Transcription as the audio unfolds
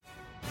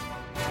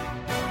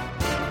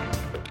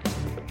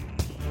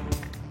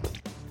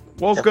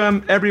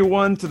Welcome,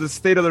 everyone, to the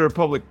State of the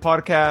Republic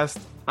podcast.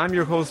 I'm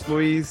your host,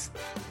 Luis,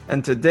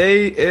 and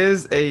today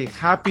is a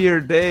happier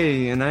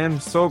day, and I am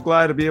so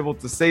glad to be able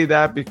to say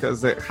that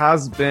because it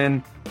has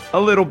been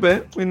a little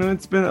bit.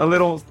 It's been a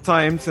little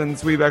time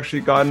since we've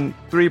actually gotten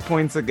 3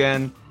 points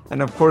again,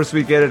 and of course,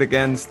 we get it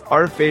against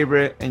our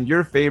favorite and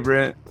your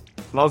favorite,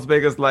 Las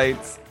Vegas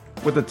Lights,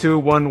 with a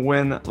 2-1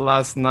 win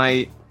last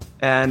night.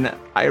 And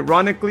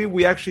ironically,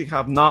 we actually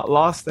have not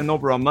lost in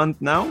over a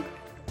month now.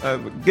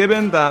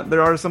 Given that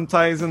there are some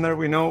ties in there,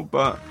 we know,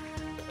 but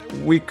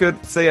we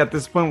could say at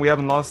this point we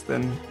haven't lost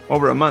in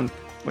over a month,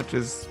 which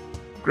is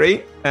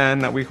great.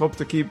 And we hope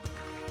to keep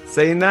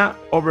saying that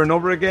over and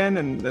over again,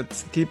 and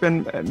let's keep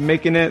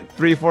making it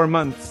 3-4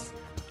 months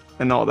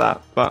and all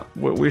that. But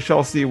we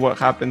shall see what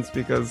happens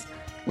because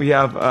we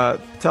have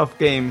a tough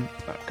game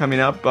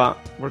coming up, but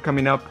we're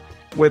coming up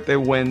with a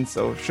win,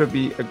 so should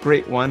be a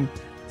great one.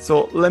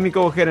 So let me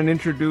go ahead and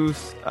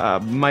introduce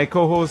my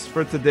co-host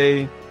for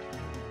today,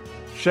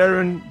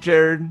 Sharon,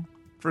 Jared.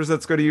 First,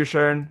 let's go to you,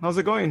 Sharon. How's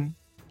it going?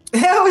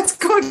 Oh, it's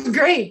going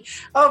great.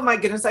 Oh my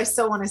goodness, I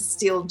still want to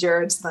steal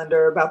Jared's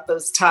thunder about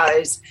those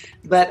ties,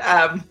 but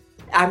I'm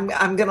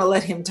going to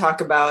let him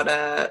talk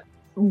about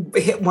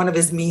one of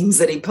his memes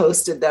that he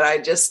posted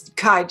that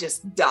Kai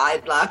just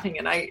died laughing,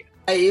 and I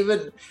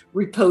even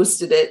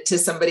reposted it to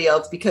somebody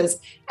else because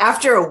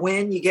after a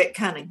win, you get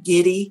kind of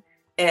giddy.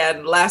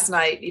 And last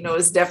night, it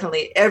was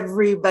definitely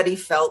everybody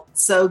felt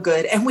so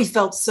good. And we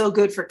felt so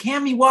good for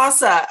Cam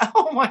Iwasa.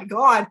 Oh my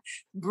God.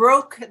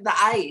 Broke the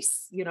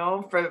ice,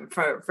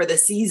 for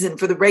the season,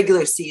 for the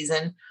regular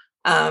season,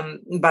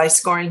 by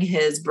scoring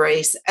his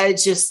brace.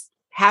 It's just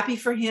happy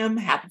for him,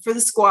 happy for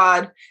the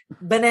squad.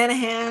 Banana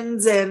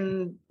hands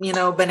and,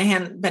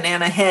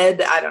 banana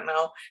head, I don't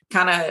know,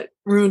 kind of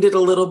ruined it a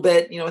little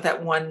bit, with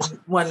that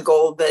one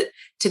goal. But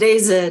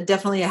today's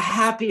definitely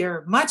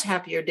a much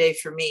happier day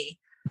for me.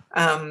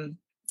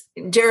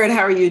 Jared, how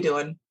are you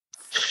doing?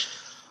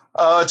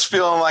 It's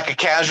feeling like a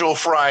casual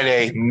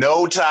Friday.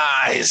 No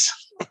ties.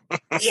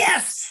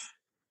 Yes.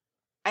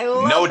 I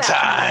love no that.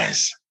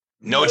 Ties.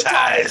 No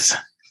ties.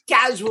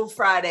 Casual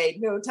Friday,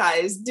 no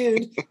ties.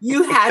 Dude,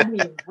 you had me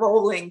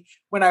rolling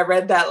when I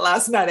read that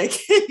last night.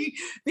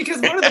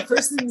 Because one of the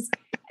first things,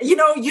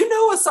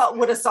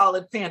 what a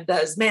solid fan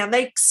does, man.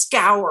 They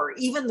scour,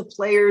 even the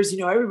players,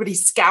 everybody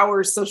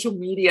scours social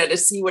media to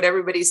see what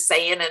everybody's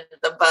saying and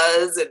the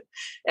buzz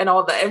and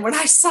all that. And when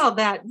I saw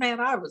that, man,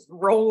 I was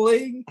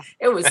rolling.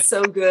 It was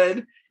so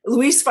good.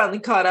 Luis finally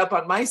caught up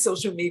on my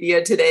social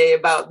media today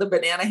about the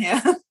banana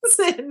hands,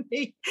 and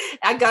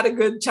I got a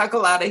good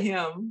chuckle out of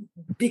him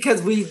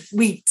because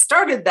we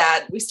started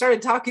that. We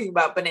started talking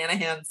about banana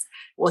hands.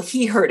 Well,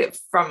 he heard it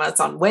from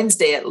us on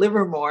Wednesday at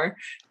Livermore.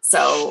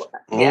 So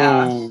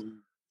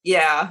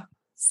yeah.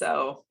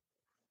 So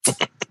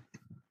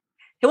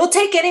we'll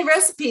take any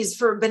recipes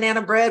for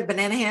banana bread,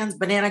 banana hands,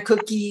 banana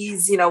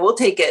cookies. We'll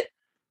take it.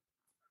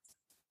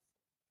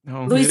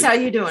 Oh, Luis, how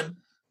you doing?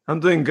 I'm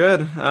doing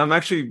good. I'm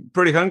actually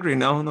pretty hungry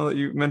now that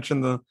you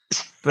mentioned the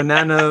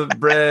banana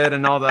bread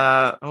and all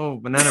that. Oh,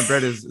 banana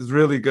bread is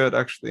really good,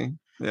 actually.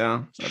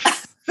 Yeah.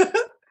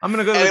 I'm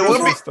going to go to the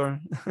grocery store.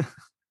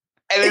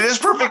 And it is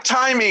perfect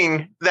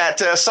timing that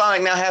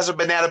Sonic now has a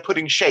banana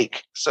pudding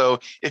shake. So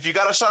if you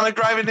got a Sonic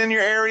drive-in in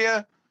your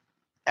area,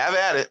 have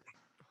at it.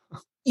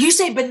 You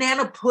say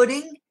banana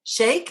pudding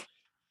shake?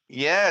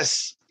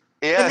 Yes.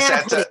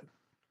 Banana pudding.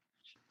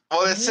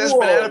 It says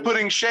banana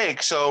pudding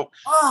shake. So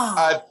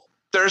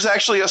there's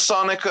actually a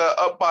Sonic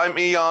up by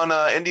me on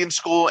Indian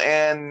School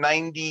and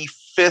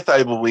 95th,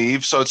 I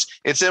believe. So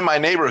it's in my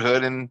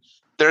neighborhood, and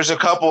there's a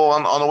couple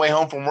on the way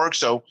home from work.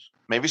 So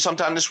maybe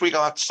sometime this week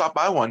I'll have to stop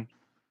by one.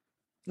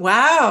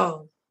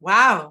 Wow.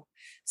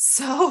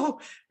 So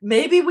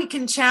maybe we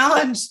can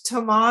challenge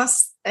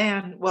Tomas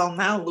and,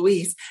 now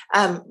Luis,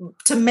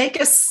 to make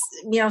us,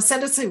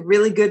 send us a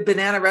really good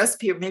banana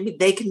recipe, or maybe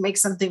they can make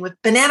something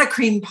with banana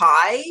cream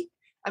pie.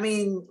 I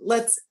mean,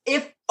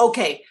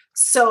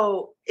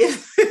 so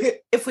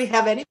if we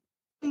have any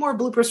more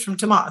bloopers from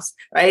Tomas,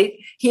 right?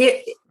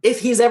 If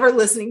he's ever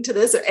listening to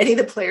this, or any of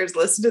the players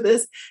listen to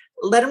this,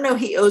 let him know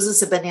he owes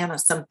us a banana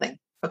something.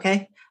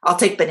 Okay. I'll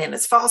take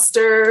bananas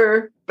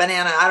Foster,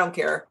 banana, I don't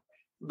care.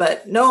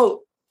 But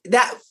no,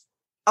 that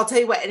I'll tell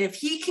you what, and if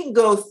he can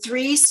go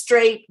 3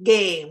 straight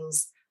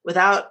games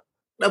without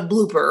a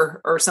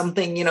blooper or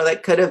something,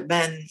 that could have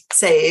been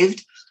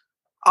saved,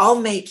 I'll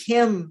make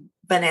him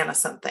banana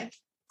something.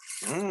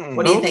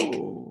 What do you think?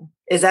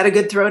 Is that a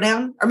good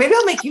throwdown? Or maybe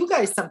I'll make you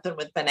guys something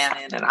with banana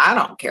in it. I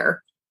don't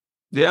care.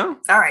 Yeah.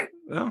 All right.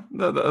 Yeah,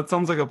 that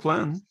sounds like a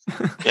plan.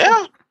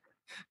 Yeah.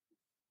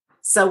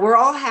 So we're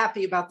all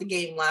happy about the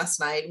game last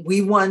night.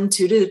 We won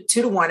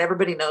 2-1.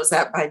 Everybody knows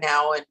that by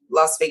now. And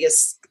Las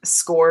Vegas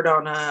scored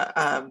on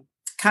a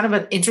kind of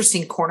an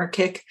interesting corner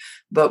kick,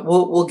 but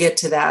we'll get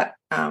to that.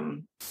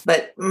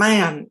 But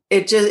man,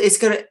 it's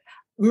going to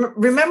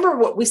remember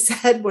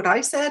what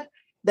I said,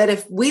 that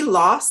if we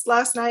lost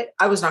last night,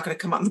 I was not going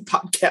to come on the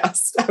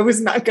podcast. I was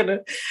not going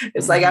to,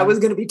 like I was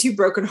going to be too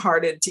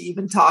brokenhearted to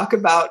even talk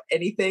about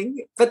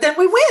anything, but then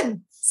we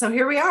win. So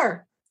here we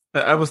are.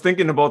 I was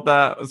thinking about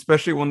that,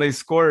 especially when they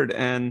scored.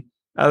 And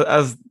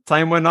as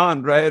time went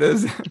on, right,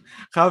 as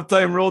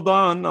halftime rolled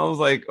on, I was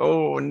like,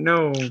 oh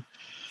no,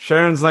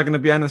 Sharon's not going to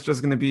be on. It's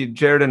just going to be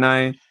Jared and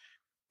I.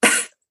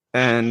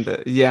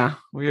 And yeah,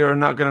 we are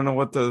not going to know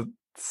what to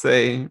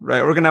say,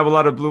 right? We're going to have a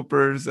lot of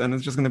bloopers, and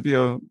it's just going to be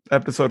a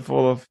episode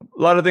full of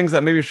a lot of things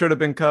that maybe should have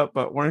been cut,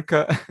 but weren't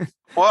cut.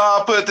 Well,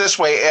 I'll put it this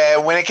way.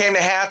 When it came to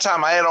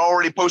halftime, I had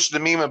already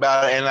posted a meme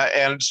about it,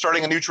 and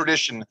starting a new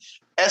tradition,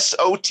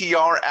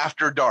 SOTR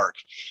After Dark.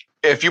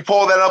 If you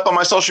pull that up on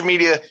my social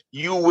media,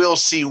 you will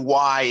see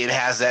why it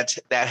has that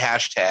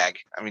hashtag.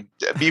 I mean,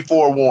 be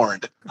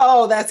forewarned.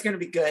 Oh, that's going to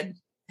be good.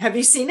 Have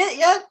you seen it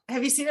yet?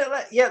 Have you seen it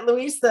yet,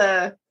 Luis?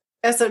 The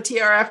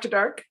SOTR After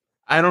Dark?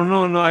 I don't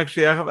know. No,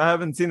 actually, I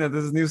haven't seen it.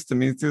 This is news to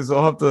me too, so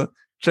I'll have to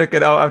check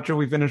it out after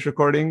we finish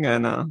recording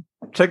and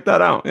check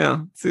that out.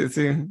 Yeah,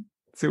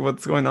 see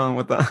what's going on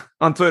with that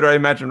on Twitter. I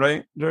imagine,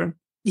 right, Jared?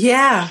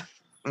 Yeah.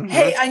 Mm-hmm.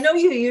 Hey, I know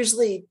you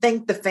usually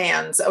thank the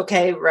fans,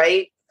 okay,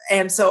 right?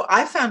 And so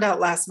I found out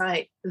last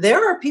night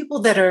there are people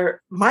that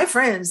are my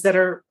friends that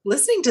are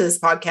listening to this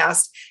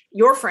podcast.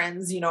 Your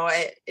friends,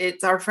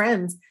 it's our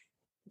friends.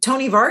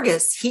 Tony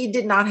Vargas, he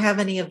did not have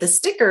any of the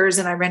stickers,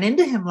 and I ran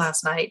into him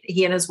last night.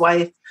 He and his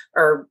wife,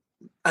 or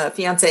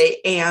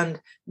fiance, and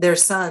their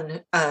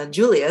son,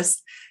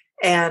 Julius.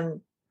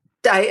 And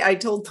I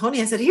told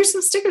Tony, I said, here's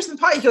some stickers in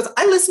the pot. He goes,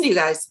 I listen to you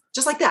guys,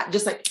 just like that,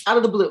 just like out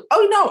of the blue.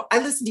 Oh, no,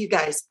 I listen to you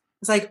guys.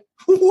 It's like,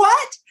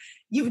 what?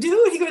 You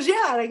do? And he goes,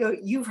 yeah. And I go,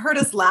 you've heard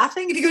us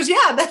laughing? And he goes,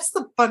 yeah, that's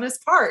the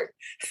funnest part.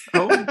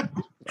 Oh.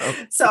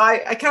 So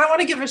I kind of want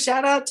to give a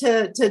shout out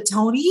to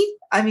Tony.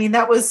 I mean,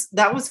 that was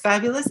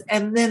fabulous.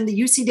 And then the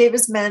UC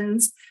Davis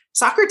men's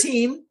soccer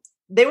team,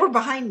 they were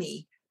behind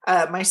me.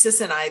 My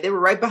sis and I, they were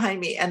right behind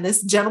me. And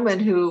this gentleman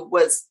who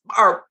was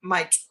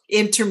my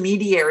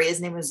intermediary, his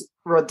name was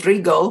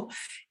Rodrigo.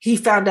 He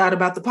found out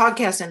about the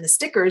podcast and the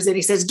stickers, and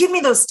he says, give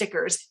me those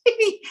stickers.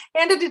 He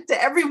handed it to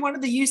every one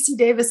of the UC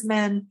Davis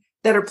men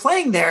that are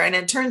playing there. And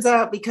it turns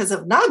out because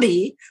of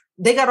Nabi,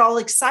 they got all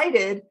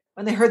excited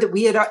when they heard that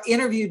we had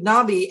interviewed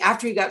Nabi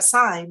after he got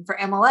signed for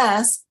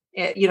MLS,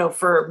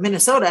 for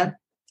Minnesota.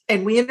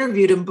 And we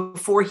interviewed him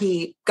before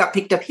he got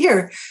picked up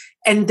here.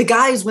 And the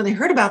guys, when they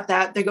heard about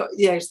that,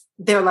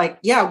 they're like,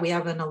 yeah, we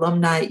have an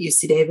alumni at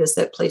UC Davis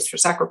that plays for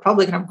Sac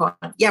Republic. And I'm going,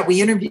 yeah,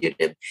 we interviewed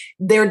him.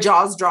 Their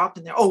jaws dropped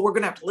and we're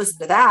going to have to listen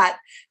to that.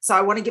 So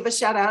I want to give a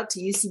shout out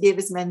to UC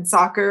Davis men's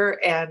soccer.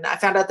 And I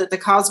found out that the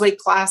Causeway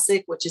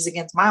Classic, which is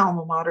against my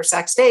alma mater,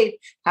 Sac State,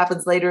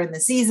 happens later in the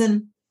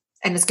season.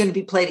 And it's going to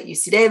be played at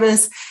UC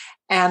Davis.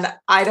 And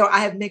I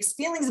have mixed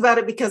feelings about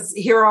it because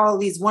here are all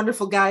these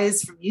wonderful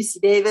guys from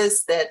UC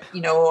Davis that,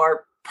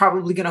 are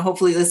probably going to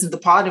hopefully listen to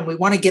the pod, and we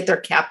want to get their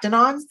captain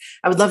on.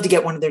 I would love to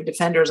get one of their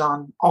defenders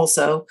on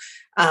also,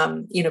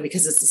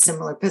 because it's a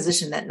similar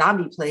position that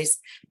Nabi plays.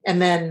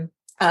 And then,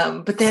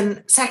 but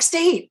then Sac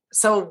State.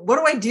 So what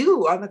do I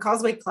do on the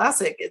Causeway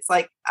Classic? It's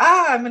like,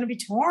 I'm going to be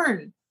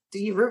torn. Do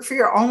you root for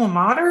your alma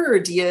mater or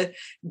do you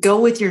go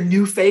with your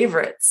new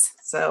favorites?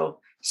 So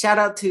shout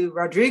out to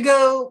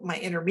Rodrigo, my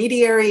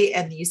intermediary,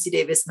 and the UC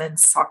Davis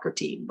men's soccer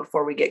team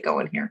before we get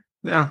going here.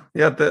 Yeah.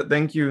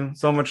 Thank you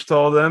so much to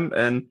all of them.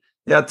 And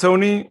yeah,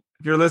 Tony,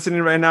 if you're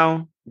listening right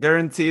now,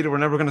 guaranteed we're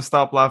never going to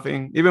stop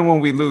laughing, even when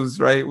we lose,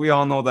 right? We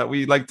all know that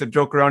we like to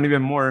joke around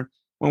even more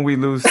when we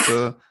lose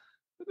to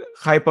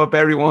hype up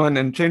everyone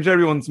and change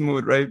everyone's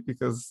mood, right?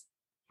 Because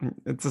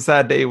it's a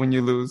sad day when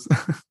you lose.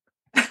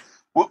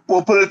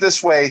 We'll put it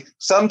this way.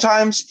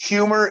 Sometimes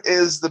humor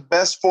is the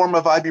best form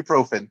of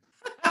ibuprofen.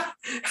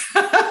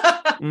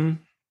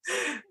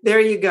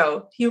 There you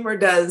go. Humor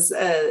does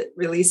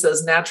release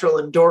those natural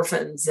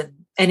endorphins, and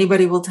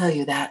anybody will tell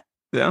you that.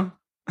 Yeah.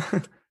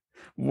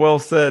 Well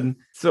said.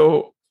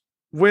 So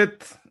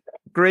with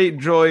great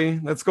joy,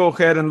 let's go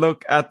ahead and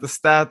look at the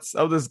stats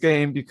of this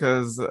game,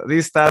 because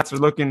these stats are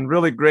looking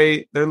really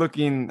great. They're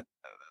looking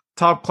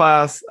top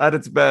class at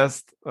its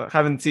best.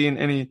 Haven't seen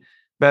any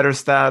better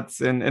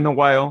stats in a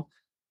while.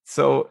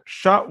 So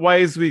shot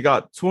wise, we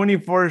got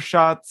 24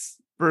 shots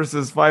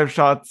versus 5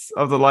 shots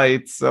of the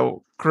Lights.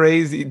 So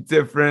crazy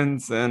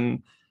difference.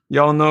 And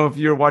y'all know, if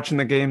you're watching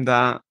the game,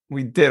 that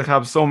we did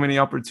have so many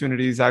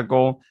opportunities at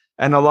goal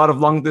and a lot of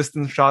long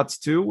distance shots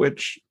too,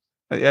 which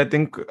I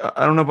think,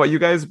 I don't know about you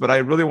guys, but I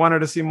really wanted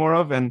to see more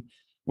of, and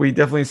we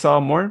definitely saw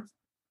more.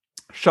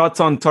 Shots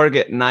on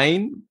target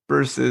 9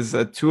 versus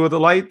 2 of the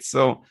Lights.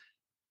 So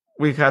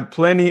we had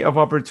plenty of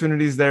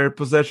opportunities there.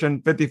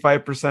 Possession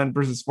 55%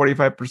 versus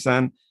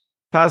 45%.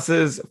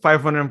 Passes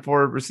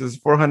 504 versus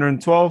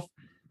 412.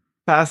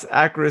 Pass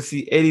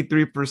accuracy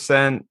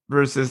 83%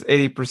 versus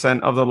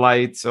 80% of the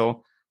Lights.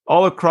 So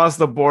all across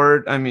the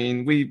board, I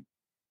mean, we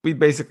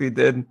basically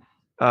did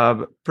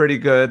pretty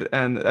good.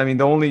 And I mean,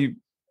 the only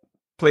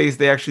place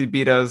they actually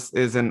beat us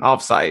is in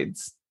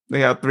offsides.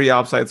 They had 3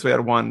 offsides, we had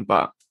 1,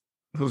 but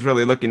who's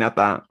really looking at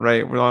that,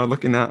 right? We're all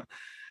looking at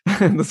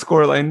the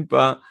scoreline.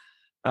 But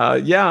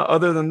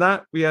other than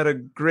that, we had a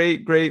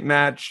great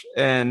match.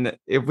 And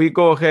if we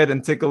go ahead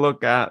and take a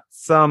look at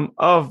some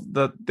of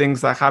the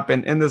things that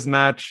happened in this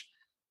match,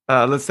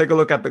 Let's take a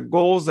look at the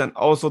goals. And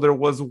also, there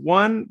was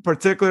one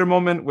particular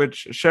moment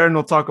which Sharon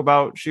will talk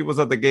about. She was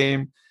at the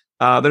game.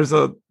 There's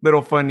a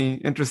little funny,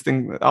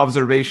 interesting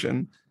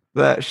observation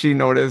that she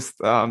noticed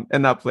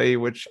in that play,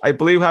 which I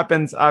believe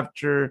happens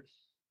after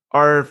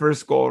our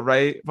first goal,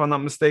 right? If I'm not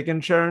mistaken,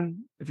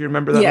 Sharon, if you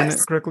remember that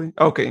minute correctly.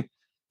 Okay.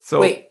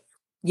 So wait.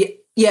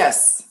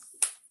 Yes.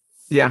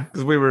 Yeah,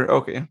 because we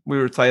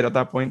were tied at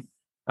that point.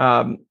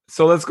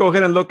 So let's go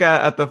ahead and look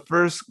at the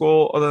first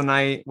goal of the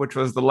night, which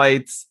was the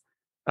Lights.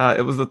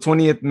 It was the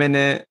 20th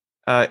minute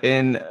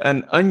in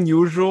an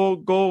unusual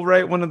goal,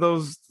 right? One of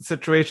those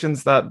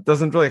situations that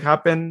doesn't really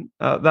happen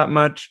that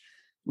much.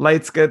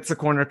 Lights gets a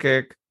corner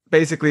kick.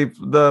 Basically,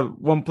 the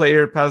one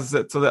player passes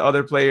it to the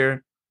other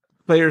player.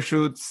 Player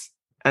shoots,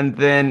 and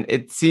then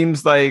it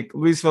seems like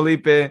Luis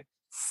Felipe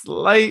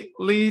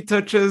slightly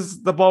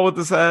touches the ball with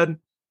his head,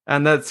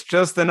 and that's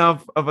just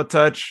enough of a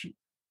touch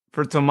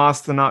for Tomas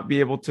to not be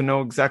able to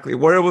know exactly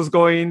where it was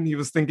going. He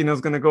was thinking it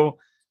was going to go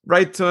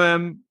right to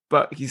him,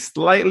 but he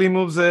slightly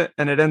moves it,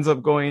 and it ends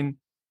up going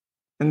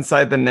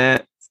inside the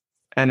net.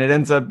 And it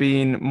ends up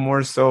being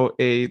more so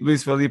a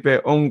Luis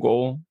Felipe own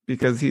goal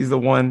because he's the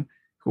one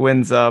who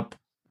ends up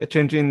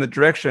changing the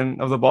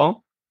direction of the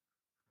ball.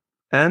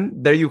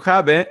 And there you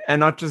have it. And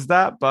not just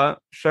that, but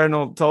Sharon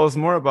will tell us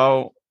more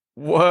about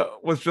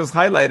what was just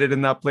highlighted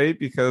in that play,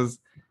 because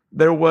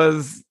there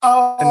was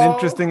an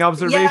interesting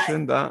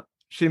observation that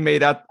she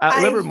made at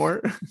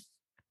Livermore.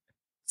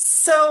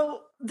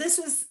 So this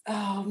is,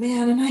 oh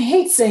man, and I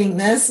hate saying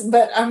this,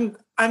 but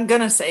I'm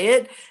gonna say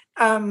it.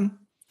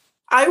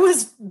 I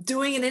was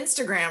doing an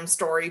Instagram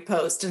story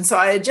post, and so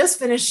I had just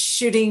finished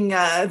shooting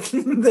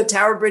the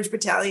Tower Bridge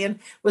Battalion.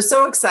 Was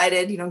so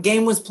excited,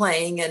 game was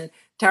playing and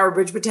Tower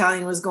Bridge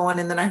Battalion was going,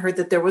 and then I heard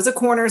that there was a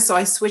corner, so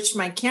I switched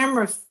my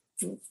camera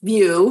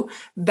view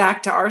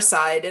back to our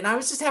side, and I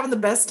was just having the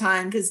best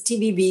time because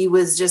TVB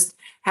was just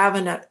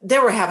they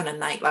were having a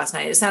night last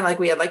night. It sounded like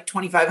we had like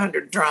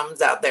 2,500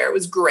 drums out there. It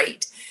was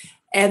great.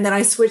 And then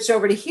I switched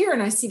over to here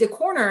and I see the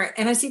corner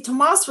and I see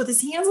Tomas with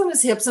his hands on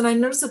his hips. And I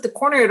noticed that the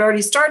corner had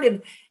already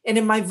started. And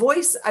in my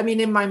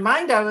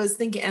mind, I was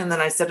thinking, and then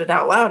I said it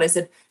out loud. I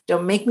said,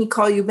 "Don't make me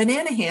call you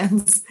banana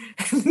hands."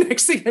 And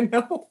next thing I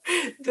know,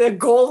 the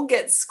goal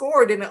gets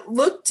scored. And it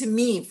looked to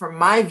me, from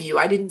my view,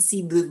 I didn't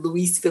see the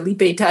Luis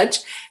Felipe touch.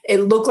 It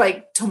looked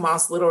like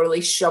Tomas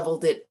literally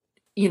shoveled it,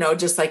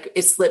 just like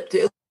it slipped.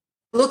 It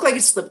looked like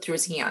it slipped through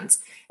his hands.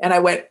 And I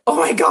went, "Oh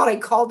my God, I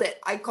called it.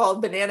 I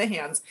called banana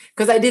hands,"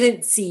 because I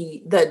didn't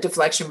see the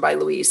deflection by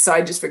Luis. So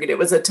I just figured it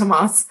was a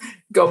Tomas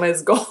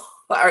Gomez goal,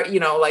 or,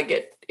 like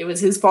it was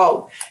his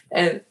fault.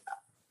 And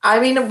I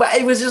mean,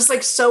 it was just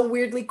like so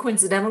weirdly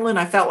coincidental. And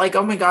I felt like,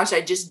 oh my gosh, I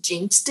just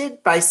jinxed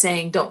it by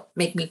saying, "Don't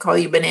make me call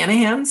you banana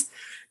hands,"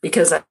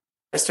 because I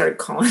started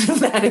calling him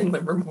that in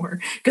Livermore,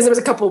 because there was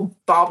a couple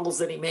bobbles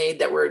that he made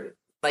that were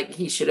like,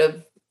 he should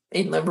have,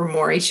 in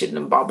Livermore, he shouldn't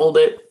have bobbled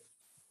it.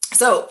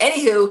 So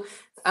anywho,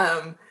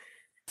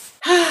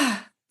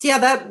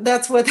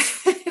 that's what.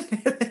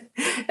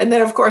 And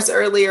then of course,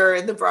 earlier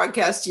in the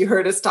broadcast, you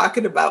heard us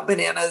talking about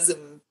bananas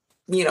and,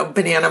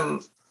 banana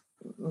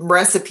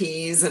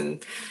recipes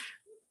and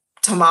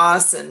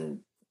Tomas and,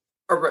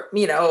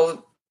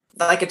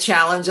 like a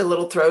challenge, a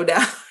little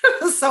throwdown.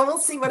 So we'll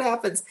see what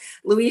happens.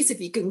 Luis,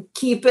 if you can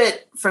keep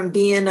it from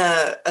being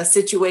a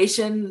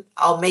situation,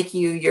 I'll make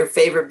you your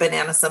favorite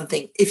banana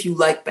something if you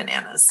like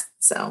bananas.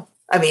 So,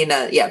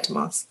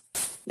 Tomas.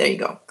 There you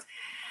go.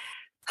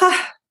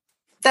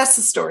 That's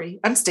the story.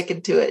 I'm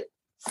sticking to it.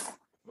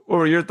 What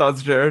were your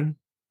thoughts, Jared?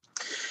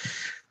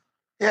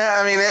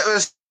 Yeah,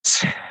 it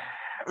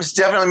was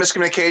definitely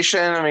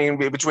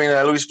miscommunication. Between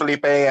Luis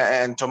Felipe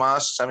and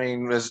Tomas.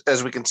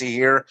 As we can see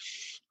here,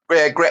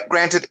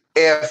 granted,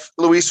 if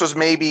Luis was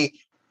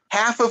maybe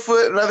half a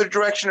foot another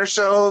direction or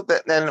so,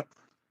 then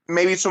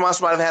maybe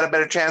Tomas might have had a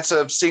better chance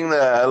of seeing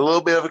a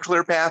little bit of a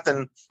clear path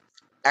and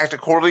act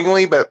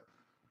accordingly. But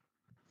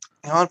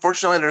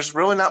unfortunately, there's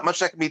really not much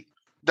that can be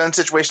done in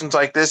situations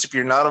like this if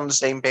you're not on the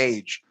same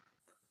page.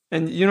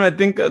 And, I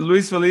think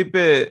Luis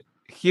Felipe,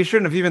 he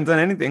shouldn't have even done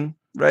anything,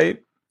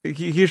 right?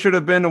 He should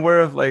have been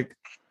aware of like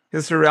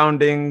his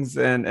surroundings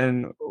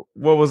and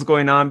what was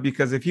going on,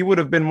 because if he would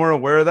have been more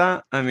aware of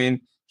that,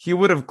 he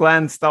would have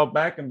glanced out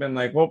back and been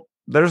like, well,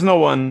 there's no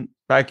one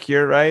back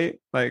here, right?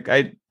 Like,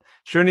 I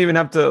shouldn't even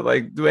have to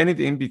like do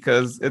anything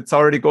because it's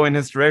already going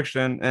his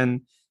direction.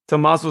 And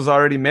Tomas was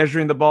already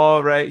measuring the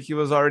ball, right? He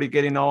was already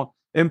getting all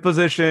in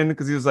position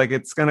because he was like,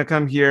 it's going to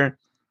come here.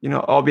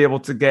 I'll be able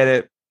to get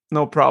it.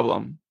 No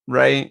problem,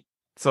 right?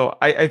 So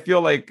I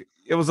feel like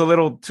it was a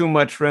little too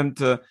much for him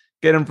to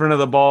get in front of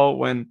the ball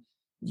when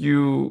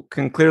you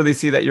can clearly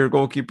see that your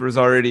goalkeeper is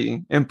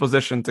already in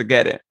position to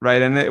get it,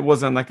 right? And it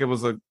wasn't like it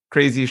was a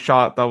crazy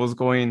shot that was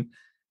going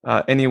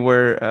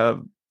anywhere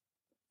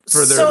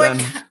further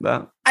than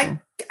that.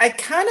 I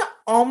kind of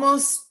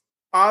almost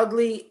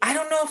oddly, I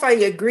don't know if I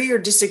agree or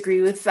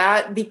disagree with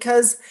that,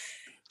 because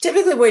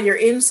typically when you're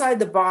inside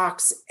the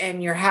box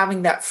and you're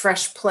having that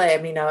fresh play,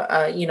 I mean,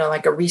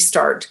 like a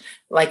restart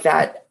like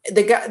that,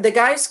 the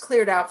guys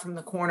cleared out from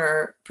the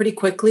corner pretty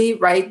quickly,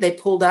 right? They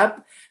pulled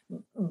up,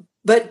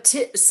 but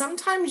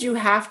sometimes you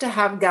have to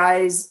have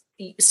guys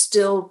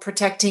still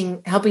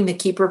helping the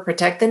keeper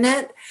protect the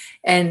net.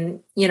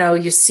 And,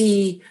 you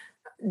see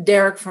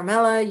Derek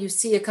Formella, you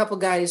see a couple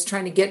guys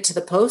trying to get to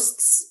the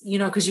posts,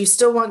 because you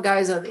still want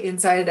guys on the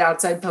inside,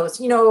 outside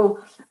post.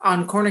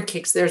 On corner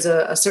kicks, there's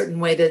a certain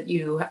way that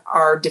you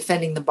are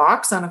defending the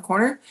box on a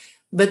corner.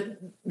 But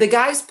the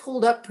guys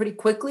pulled up pretty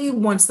quickly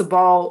once it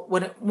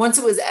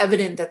was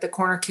evident that the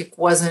corner kick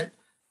wasn't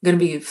going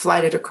to be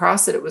flighted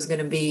across, that it was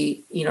going to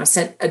be,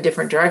 sent a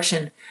different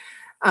direction.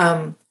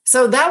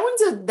 So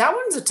that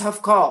one's a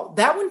tough call.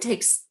 That one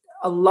takes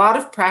a lot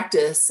of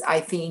practice,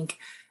 I think.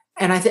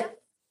 And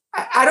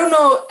I don't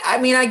know. I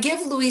mean, I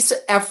give Luis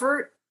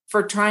effort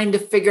for trying to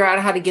figure out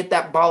how to get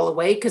that ball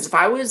away. Because if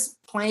I was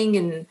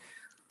playing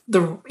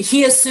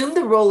he assumed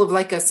the role of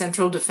like a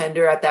central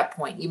defender at that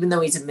point, even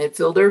though he's a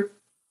midfielder.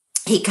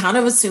 He kind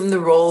of assumed the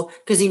role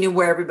because he knew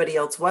where everybody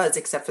else was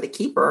except for the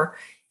keeper.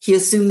 He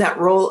assumed that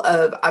role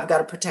of I've got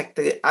to protect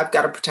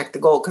the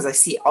goal because I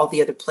see all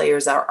the other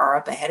players are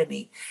up ahead of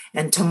me.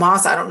 And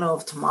Tomas, I don't know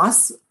if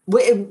Tomas.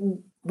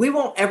 We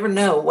won't ever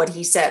know what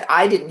he said.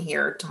 I didn't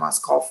hear Tomas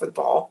call for the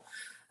ball.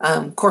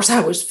 Of course,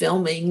 I was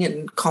filming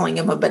and calling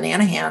him a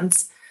banana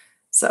hands.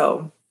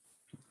 So,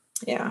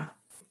 yeah,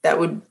 that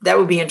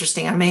would be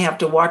interesting. I may have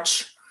to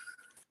watch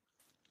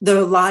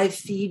the live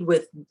feed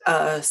with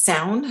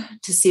sound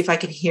to see if I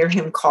can hear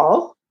him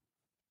call.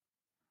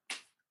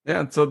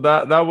 Yeah, so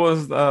that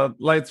was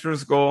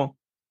Leitzer's goal.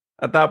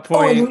 At that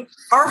point,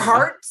 our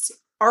hearts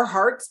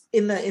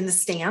in the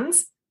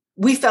stands,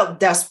 we felt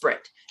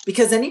desperate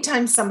because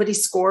anytime somebody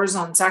scores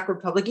on Sac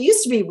Republic, it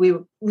used to be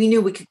we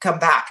knew we could come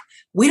back.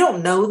 We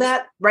don't know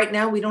that right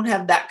now. We don't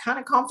have that kind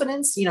of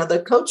confidence.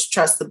 The coach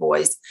trusts the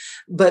boys,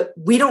 but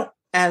we don't,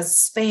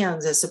 as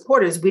fans, as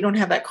supporters, we don't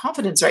have that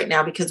confidence right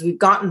now because we've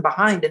gotten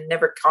behind and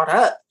never caught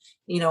up,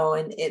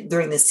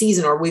 during the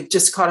season, or we've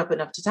just caught up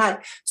enough to tie.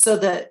 So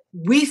that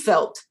we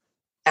felt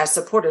as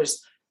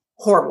supporters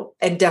horrible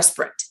and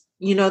desperate.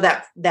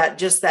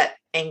 That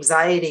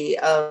anxiety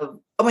of,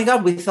 oh my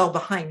God, we fell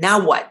behind.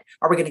 Now what?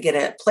 Are we going to get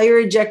a player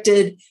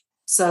ejected?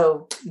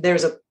 So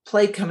there's a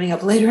play coming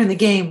up later in the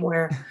game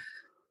where,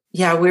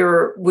 yeah, we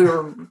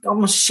were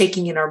almost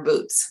shaking in our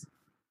boots.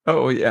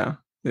 Oh yeah.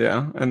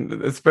 Yeah. And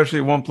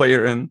especially one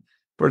player in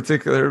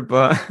particular,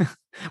 but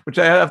which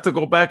I have to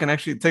go back and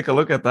actually take a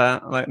look at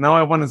that. Like now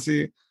I want to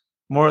see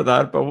more of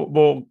that, but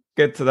we'll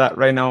get to that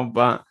right now.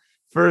 But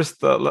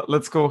first,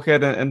 let's go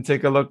ahead and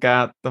take a look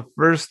at the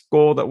first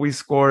goal that we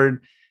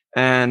scored.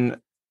 And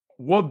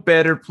what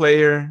better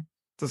player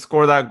to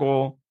score that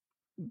goal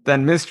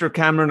than Mr.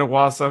 Cameron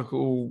Iwasa,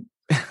 who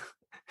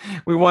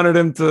we wanted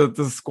him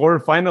to score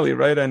finally,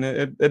 right? And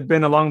it'd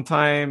been a long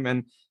time,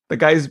 and the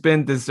guy's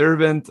been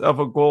deserving of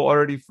a goal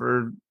already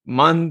for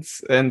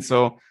months. And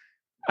so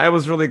I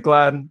was really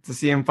glad to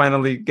see him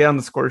finally get on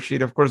the score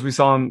sheet. Of course, we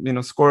saw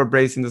him, score a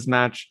brace in this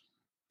match,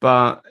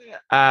 but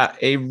at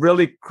a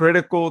really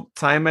critical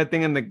time, I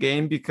think, in the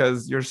game,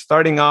 because you're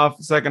starting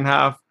off second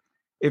half.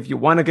 If you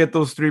want to get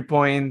those 3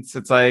 points,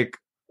 it's like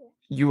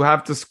you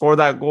have to score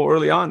that goal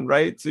early on,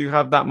 right? So you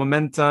have that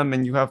momentum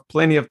and you have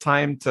plenty of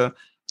time to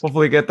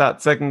hopefully get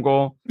that second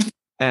goal.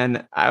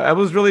 And I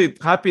was really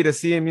happy to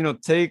see him,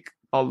 take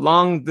a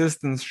long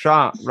distance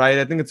shot, right?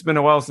 I think it's been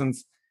a while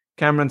since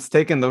Cameron's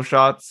taken those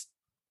shots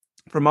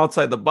from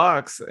outside the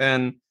box.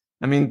 And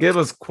I mean, give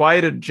us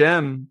quite a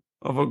gem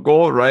of a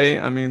goal, right?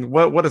 I mean,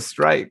 what a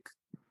strike.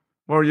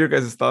 What are your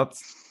guys'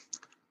 thoughts?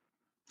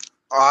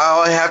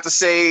 All I have to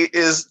say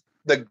is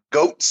the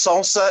GOAT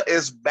Salsa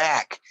is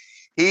back.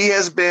 He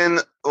has been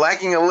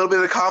lacking a little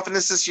bit of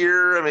confidence this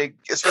year. I mean,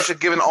 especially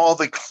given all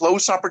the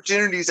close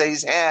opportunities that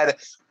he's had,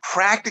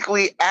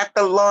 practically at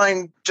the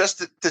line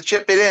just to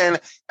chip it in,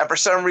 and for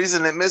some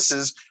reason it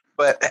misses.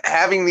 But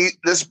having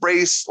this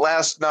brace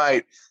last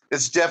night,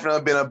 it's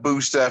definitely been a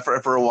boost for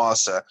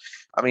Iwasa.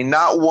 I mean,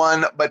 not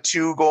one, but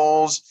 2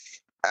 goals.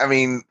 I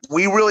mean,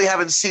 we really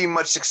haven't seen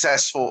much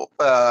successful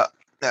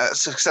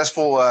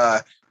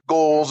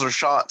goals or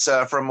shots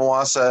from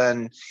Iwasa,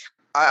 and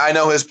I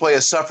know his play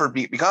has suffered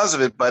because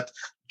of it, but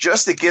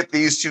just to get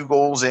these 2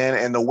 goals in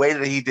and the way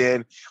that he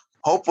did,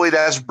 hopefully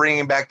that's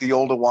bringing back the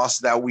old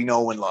Iwasa that we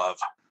know and love.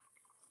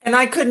 And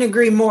I couldn't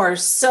agree more.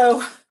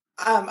 So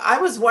I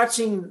was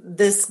watching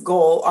this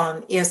goal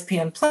on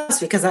ESPN Plus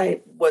because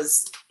I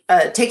was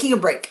taking a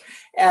break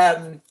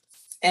and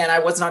I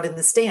was not in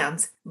the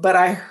stands, but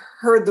I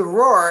heard the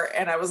roar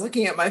and I was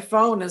looking at my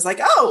phone and was like,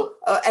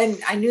 and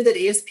I knew that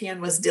ESPN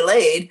was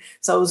delayed.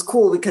 So it was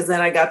cool because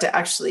then I got to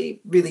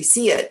actually really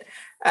see it.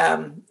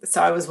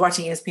 So I was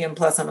watching ESPN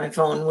Plus on my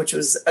phone, which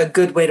was a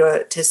good way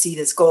to see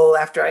this goal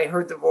after I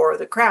heard the roar of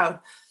the crowd.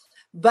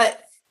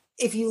 But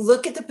if you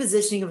look at the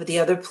positioning of the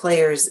other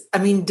players, I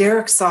mean,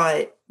 Derek saw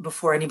it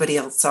before anybody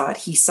else saw it.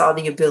 He saw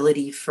the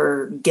ability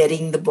for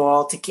getting the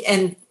ball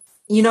and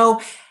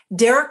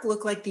Derek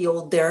looked like the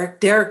old Derek.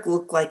 Derek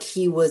looked like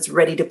he was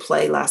ready to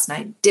play last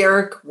night.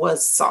 Derek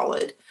was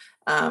solid.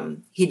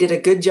 He did a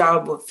good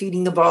job of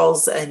feeding the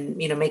balls and,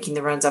 making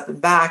the runs up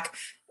and back.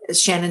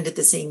 Shannon did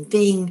the same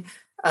thing.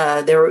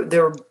 They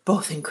were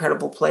both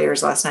incredible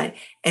players last night.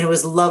 And it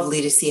was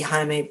lovely to see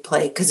Jaime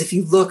play. Because if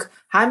you look,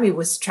 Jaime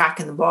was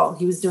tracking the ball.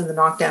 He was doing the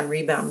knockdown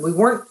rebound. We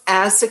weren't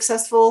as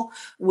successful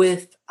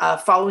with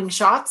following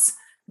shots,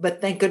 but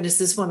thank goodness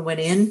this one went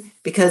in,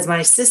 because my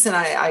assistant,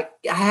 I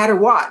had her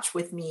watch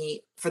with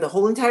me for the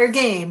whole entire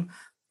game.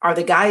 Are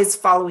the guys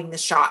following the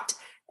shot?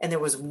 And there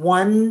was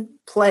one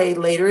play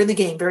later in the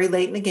game, very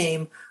late in the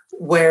game,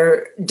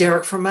 where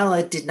Derek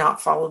Formella did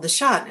not follow the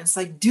shot. And it's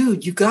like,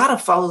 dude, you got to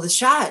follow the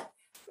shot.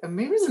 Or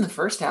maybe it was in the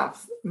first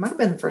half. It might have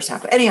been the first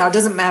half. Anyhow, it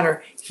doesn't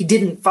matter. He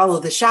didn't follow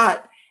the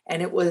shot.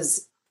 And it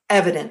was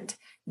evident,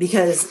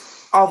 because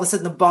all of a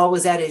sudden the ball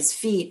was at his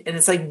feet. And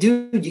it's like,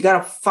 dude, you got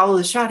to follow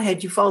the shot.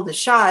 Had you followed the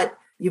shot,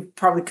 you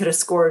probably could have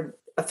scored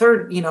a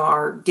third,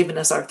 given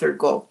us our third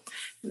goal.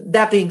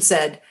 That being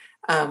said,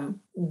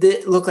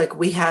 it looked like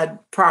we had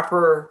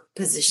proper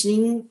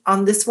positioning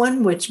on this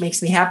one, which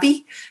makes me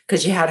happy,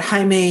 because you had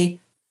Jaime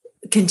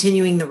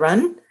continuing the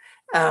run.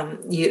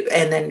 And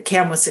then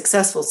Cam was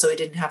successful, so he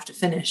didn't have to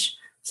finish.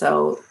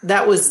 So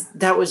that was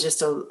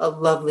just a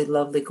lovely,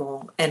 lovely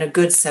goal and a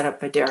good setup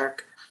by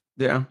Derek.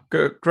 Yeah,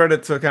 good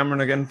credit to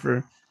Cameron again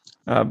for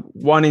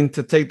wanting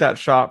to take that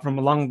shot from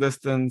a long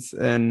distance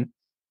and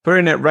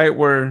putting it right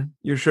where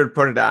you should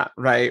put it at,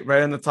 right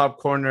in the top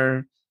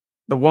corner,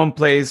 the one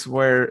place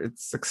where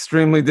it's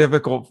extremely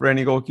difficult for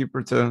any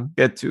goalkeeper to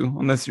get to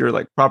unless you're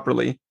like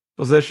properly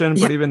positioned.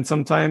 Yeah. But even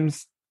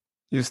sometimes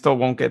you still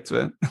won't get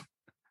to it.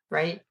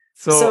 Right.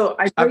 So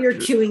I know you're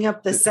queuing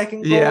up the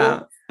second goal.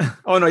 Yeah.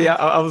 Oh no, yeah.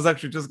 I was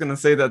actually just gonna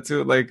say that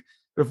too. Like,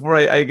 before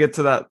I get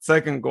to that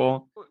second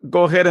goal,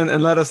 go ahead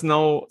and let us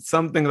know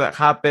something that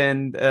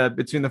happened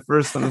between the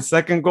first and the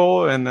second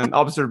goal, and an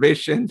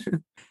observation.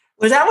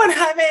 Was that when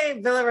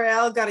Jaime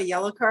Villarreal got a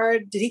yellow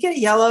card? Did he get a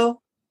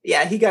yellow?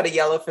 Yeah, he got a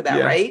yellow for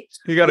that, right?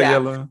 He got a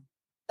yellow.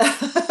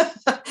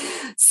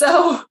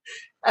 So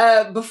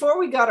before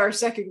we got our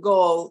second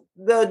goal,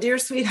 the dear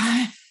sweet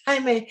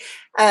Jaime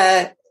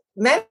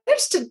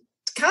managed to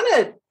kind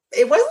of,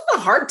 it wasn't a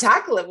hard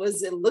tackle. It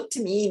looked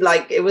to me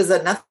like it was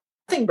a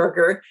nothing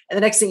burger. And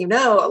the next thing you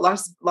know, a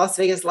Las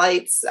Vegas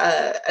Lights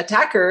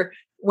attacker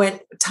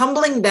went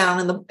tumbling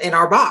down in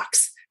our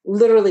box,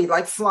 literally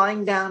like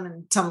flying down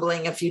and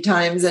tumbling a few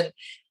times. And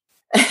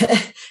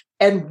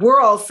and we're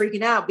all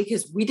freaking out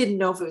because we didn't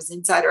know if it was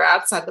inside or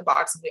outside the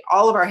box. And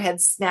all of our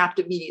heads snapped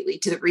immediately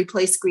to the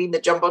replay screen, the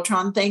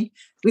Jumbotron thing,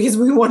 because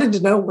we wanted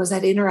to know, was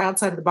that in or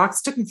outside of the box?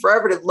 It took them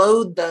forever to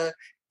load the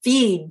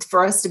feed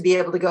for us to be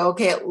able to go,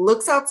 okay, it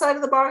looks outside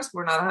of the box.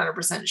 We're not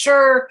 100%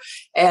 sure.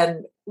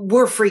 And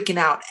we're freaking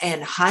out.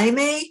 And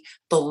Jaime,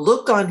 the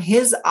look on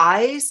his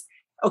eyes.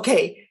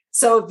 Okay.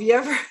 So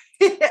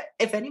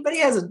if anybody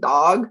has a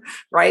dog,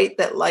 right,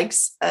 that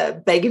likes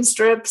bacon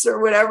strips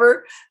or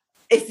whatever,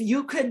 if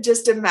you could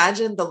just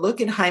imagine the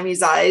look in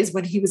Jaime's eyes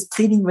when he was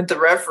pleading with the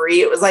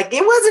referee, it was like,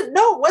 it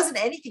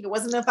wasn't anything. It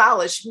wasn't a foul.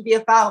 It shouldn't be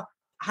a foul.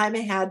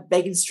 Jaime had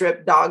bacon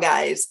strip dog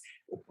eyes,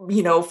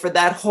 for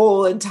that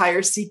whole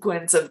entire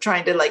sequence of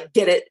trying to like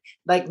get it,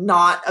 like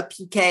not a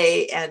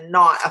PK and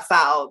not a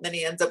foul. Then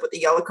he ends up with a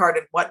yellow card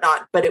and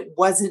whatnot, but it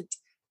wasn't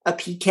a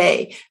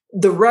PK.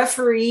 The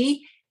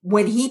referee,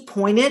 when he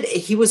pointed,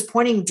 he was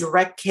pointing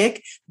direct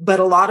kick, but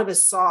a lot of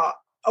us saw,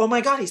 oh my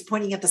God, he's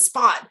pointing at the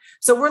spot.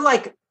 So we're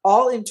like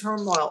all in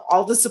turmoil.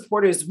 All the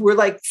supporters were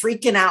like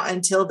freaking out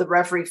until the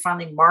referee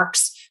finally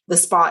marks the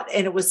spot.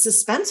 And it was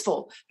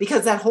suspenseful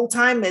because that whole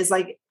time is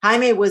like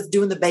Jaime was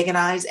doing the begging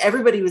eyes.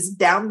 Everybody was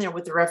down there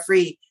with the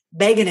referee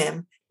begging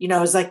him, it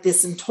was like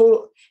this in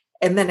total.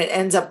 And then it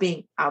ends up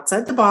being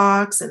outside the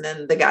box. And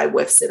then the guy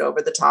whiffs it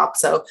over the top.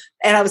 So,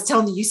 and I was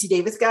telling the UC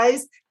Davis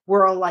guys,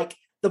 we're all like,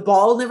 the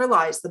ball never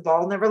lies. The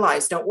ball never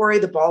lies. Don't worry.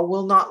 The ball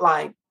will not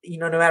lie.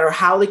 No matter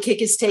how the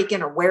kick is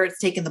taken or where it's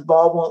taken, the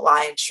ball won't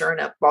lie. And sure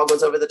enough, ball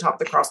goes over the top of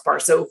the crossbar.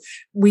 So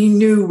we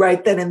knew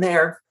right then and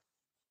there,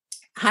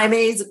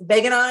 Jaime's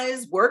begging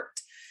eyes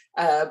worked.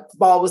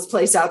 Ball was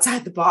placed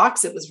outside the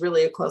box. It was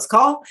really a close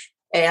call.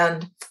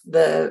 And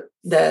the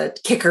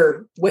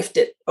kicker whiffed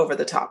it over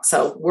the top.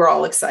 So we're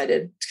all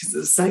excited because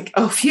it's like,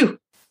 oh, phew,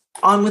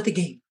 on with the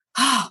game.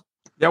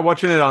 Yeah,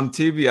 watching it on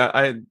TV,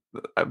 I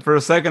for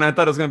a second, I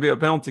thought it was going to be a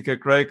penalty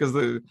kick, right? Because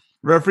the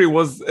referee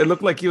it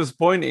looked like he was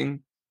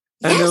pointing.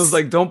 And It was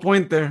like, don't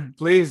point there.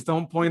 Please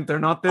don't point there.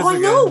 Not this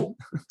again. No.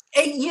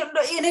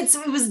 And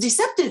it was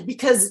deceptive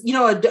because,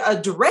 a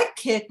direct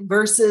kick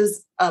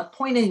versus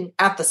pointing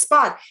at the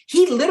spot.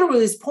 He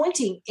literally is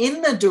pointing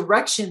in the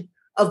direction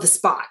of the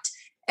spot.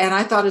 And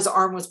I thought his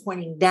arm was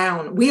pointing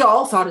down. We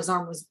all thought his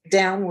arm was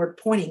downward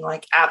pointing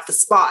like at the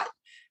spot.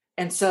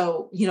 And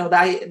so,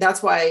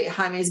 that's why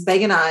Jaime's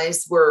begging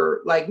eyes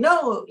were like,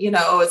 no,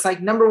 it's like,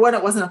 number one,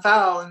 it wasn't a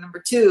foul. And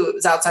number two, it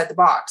was outside the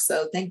box.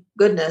 So thank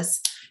goodness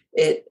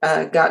it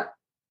got,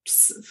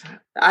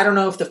 I don't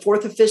know if the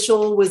fourth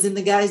official was in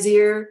the guy's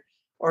ear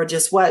or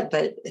just what,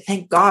 but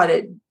thank God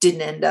it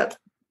didn't end up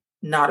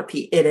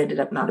it ended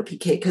up not a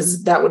PK,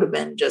 because that would have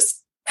been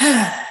just,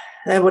 that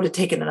would have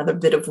taken another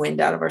bit of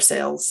wind out of our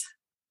sails.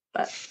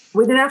 But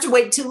we didn't have to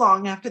wait too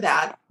long after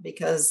that,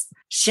 because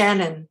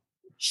Shannon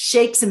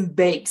shakes and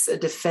bakes a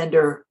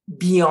defender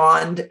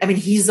beyond. I mean,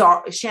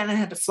 Shannon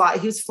had to fly.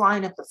 He was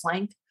flying up the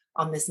flank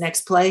on this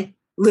next play,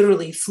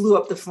 literally flew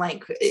up the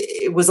flank.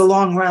 It was a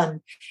long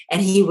run,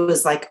 and he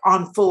was like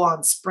on full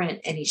on sprint,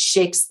 and he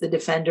shakes the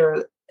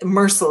defender,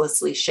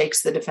 mercilessly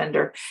shakes the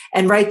defender.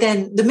 And right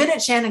then, the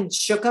minute Shannon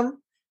shook him,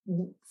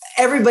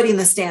 everybody in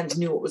the stands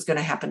knew what was going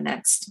to happen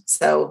next.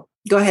 So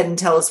go ahead and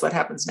tell us what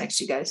happens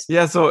next, you guys.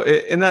 Yeah, so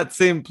in that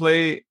same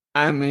play,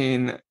 I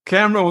mean,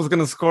 Cameron was going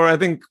to score, I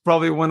think,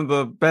 probably one of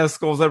the best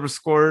goals ever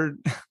scored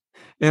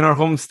in our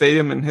home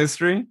stadium in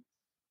history.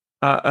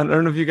 I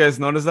don't know if you guys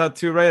noticed that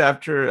too, right?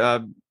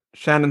 After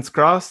Shannon's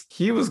cross,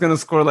 he was going to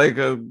score like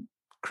a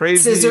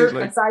crazy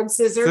side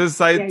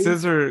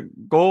scissor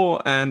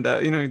goal. And,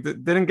 he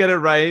didn't get it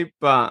right.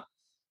 But,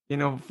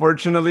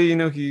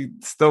 fortunately, he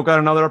still got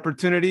another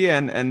opportunity.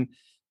 And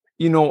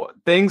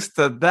thanks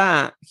to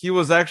that, he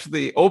was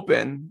actually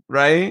open,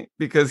 right?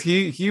 Because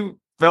he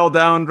fell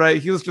down,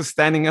 right? He was just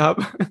standing up.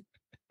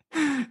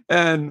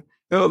 And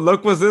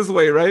luck was his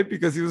way, right?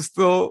 Because he was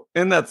still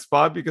in that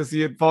spot because he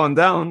had fallen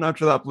down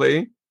after that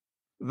play,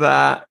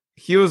 that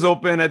he was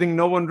open. I think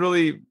no one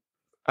really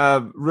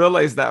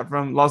realized that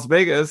from Las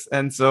Vegas.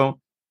 And so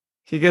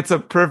he gets a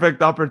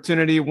perfect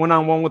opportunity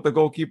one-on-one with the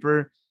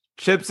goalkeeper,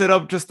 chips it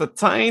up just a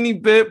tiny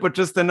bit, but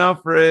just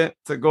enough for it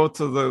to go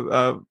to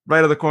the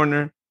right of the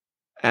corner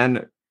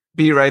and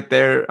be right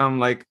there. I'm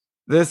like,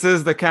 this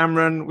is the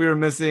Cameron we were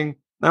missing.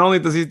 Not only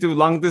does he do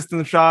long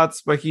distance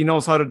shots, but he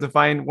knows how to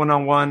define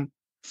one-on-one.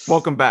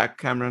 Welcome back,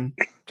 Cameron.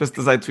 Just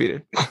as I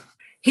tweeted.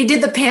 He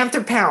did the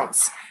Panther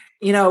pounce.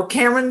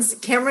 Cameron's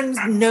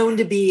known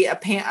to be a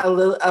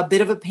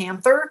bit of a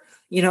panther.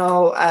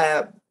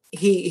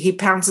 He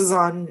pounces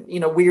on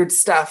weird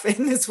stuff,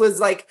 and this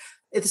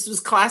was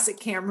classic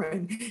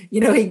Cameron.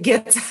 He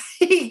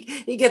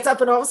gets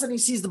up, and all of a sudden he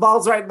sees the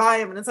balls right by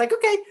him, and it's like,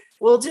 okay,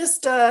 we'll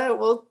just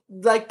we'll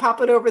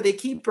pop it over the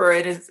keeper.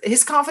 And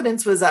his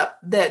confidence was up,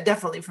 that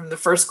definitely from the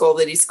first goal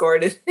that he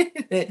scored.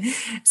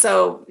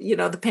 So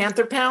the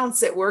Panther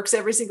pounce, it works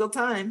every single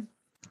time.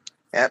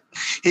 Yeah,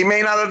 he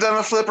may not have done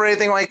a flip or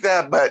anything like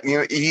that, but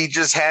he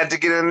just had to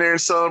get in there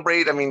and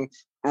celebrate. I mean,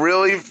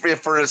 really,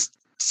 for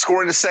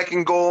scoring the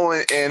second goal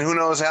and who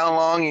knows how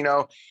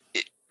long,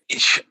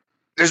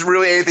 there's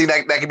really anything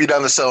that can be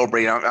done to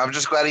celebrate. I'm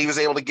just glad he was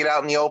able to get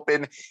out in the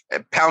open,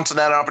 pounce on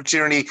that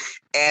opportunity,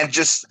 and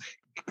just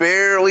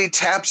barely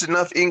taps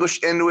enough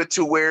English into it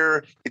to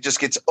where it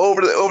just gets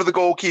over the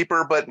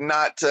goalkeeper, but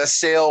not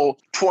sail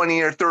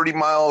 20 or 30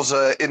 miles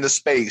into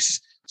space.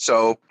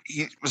 So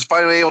he was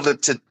finally able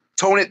to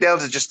tone it down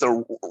to just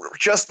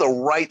the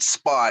right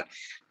spot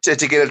to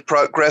get it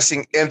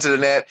progressing into the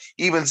net.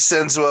 Even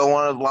sends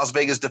one of the Las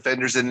Vegas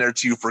defenders in there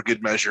too for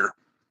good measure.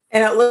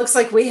 And it looks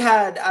like we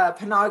had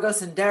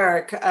Panagos and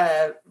Derek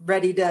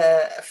ready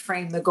to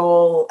frame the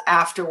goal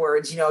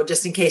afterwards,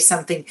 just in case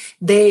something.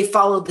 They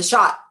followed the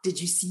shot. Did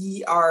you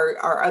see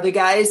our other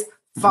guys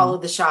follow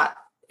the shot?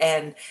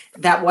 And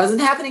that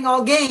wasn't happening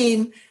all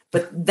game,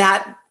 but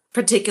that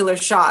particular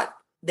shot,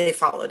 they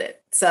followed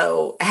it.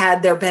 So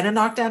had there been a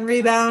knockdown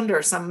rebound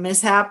or some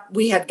mishap,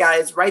 we had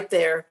guys right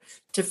there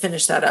to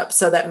finish that up.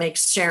 So that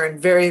makes Sharon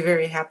very,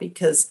 very happy,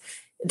 because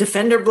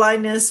defender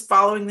blindness,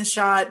 following the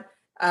shot,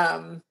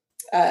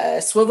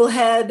 swivel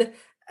head.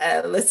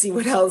 Let's see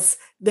what else.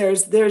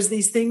 There's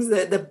these things,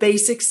 that the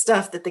basic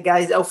stuff that the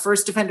guys,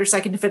 first defender,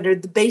 second defender,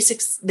 the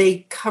basics,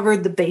 they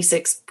covered the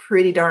basics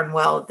pretty darn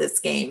well at this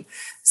game.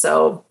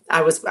 So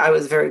I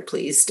was very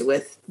pleased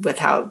with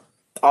how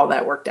all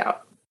that worked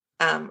out.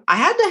 I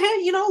had to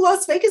have,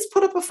 Las Vegas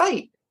put up a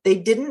fight. They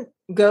didn't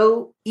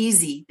go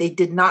easy. They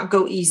did not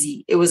go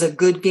easy. It was a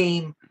good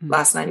game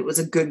last night. It was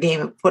a good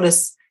game.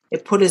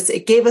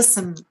 It gave us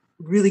some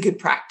really good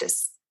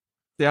practice.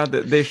 Yeah,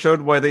 they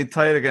showed why they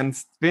tied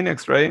against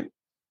Phoenix, right?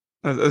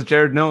 As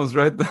Jared knows,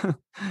 right?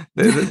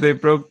 they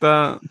broke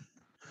the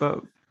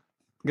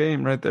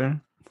game right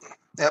there.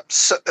 Yep.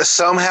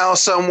 Somehow,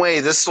 some way,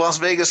 this Las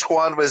Vegas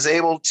squad was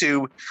able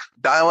to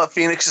dial up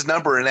Phoenix's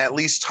number and at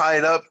least tie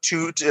it up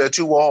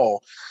 2-2.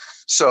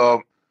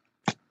 So,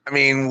 I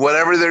mean,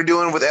 whatever they're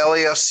doing with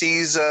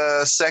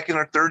LAFC's second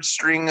or third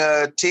string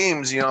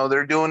teams,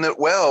 they're doing it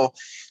well.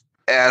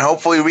 And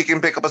hopefully we can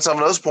pick up on some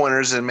of those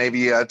pointers and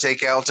maybe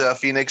take out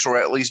Phoenix, or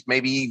at least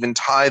maybe even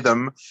tie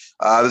them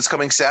this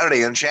coming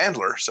Saturday in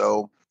Chandler.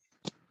 So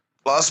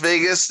Las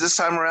Vegas this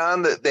time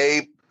around,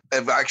 they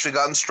have actually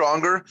gotten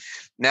stronger.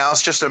 Now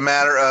it's just a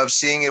matter of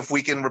seeing if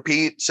we can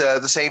repeat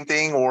the same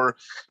thing or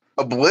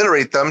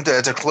obliterate them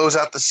to close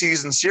out the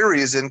season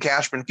series in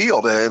Cashman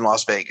Field in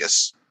Las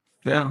Vegas.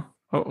 Yeah,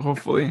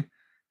 hopefully.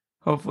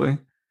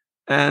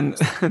 And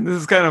this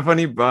is kind of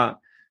funny, but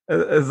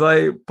as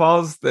I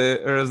paused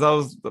it, or as I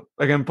was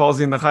again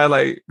pausing the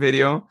highlight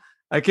video,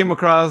 I came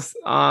across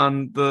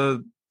on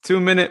the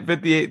 2-minute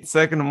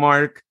 58-second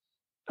mark,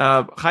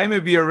 Jaime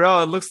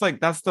Villarreal. It looks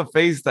like that's the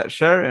face that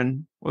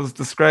Sharon was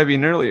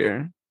describing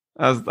earlier.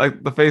 as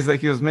like the face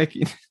that he was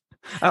making.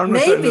 I don't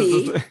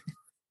know.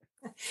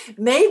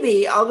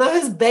 Maybe, although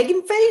his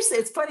begging face,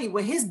 it's funny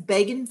when his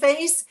begging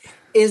face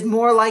is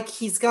more like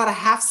he's got a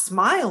half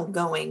smile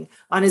going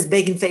on his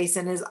begging face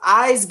and his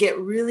eyes get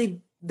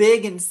really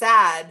big and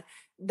sad.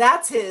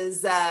 That's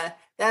his,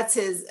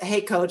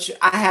 hey coach,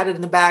 I had it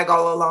in the bag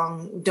all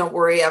along. Don't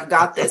worry, I've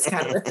got this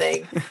kind of a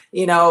thing.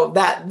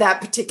 That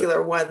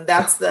particular one,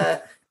 that's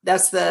the,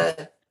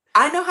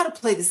 I know how to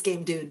play this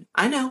game, dude.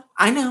 I know.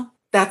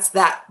 That's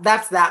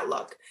that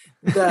look.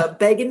 The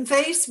begging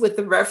face with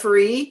the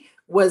referee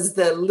was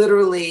the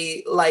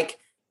literally like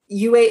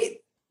you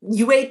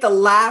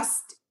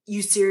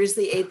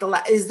seriously ate the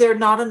last. Is there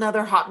not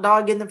another hot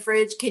dog in the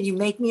fridge? Can you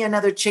make me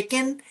another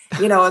chicken?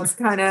 It's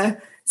kind of,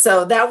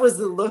 so that was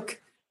the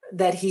look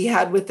that he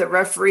had with the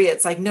referee.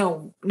 It's like,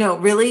 no,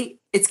 really?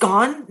 It's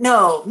gone?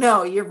 No,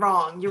 you're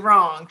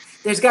wrong.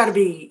 There's got to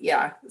be,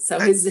 yeah. So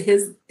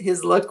his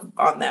look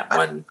on that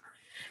one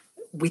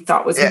we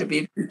thought was going to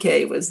be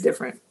PK was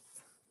different.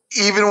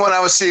 Even when I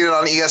was seeing it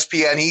on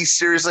ESPN, he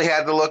seriously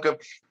had the look of,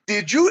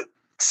 did you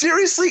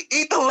seriously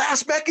eat the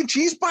last mac and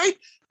cheese bite?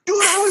 Dude,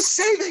 I was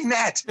saving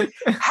that.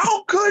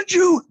 How could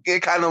you?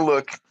 It kind of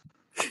look.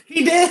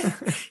 He did.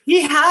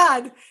 He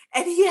had.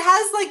 And he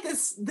has like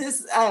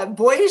this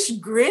boyish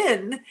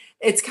grin.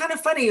 It's kind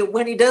of funny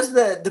when he does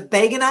the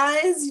begging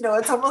eyes.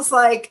 It's almost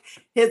like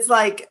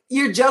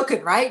you're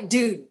joking, right,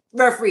 dude?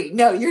 Referee,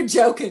 no, you're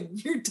joking.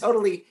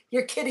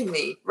 You're kidding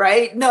me,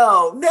 right?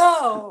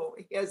 No.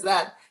 He has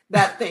that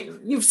thing.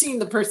 You've seen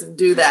the person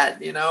do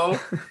that,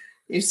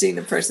 You've seen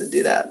the person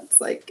do that. It's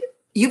like,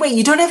 you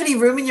don't have any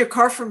room in your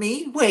car for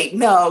me? Wait,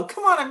 no,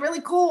 come on, I'm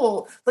really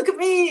cool. Look at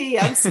me,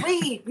 I'm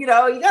sweet.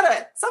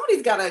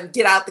 Somebody's gotta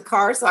get out the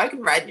car so I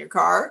can ride in your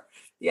car.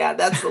 Yeah,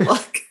 that's the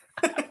look.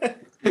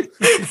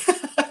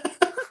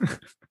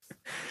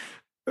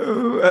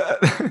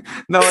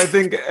 No, I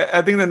think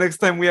the next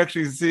time we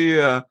actually see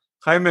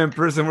Jaime in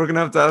person, we're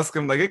gonna have to ask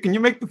him like, hey, can you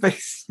make the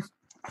face?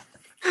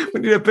 We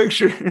need a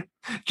picture.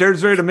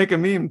 Jared's ready to make a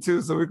meme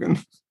too, so we can.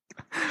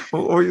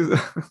 We'll use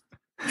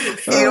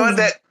what,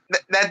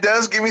 that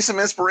does give me some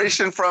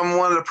inspiration from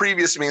one of the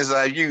previous memes that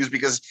I've used,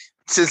 because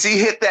since he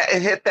hit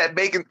that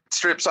bacon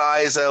strips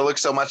eyes look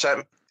so much,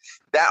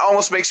 that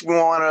almost makes me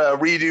want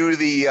to redo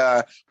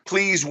the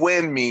please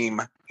win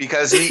meme,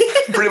 because he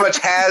pretty much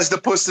has the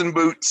Puss in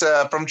Boots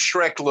from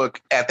Shrek look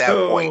at that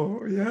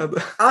point. Yeah.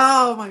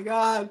 Oh my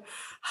God.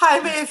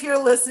 Jaime, if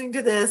you're listening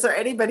to this, or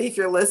anybody, if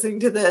you're listening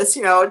to this,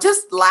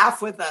 just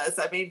laugh with us.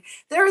 I mean,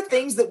 there are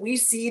things that we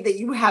see that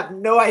you have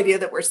no idea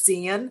that we're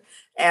seeing,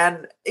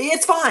 and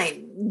it's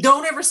fine.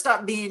 Don't ever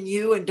stop being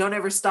you, and don't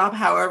ever stop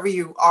however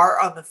you are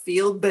on the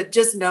field. But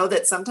just know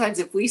that sometimes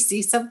if we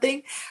see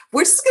something,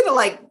 we're just going to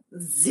like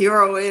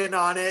zero in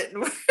on it.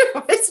 And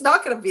it's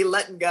not going to be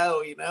letting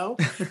go,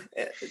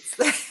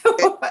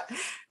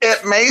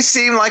 It may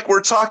seem like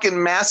we're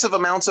talking massive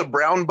amounts of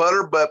brown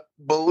butter, but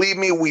believe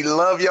me, we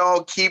love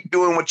y'all. Keep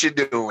doing what you're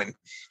doing.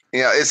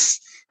 It's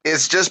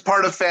just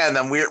part of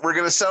fandom. We're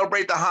going to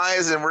celebrate the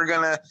highs, and we're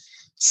going to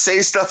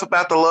say stuff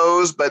about the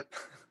lows, but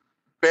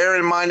bear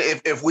in mind,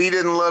 if we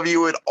didn't love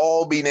you, it'd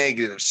all be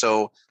negative.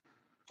 So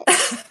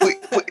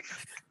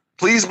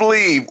please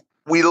believe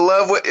we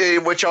love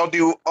what y'all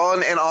do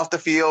on and off the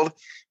field.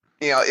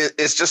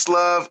 It's just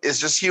love. It's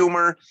just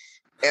humor.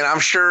 And I'm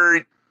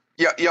sure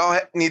y'all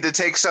need to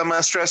take some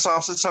stress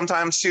off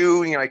sometimes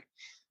too.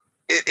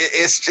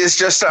 It's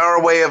just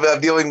our way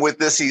of dealing with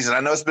this season. I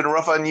know it's been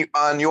rough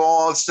on you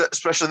all,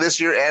 especially this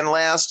year and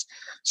last.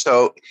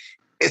 So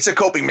it's a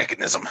coping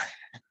mechanism.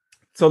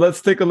 So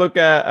let's take a look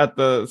at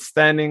the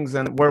standings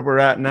and where we're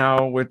at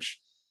now, which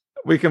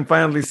we can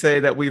finally say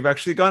that we've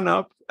actually gone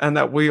up and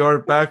that we are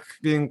back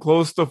being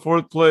close to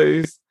fourth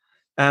place,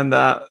 and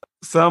that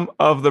some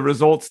of the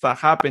results that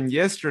happened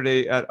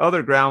yesterday at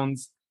other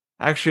grounds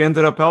actually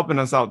ended up helping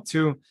us out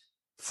too.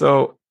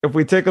 So if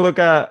we take a look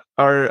at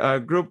our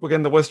group,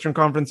 again, the Western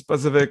Conference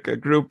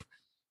Pacific group,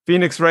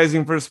 Phoenix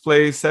Rising first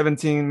place,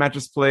 17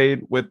 matches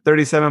played with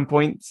 37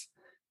 points.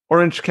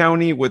 Orange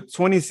County with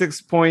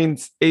 26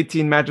 points,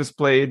 18 matches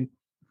played.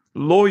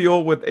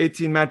 Loyal with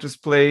 18 matches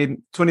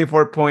played,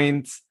 24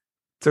 points.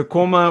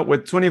 Tacoma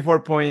with 24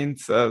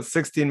 points,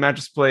 16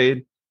 matches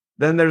played.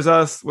 Then there's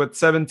us with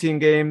 17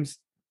 games,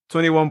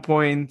 21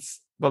 points.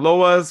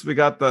 Below us, we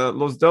got the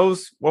Los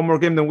Dos, one more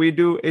game than we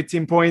do,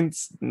 18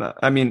 points.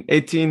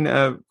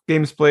 18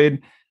 games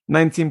played,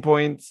 19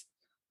 points.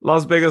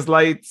 Las Vegas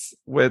Lights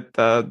with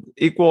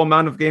equal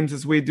amount of games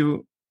as we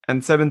do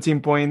and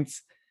 17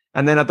 points.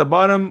 And then at the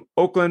bottom,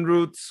 Oakland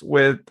Roots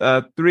with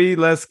 3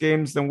 less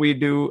games than we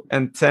do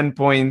and 10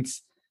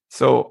 points.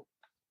 So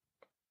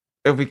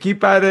if we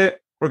keep at it,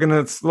 we're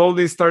going to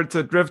slowly start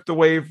to drift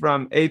away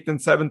from 8th and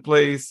 7th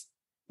place.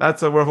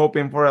 That's what we're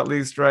hoping for, at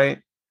least, right?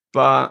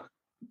 But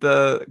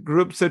the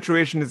group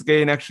situation is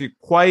getting actually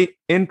quite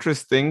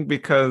interesting,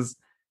 because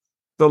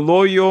the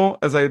Loyal,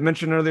 as I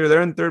mentioned earlier,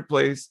 they're in 3rd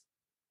place.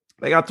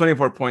 They got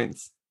 24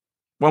 points,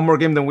 one more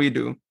game than we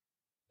do.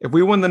 If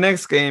we win the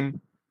next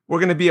game, we're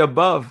going to be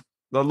above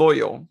the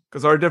Loyal,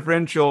 because our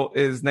differential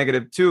is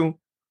 -2.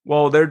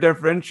 Well, their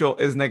differential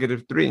is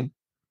 -3.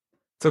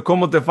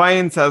 Tacoma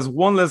Defiance has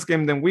one less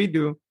game than we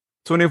do,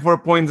 24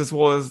 points as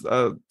well as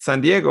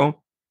San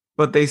Diego,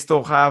 but they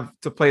still have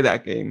to play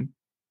that game.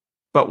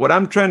 But what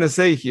I'm trying to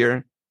say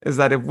here is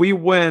that if we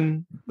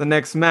win the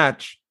next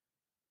match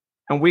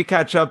and we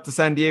catch up to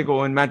San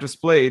Diego in matches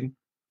played,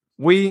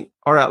 we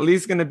are at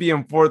least going to be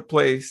in 4th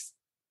place.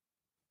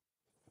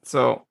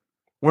 So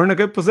we're in a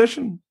good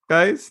position,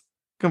 guys.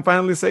 Can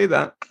finally say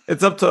that.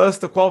 It's up to us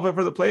to qualify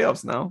for the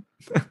playoffs now.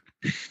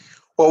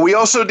 Well, we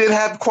also did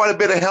have quite a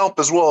bit of help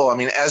as well. I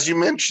mean, as you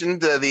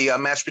mentioned, the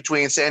match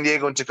between San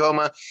Diego and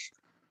Tacoma,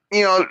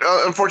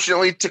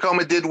 unfortunately,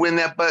 Tacoma did win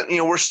that, but,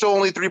 we're still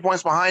only 3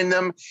 points behind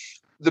them.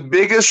 The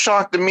biggest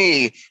shock to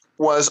me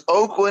was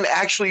Oakland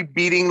actually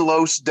beating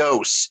Los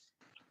Dos.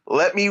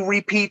 Let me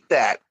repeat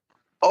that.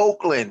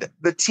 Oakland,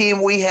 the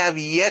team we have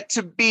yet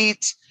to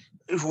beat,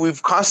 who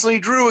we've constantly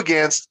drew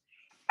against,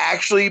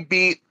 actually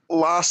beat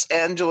Los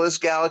Angeles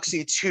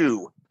Galaxy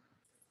 2.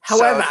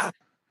 However,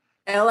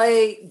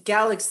 LA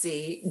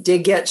Galaxy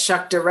did get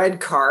shucked a red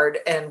card,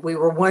 and we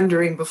were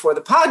wondering before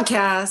the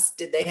podcast,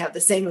 did they have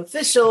the same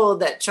official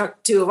that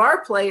chucked 2 of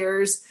our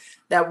players?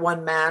 That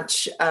one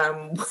match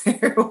where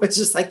it was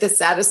just like the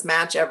saddest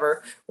match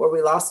ever, where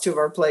we lost 2 of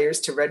our players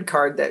to red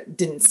card that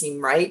didn't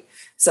seem right.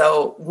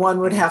 So one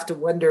would have to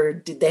wonder,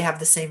 did they have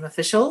the same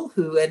official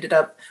who ended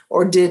up,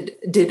 or did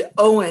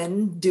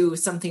Owen do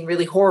something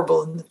really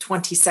horrible in the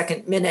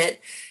 22nd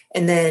minute?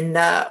 And then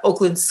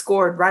Oakland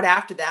scored right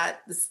after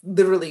that. It's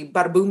literally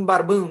bada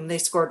boom. They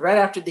scored right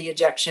after the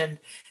ejection.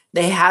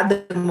 They had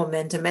the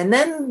momentum, and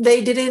then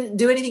they didn't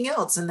do anything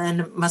else. And then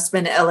it must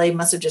have been LA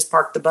must have just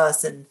parked the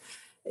bus and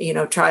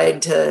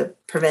tried to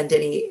prevent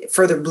any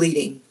further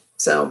bleeding.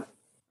 So,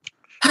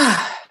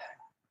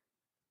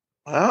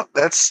 well,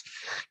 that's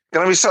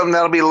going to be something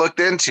that'll be looked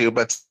into.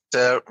 But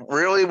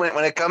really,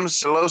 when it comes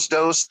to Los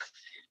Dos,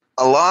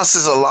 a loss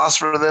is a loss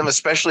for them,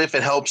 especially if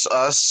it helps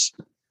us.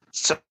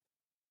 So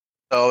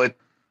it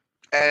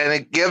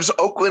gives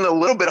Oakland a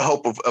little bit of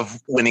hope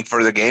of winning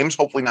further games.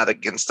 Hopefully not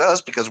against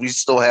us, because we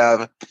still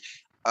have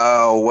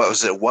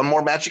one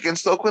more match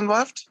against Oakland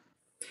left.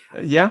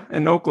 Yeah,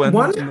 in Oakland.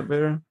 One? In the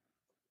better.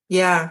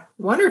 Yeah,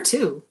 1 or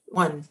 2.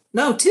 1.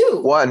 No,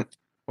 2. One.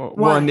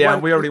 One. Yeah,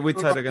 we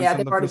tied against. Yeah,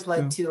 they've already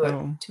played 2 at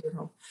home.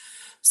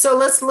 So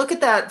let's look at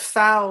that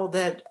foul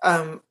that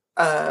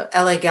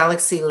LA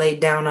Galaxy laid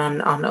down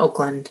on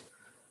Oakland.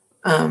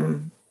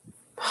 It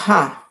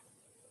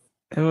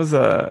was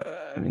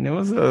a.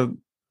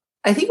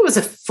 I think it was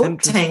a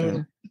foot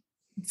tangle.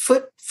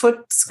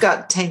 Foot's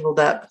got tangled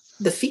up.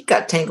 The feet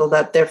got tangled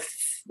up. It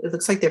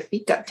looks like their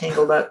feet got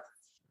tangled up.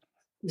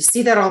 You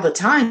see that all the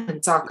time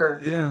in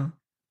soccer. Yeah,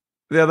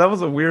 that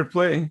was a weird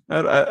play.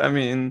 I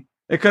mean,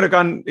 it could have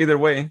gone either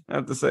way, I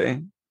have to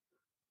say.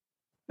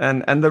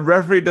 And the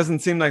referee doesn't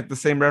seem like the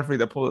same referee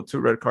that pulled the 2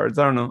 red cards.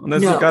 I don't know.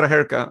 Unless he got a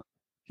haircut.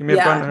 He may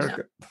have gotten a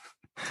haircut.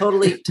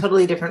 No.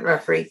 Totally different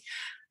referee.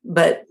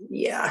 But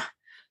yeah.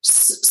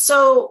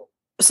 So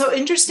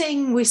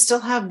interesting. We still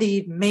have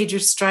the major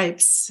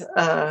stripes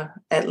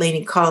at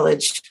Laney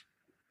College,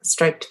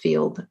 striped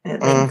field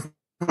at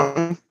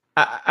Laney.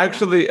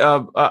 Actually,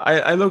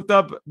 I looked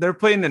up. They're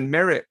playing in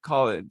Merritt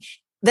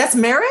College. That's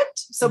Merritt?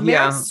 So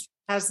Merritt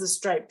has the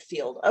striped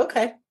field.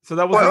 Okay. So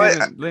that was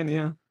Laney,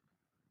 yeah.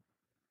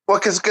 Well,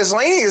 because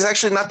Laney is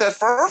actually not that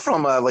far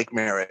from Lake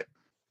Merritt.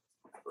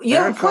 You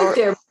have a point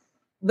there.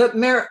 But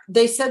Merritt,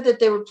 they said that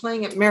they were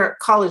playing at Merritt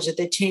College, that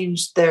they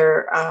changed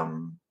their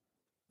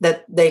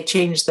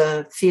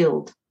the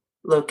field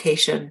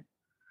location.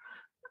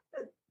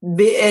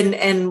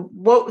 And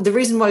what the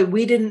reason why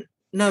we didn't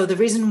know, the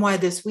reason why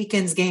this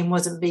weekend's game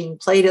wasn't being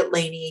played at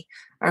Laney,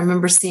 I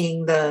remember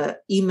seeing the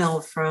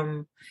email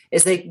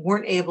is they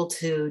weren't able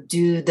to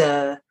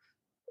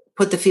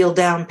put the field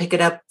down, pick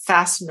it up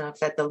fast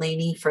enough at the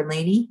Laney for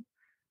Laney.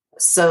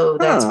 So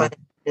that's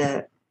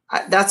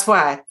why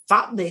I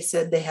thought they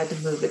said they had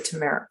to move it to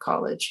Merritt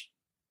College.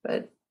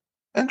 But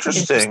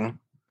interesting.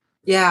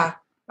 Yeah,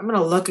 I'm going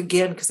to look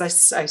again because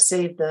I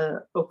saved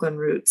the Oakland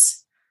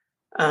Roots,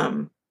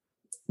 the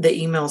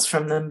emails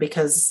from them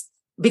because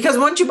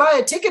once you buy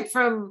a ticket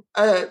from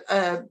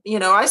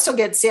I still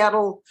get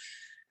Seattle,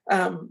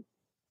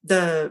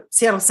 the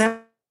Seattle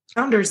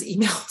Sounders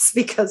emails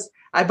because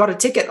I bought a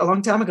ticket a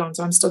long time ago, and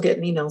so I'm still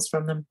getting emails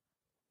from them.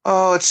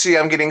 Oh, let's see.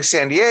 I'm getting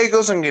San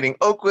Diego's. I'm getting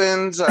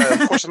Oakland's.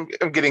 Of course,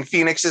 I'm getting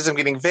Phoenix's. I'm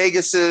getting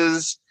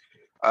Vegas's.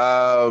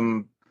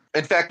 In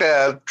fact,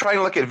 trying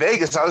to look at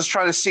Vegas, I was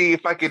trying to see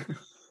if I could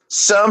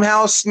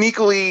somehow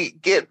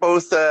sneakily get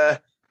both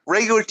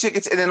regular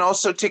tickets and then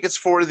also tickets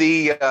for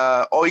the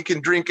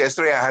all-you-can-drink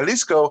Estrella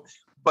Jalisco,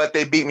 but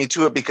they beat me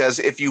to it because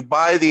if you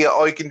buy the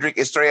all-you-can-drink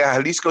Estrella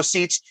Jalisco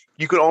seats,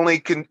 you can only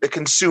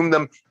consume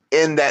them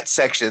in that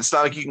section. It's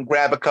not like you can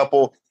grab a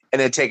couple and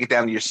then take it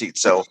down to your seat.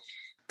 So,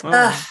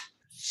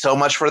 so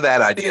much for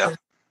that idea.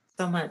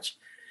 So much.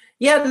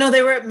 Yeah, no,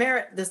 they were at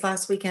Merritt this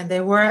last weekend. They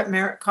were at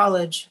Merritt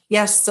College.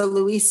 Yes, so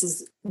Luis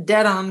is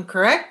dead on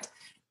correct.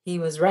 He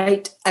was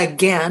right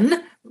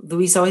again.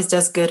 Luis always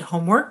does good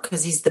homework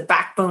because he's the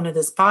backbone of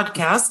this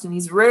podcast and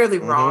he's rarely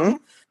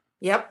wrong.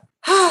 Yep.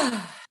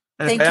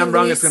 And if I am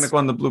wrong, it's going to go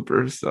on the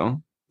bloopers.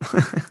 So,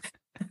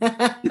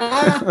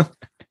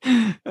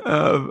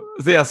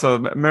 so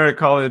Merritt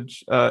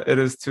College, it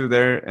is 2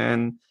 there,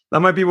 and that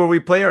might be where we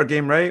play our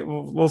game, right?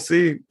 We'll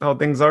see how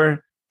things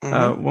are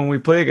when we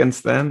play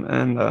against them,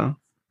 and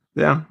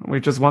we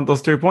just want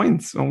those 3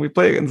 points when we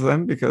play against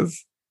them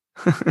because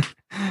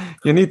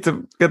you need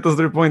to get those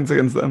 3 points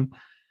against them,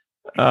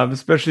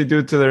 especially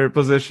due to their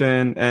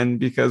position and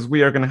because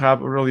we are going to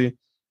have a really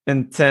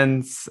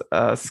intense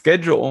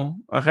schedule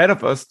ahead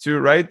of us too,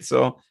 right?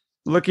 So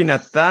looking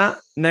at that,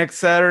 next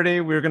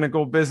Saturday we're going to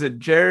go visit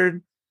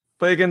Jared,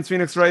 play against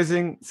Phoenix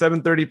Rising,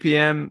 7:30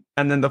 p.m.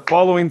 and then the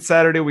following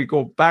Saturday we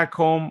go back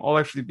home. I'll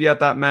actually be at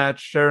that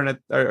match. Sharon,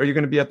 are you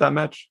going to be at that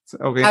match?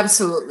 Okay,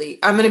 absolutely.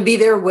 I'm going to be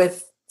there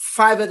with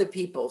 5 other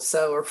people,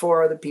 or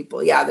 4 other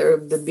people. Yeah,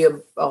 there'll be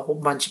a whole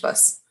bunch of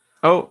us.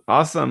 Oh,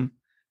 awesome.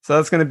 So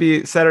that's going to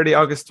be Saturday,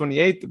 August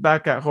 28th,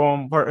 back at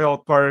home, Heart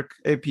Health Park,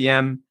 8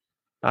 p.m.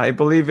 I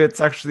believe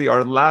it's actually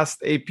our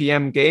last 8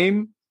 p.m.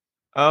 game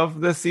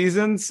of the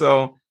season.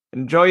 So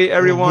enjoy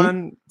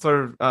everyone. It's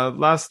our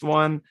last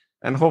one.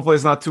 And hopefully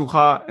it's not too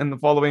hot in the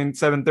following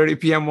 7:30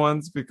 p.m.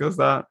 ones because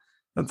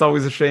that's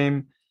always a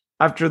shame.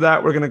 After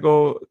that, we're going to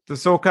go to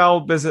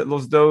SoCal, visit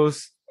Los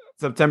Dos,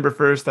 September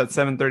 1st at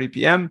 7:30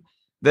 p.m.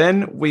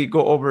 Then we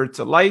go over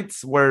to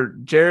Lights where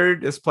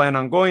Jared is planning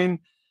on going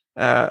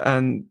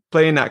and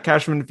playing at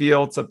Cashman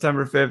Field,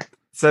 September 5th,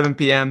 7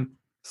 p.m.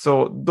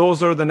 So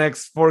those are the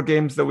next 4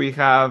 games that we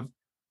have.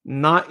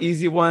 Not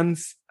easy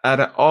ones at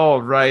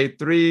all, right?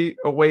 3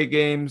 away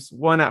games,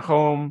 1 at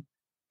home.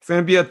 It's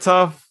going to be a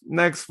tough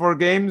next 4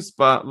 games,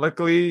 but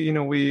luckily,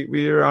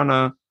 we are on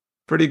a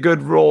pretty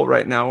good roll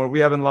right now where we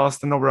haven't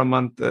lost in over a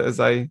month, as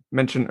I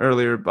mentioned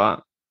earlier.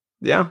 But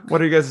yeah,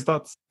 what are you guys'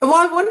 thoughts? Well,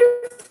 I wonder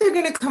if they're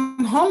going to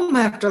come home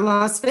after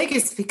Las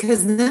Vegas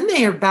because then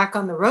they are back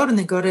on the road and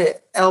they go to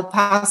El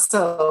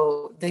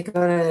Paso. They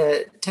go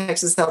to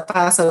Texas, El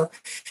Paso.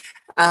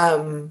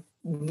 And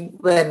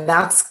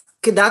that's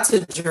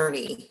a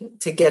journey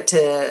to get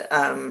to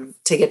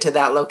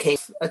that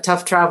location. A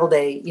tough travel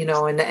day,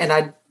 and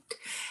I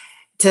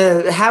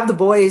to have the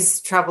boys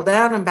travel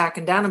down and back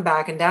and down and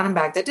back and down and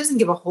back. That doesn't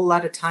give a whole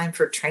lot of time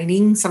for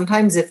training.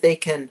 Sometimes if they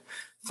can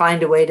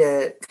find a way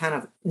to kind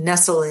of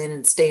nestle in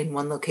and stay in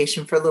one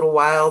location for a little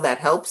while, that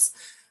helps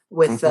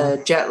with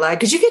jet lag,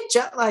 because you get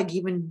jet lag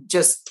even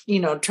just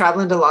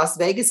traveling to Las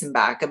Vegas and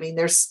back. I mean,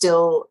 there's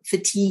still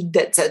fatigue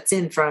that sets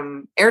in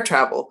from air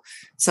travel,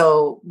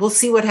 so we'll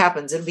see what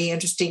happens. It'd be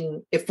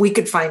interesting if we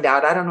could find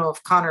out. I don't know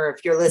if Connor,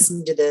 if you're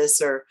listening to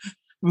this, or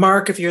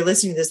Mark, if you're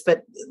listening to this,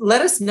 but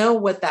let us know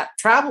what that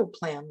travel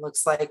plan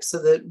looks like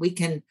so that we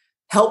can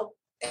help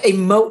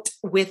emote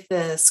with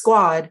the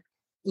squad,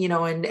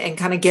 and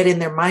kind of get in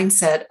their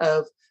mindset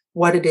of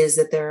what it is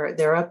that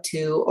they're up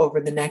to over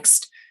the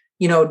next,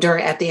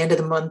 at the end of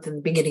the month and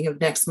the beginning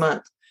of next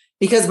month.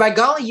 Because by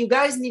golly, you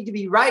guys need to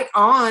be right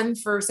on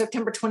for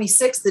September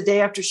 26th, the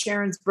day after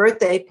Sharon's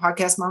birthday.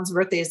 Podcast Mom's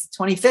birthday is the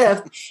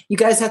 25th. You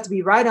guys have to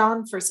be right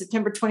on for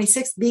September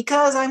 26th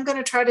because I'm going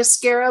to try to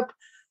scare up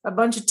a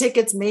bunch of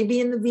tickets, maybe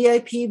in the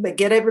VIP, but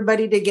get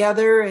everybody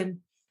together and,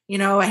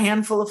 a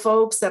handful of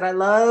folks that I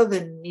love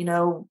and,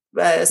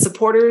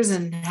 supporters,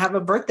 and have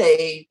a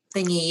birthday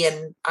thingy.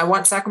 And I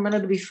want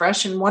Sacramento to be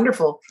fresh and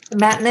wonderful. The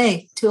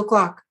matinee,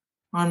 2:00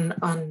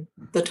 on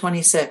the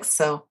 26th.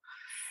 So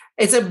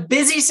it's a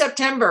busy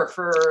September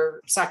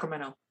for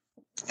Sacramento.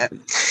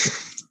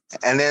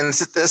 And then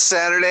this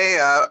Saturday,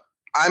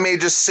 I may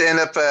just end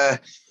up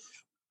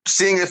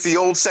seeing if the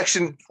old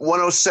Section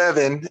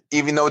 107,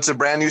 even though it's a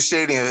brand new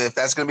stadium, if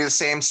that's going to be the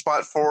same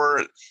spot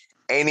for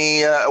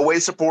any away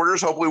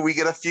supporters. Hopefully we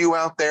get a few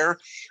out there.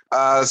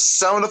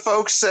 Some of the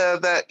folks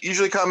that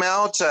usually come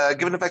out,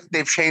 given the fact that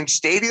they've changed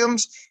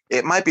stadiums,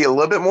 it might be a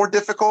little bit more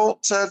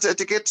difficult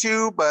to get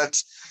to,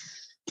 but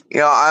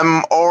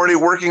I'm already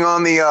working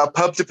on the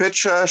pub to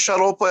pitch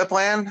shuttle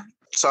plan.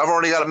 So I've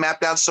already got it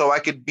mapped out so I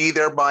could be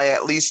there by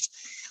at least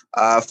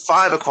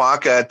 5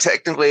 o'clock.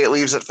 Technically it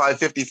leaves at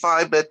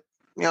 5:55, but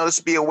this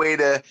would be a way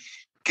to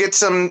get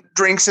some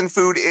drinks and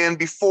food in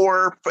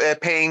before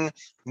paying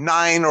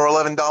 $9 or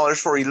 $11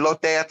 for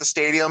elote at the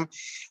stadium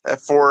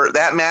for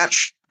that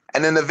match.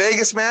 And then the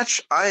Vegas match,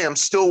 I am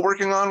still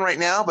working on right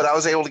now, but I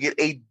was able to get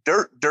a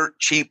dirt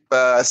cheap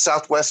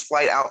Southwest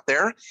flight out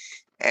there.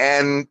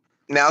 And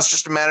now it's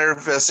just a matter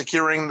of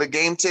securing the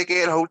game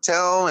ticket,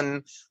 hotel,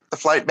 and the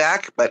flight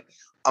back. But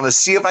I'm going to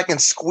see if I can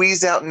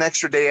squeeze out an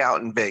extra day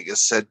out in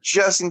Vegas,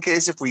 just in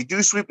case if we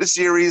do sweep the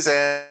series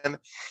and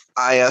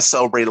I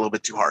celebrate a little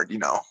bit too hard,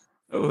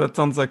 Oh, that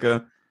sounds like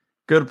a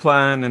good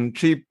plan. And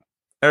cheap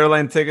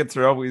airline tickets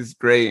are always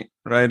great,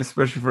 right?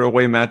 Especially for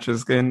away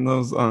matches. Getting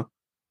those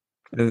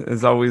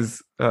is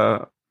always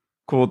a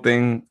cool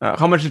thing.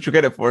 How much did you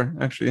get it for?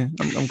 Actually,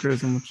 I'm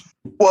curious how much.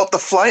 Well, the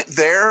flight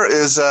there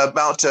is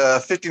about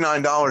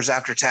 $59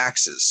 after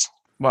taxes.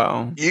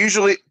 Wow.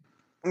 Usually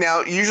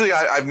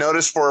I've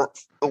noticed for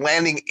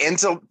landing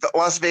into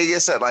Las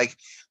Vegas at like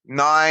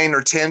 9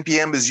 or 10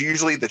 p.m. is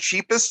usually the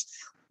cheapest.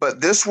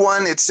 But this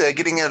one, it's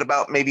getting at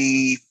about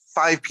maybe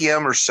 5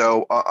 p.m. or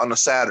so on a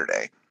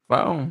Saturday.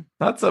 Wow,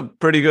 that's a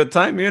pretty good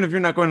time, even if you're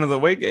not going to the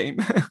away game.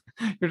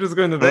 You're just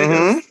going to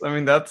Vegas. I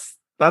mean, that's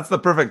the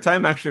perfect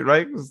time, actually,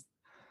 right? 'Cause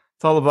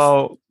it's all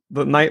about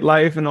the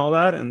nightlife and all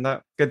that, and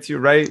that gets you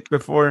right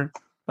before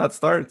that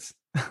starts.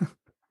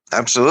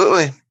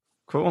 Absolutely.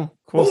 Cool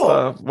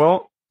stuff.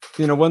 Well,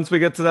 once we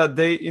get to that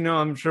date,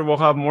 I'm sure we'll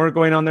have more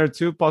going on there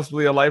too,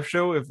 possibly a live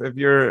show. If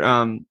you're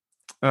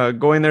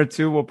going there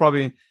too, we'll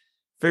probably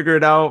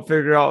figure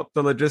out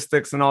the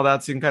logistics and all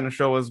that, so you can kind of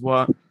show us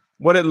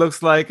what it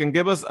looks like and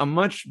give us a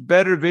much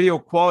better video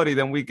quality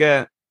than we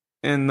get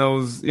in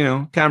those,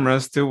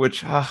 cameras too,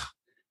 which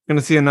going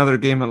to see another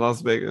game at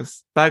Las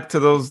Vegas. Back to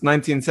those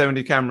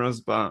 1970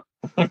 cameras, but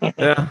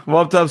yeah, we'll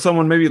have to have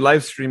someone maybe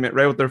live stream it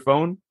right with their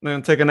phone.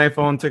 Then take an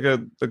iPhone, take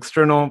an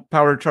external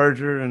power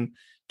charger, and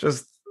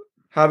just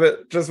have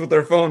it just with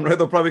their phone, right?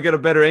 They'll probably get a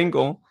better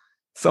angle.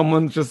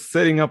 Someone's just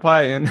sitting up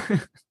high, and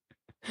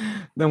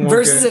then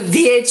versus a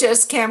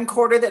VHS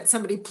camcorder that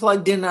somebody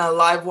plugged in a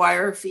live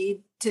wire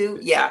feed to.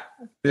 Yeah.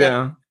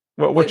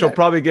 Which will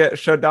probably get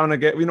shut down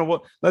again. You know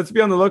what? Let's be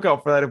on the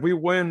lookout for that. If we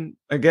win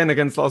again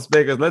against Las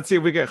Vegas, let's see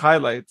if we get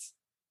highlights.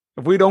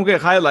 If we don't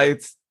get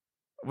highlights,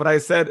 what I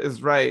said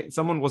is right.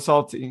 Someone was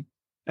salty.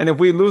 And if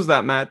we lose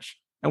that match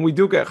and we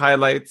do get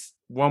highlights,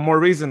 one more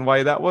reason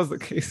why that was the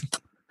case.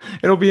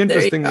 It'll be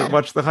interesting to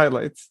watch the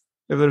highlights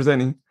if there's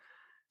any.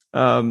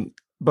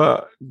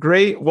 But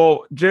great.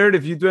 Well, Jared,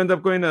 if you do end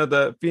up going to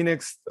the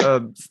Phoenix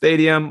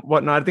Stadium,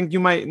 whatnot, I think you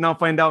might not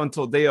find out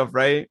until day of,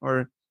 right?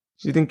 Or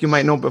you think you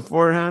might know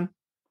beforehand?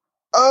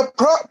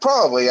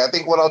 Probably. I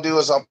think what I'll do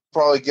is I'll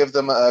probably give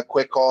them a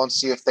quick call and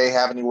see if they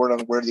have any word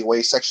on where the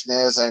away section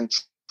is and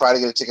try to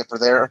get a ticket for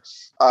there.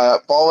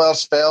 If all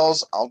else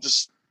fails, I'll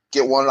just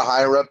get one of the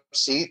higher up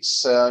seats.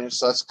 So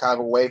that's kind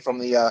of away from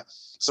the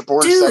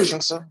supporter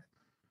section. So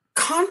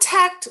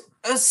contact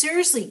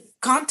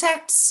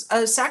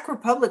Sac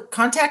Republic,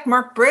 contact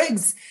Mark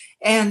Briggs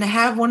and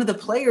have one of the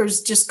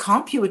players just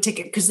comp you a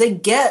ticket, because they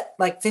get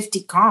like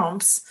 50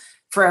 comps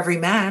for every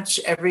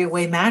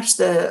away match.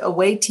 The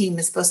away team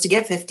is supposed to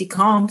get 50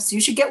 comps.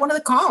 You should get one of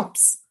the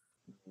comps.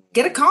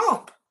 Get a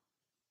comp.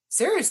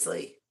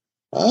 Seriously.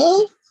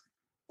 I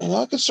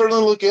could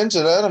certainly look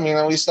into that. I mean,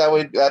 at least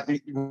that'd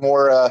be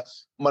more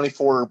money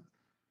for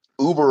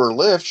Uber or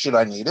Lyft should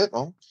I need it.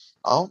 Well,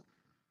 I'll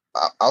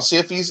see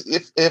if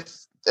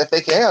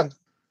they can.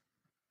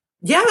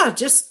 Yeah,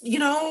 just,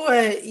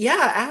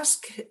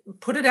 ask,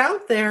 put it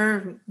out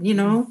there,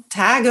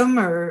 tag them,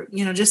 or,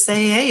 just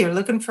say, hey, you're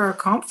looking for a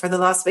comp for the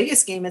Las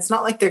Vegas game. It's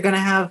not like they're going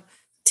to have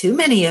too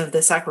many of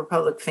the Sac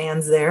Republic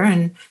fans there,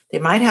 and they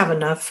might have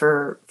enough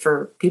for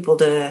people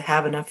to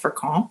have enough for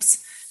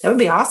comps. That would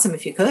be awesome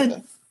if you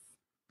could.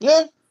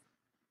 Yeah.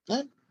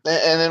 And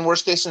then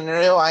worst case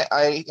scenario,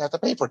 I have to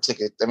pay for a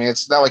ticket. I mean,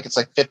 it's not like it's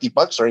like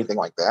 $50 or anything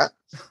like that,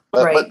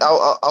 but, right. But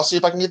I'll see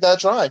if I can get that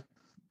a try.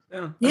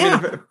 Yeah.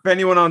 I mean, if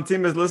anyone on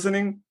team is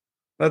listening,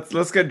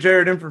 let's get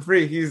Jared in for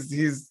free.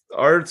 He's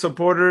our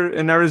supporter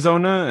in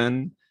Arizona,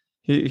 and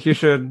he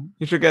should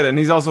get it. And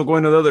he's also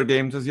going to the other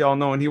games, as y'all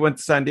know, and he went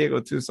to San Diego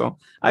too. So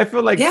I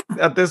feel like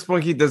at this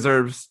point he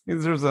deserves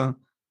a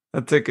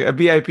ticket, a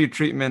VIP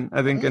treatment,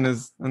 I think, in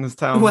his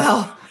town.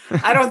 Well,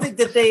 I don't think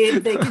that they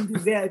can do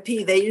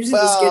VIP. They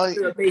usually just get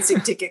through a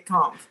basic ticket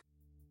comp.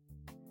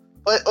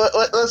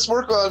 Let's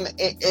work on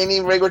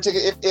any regular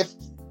ticket.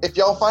 If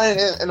y'all find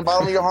it in the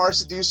bottom of your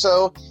hearts to do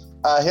so,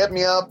 hit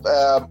me up.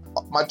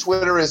 My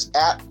Twitter is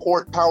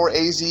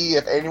 @PortPowerAZ.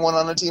 If anyone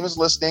on the team is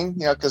listening,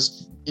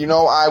 because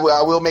I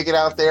will make it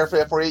out there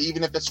for you,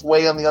 even if it's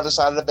way on the other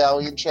side of the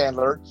valley in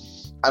Chandler.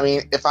 I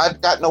mean, if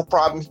I've got no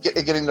problem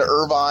getting to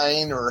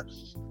Irvine or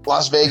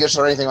Las Vegas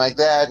or anything like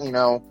that,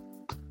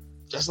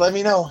 just let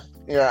me know.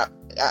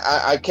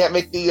 I can't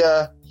make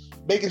the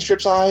bacon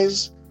strips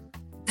eyes,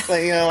 but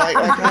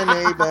I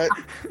may, but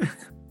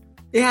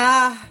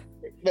yeah.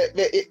 But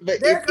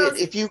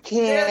if you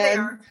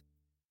can.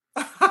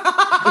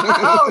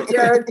 Oh,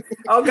 Jared.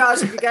 Oh,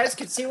 gosh, if you guys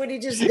could see what he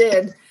just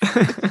did.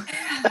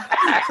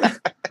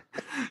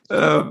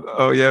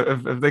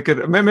 If they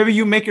could, maybe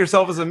you make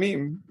yourself as a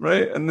meme,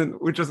 right? And then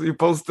you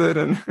post it,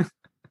 and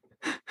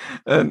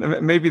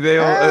maybe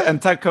they'll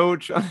and tech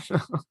coach.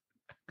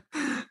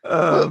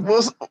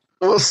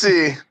 We'll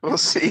see.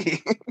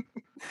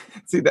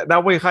 See,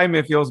 that way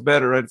Jaime feels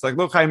better, right? It's like,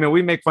 look, Jaime,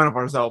 we make fun of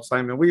ourselves,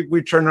 Jaime.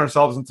 We turn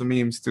ourselves into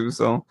memes too,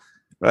 so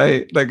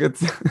right? Like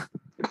it's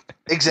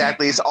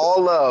exactly. It's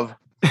all love.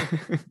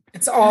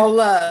 It's all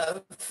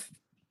love.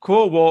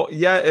 Cool. Well,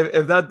 yeah,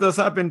 if that does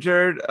happen,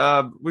 Jared,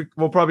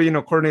 we'll probably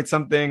coordinate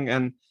something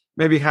and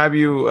maybe have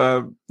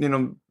you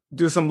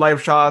do some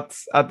live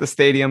shots at the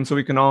stadium so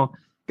we can all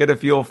get a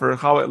feel for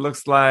how it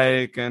looks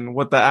like and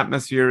what the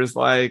atmosphere is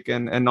like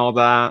and all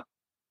that.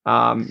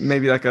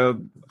 Maybe like a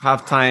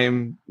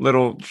halftime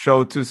little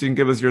show too, so you can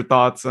give us your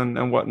thoughts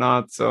and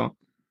whatnot. So,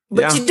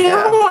 but you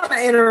don't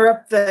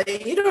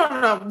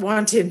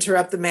want to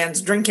interrupt the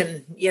man's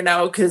drinking,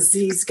 because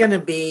he's going to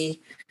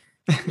be,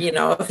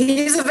 if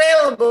he's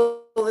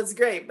available, it's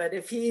great. But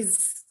if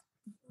he's,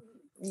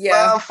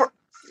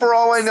 for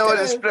all I know,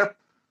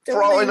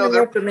 For all I know,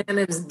 reprimand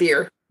his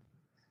beer.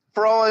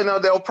 For all I know,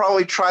 they'll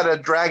probably try to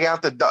drag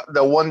out the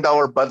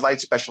 $1 Bud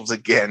Light specials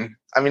again.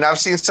 I mean, I've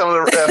seen some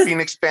of the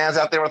Phoenix fans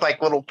out there with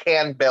like little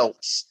can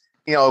belts,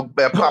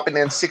 popping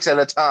in 6 at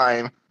a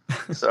time.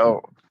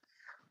 So,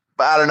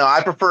 but I don't know.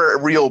 I prefer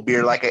real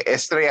beer, like a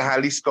Estrella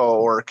Jalisco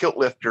or a Kilt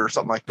Lifter or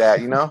something like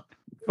that.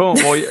 Oh,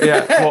 well,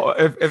 yeah. Well,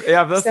 if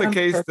that's the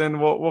case, then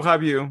we'll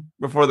have you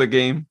before the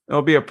game.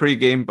 It'll be a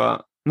pregame,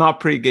 but not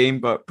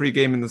pregame, but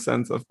pregame in the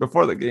sense of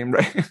before the game,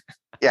 right?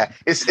 Yeah,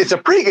 it's a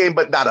pregame,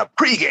 but not a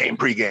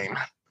pregame.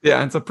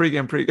 Yeah, it's a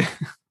pregame.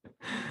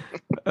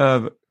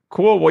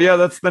 Cool. Well, yeah,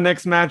 that's the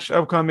next match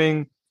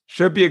upcoming.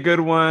 Should be a good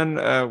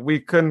one. We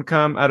couldn't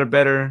come at a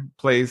better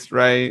place,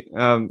 right?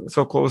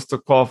 So close to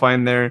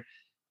qualifying there,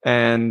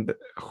 and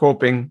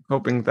hoping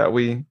that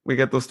we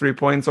get those 3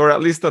 points or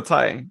at least a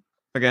tie.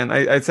 Again,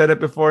 I said it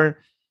before.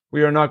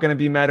 We are not going to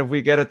be mad if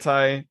we get a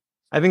tie.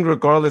 I think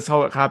regardless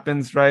how it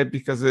happens, right?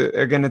 Because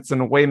it's an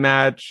away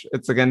match.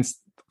 It's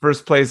against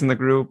first place in the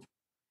group.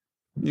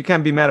 You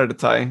can't be mad at a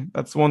tie.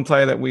 That's one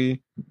tie that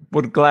we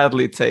would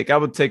gladly take. I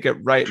would take it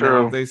right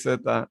now if they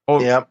said that.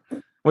 Oh, yep.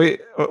 Wait,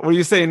 were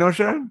you saying no,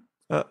 Sharon?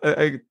 No.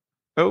 Okay.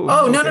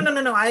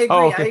 I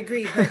agree. I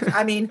agree. But,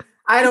 I mean,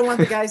 I don't want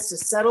the guys to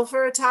settle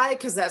for a tie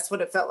because that's what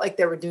it felt like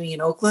they were doing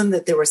in Oakland,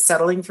 that they were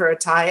settling for a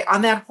tie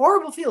on that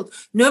horrible field.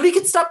 Nobody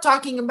could stop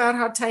talking about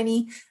how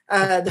tiny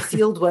the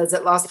field was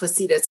at Las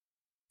Positas.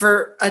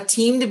 For a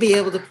team to be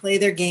able to play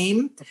their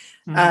game,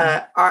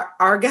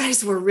 our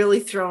guys were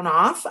really thrown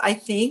off, I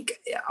think,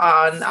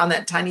 on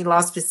that tiny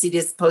Las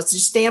Positas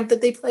postage stamp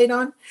that they played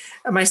on.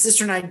 My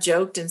sister and I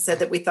joked and said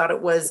that we thought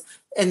it was,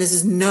 and this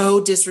is no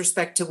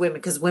disrespect to women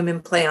because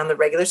women play on the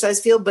regular size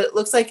field, but it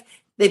looks like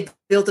they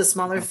built a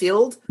smaller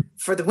field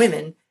for the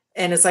women.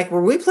 And it's like,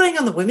 were we playing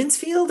on the women's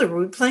field or were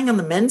we playing on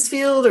the men's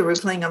field or were we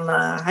playing on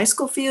the high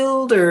school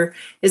field or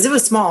is it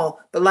was small,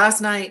 but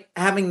last night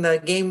having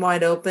the game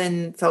wide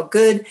open felt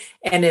good.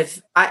 And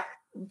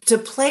to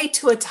play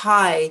to a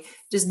tie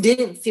just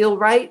didn't feel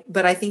right,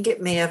 but I think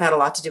it may have had a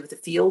lot to do with the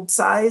field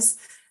size.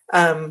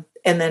 And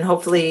then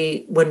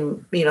hopefully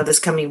when, this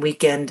coming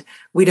weekend,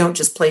 we don't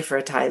just play for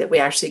a tie, that we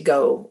actually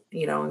go,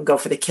 and go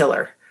for the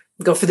killer,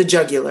 go for the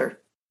jugular.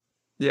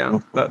 Yeah,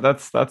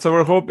 that's what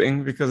we're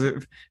hoping,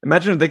 because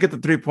imagine if they get the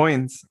 3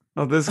 points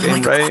of this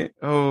game, right?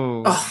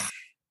 Oh,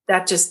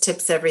 that just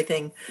tips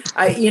everything.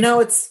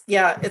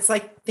 It's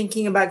like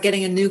thinking about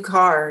getting a new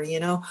car,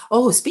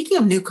 Oh, speaking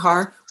of new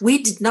car, we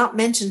did not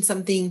mention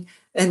something.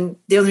 And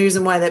the only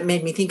reason why that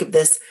made me think of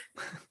this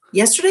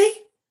yesterday,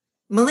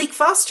 Malik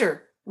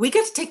Foster, we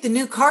got to take the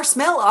new car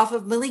smell off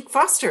of Malik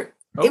Foster.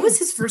 Oh. It was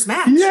his first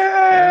match.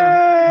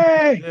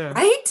 Yay! Yeah.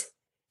 Right?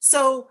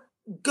 So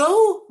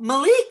go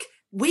Malik.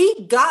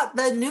 We got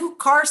the new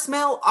car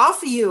smell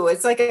off of you.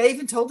 It's like I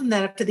even told him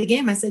that after the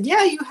game. I said,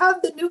 yeah, you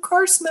have the new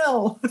car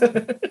smell.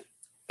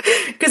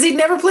 Because he'd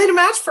never played a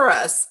match for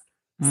us.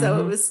 So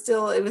it was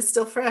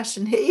still fresh.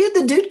 And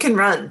the dude can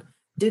run.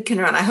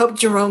 I hope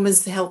Jerome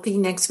is healthy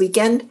next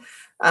weekend.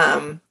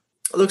 It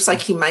looks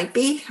like he might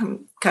be.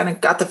 I'm kind of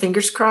got the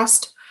fingers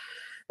crossed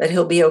that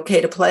he'll be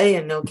okay to play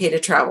and okay to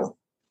travel.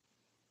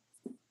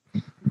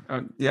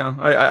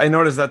 I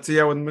noticed that too.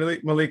 Yeah, when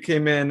Malik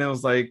came in, it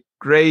was like,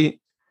 great.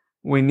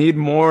 We need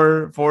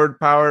more forward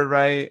power,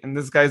 right? And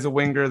this guy's a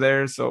winger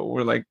there. So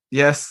we're like,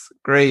 yes,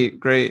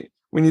 great.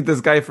 We need this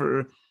guy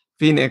for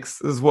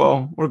Phoenix as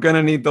well. We're going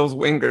to need those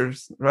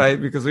wingers, right?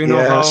 Because we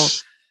know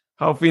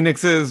how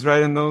Phoenix is,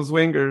 right? And those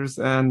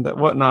wingers and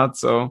whatnot.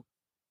 So,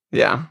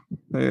 yeah,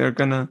 they're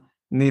going to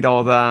need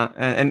all that.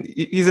 And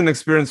he's an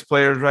experienced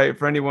player, right?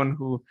 For anyone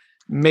who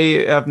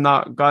may have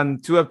not gotten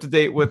too up to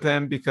date with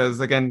him, because,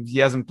 again, he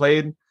hasn't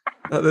played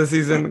this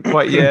season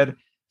quite yet.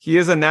 He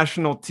is a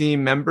national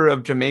team member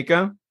of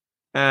Jamaica,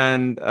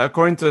 and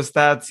according to his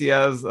stats, he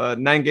has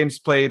 9 games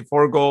played,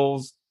 4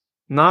 goals.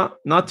 Not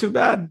too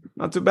bad.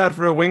 Not too bad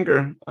for a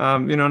winger.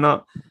 And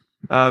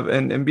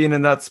being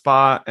in that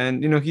spot,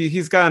 and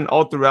he's gotten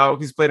all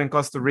throughout. He's played in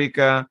Costa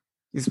Rica.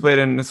 He's played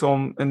in his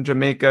home in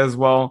Jamaica as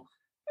well,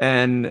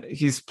 and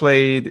he's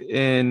played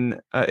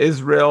in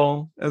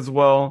Israel as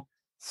well.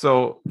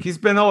 So he's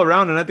been all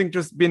around, and I think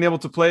just being able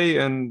to play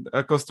in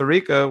Costa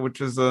Rica, which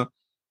is a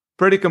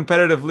pretty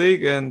competitive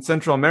league in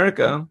Central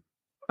America,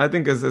 I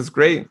think is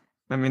great.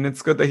 I mean,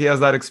 it's good that he has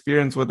that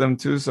experience with him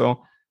too.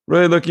 So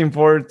really looking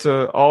forward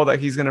to all that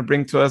he's going to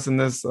bring to us in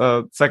this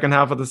second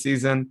half of the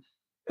season.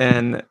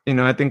 And,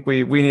 I think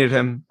we needed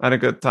him at a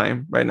good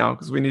time right now,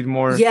 because we need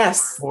more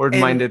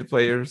forward-minded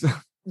players.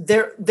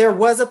 There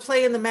was a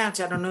play in the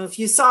match, I don't know if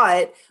you saw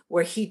it,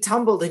 where he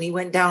tumbled and he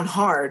went down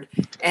hard.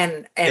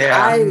 And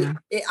I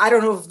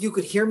don't know if you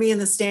could hear me in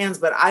the stands,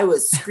 but I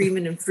was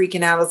screaming and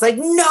freaking out. I was like,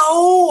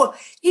 no,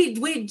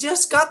 we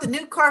just got the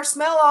new car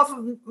smell off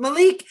of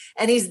Malik,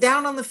 and he's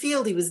down on the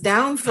field. He was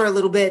down for a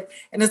little bit.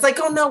 And it's like,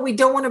 oh no, we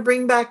don't want to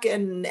bring back.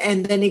 And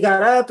then he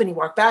got up and he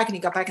walked back and he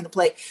got back in the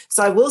play.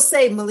 So I will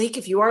say, Malik,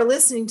 if you are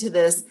listening to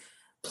this,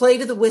 play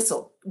to the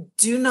whistle.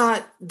 You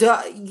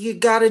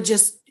got to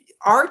just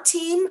our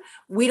team,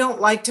 we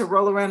don't like to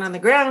roll around on the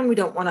ground. We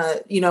don't want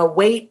to,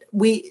 wait.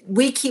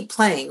 We keep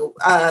playing.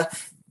 Oh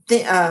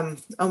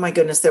my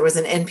goodness, there was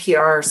an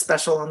NPR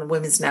special on the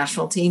women's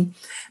national team.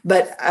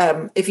 But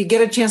if you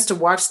get a chance to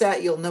watch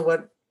that, you'll know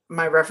what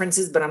my reference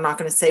is, but I'm not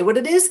going to say what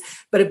it is.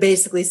 But it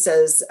basically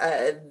says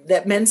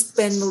that men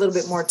spend a little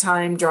bit more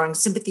time drawing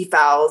sympathy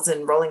fouls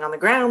and rolling on the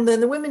ground than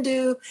the women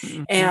do.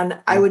 Mm-hmm. And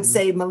I would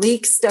say,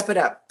 Malik, step it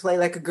up, play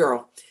like a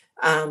girl.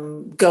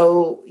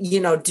 Go,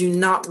 do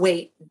not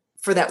wait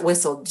for that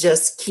whistle.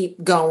 Just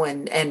keep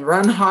going and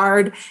run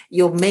hard.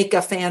 You'll make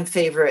a fan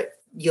favorite.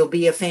 You'll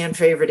be a fan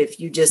favorite if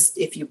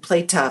you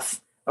play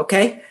tough.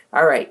 Okay.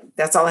 All right.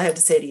 That's all I have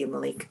to say to you,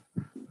 Malik.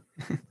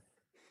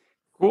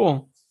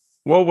 Cool.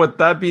 Well, with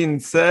that being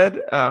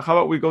said, how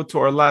about we go to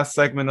our last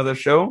segment of the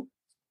show,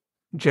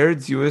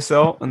 Jared's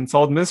USL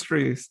Unsolved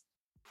Mysteries.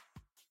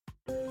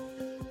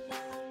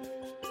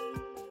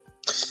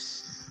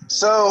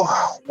 So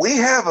we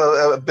have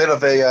a bit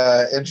of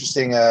a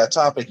interesting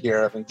topic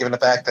here. I mean, given the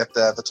fact that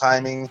the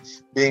timing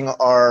being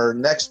our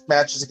next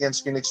matches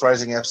against Phoenix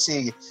Rising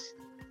FC,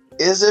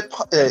 is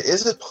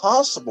it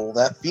possible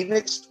that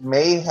Phoenix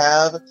may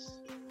have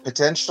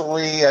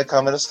potentially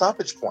come at a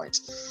stoppage point?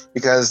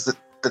 Because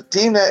the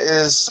team that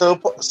is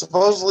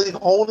supposedly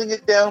holding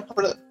it down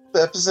for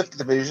the Pacific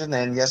Division,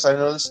 and yes, I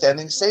know the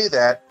standings say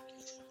that,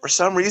 for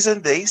some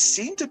reason they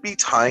seem to be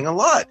tying a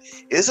lot.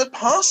 Is it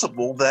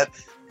possible that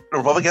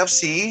Republic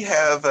FC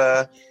have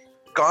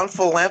gone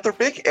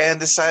philanthropic and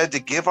decided to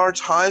give our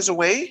ties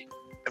away?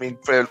 I mean,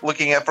 for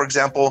looking at, for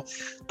example,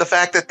 the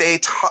fact that they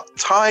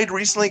tied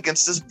recently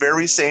against this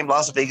very same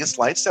Las Vegas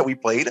Lights that we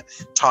played,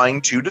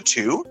 tying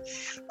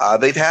 2-2.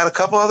 They've had a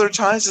couple other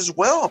ties as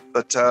well,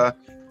 but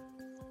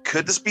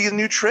could this be a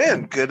new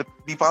trend? Could it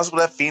be possible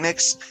that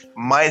Phoenix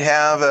might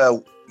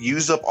have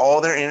used up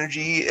all their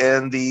energy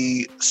in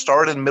the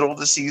start and middle of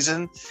the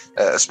season,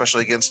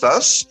 especially against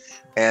us,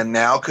 and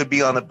now could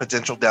be on a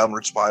potential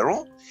downward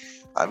spiral?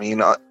 I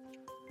mean,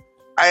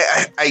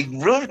 I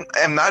really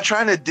am not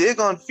trying to dig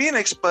on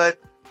Phoenix, but,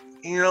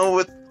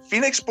 with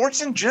Phoenix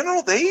sports in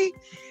general, they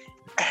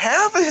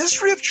have a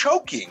history of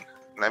choking.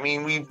 I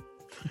mean,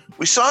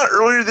 we saw it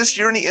earlier this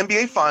year in the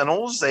NBA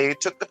Finals. They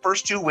took the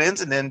first 2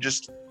 wins and then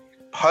just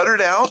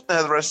puttered out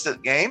the rest of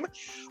the game.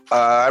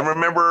 I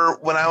remember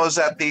when I was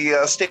at the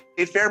State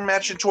Fair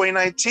match in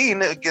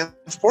 2019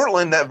 against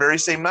Portland, that very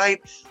same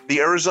night, the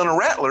Arizona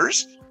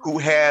Rattlers, who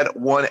had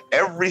won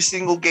every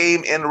single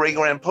game in the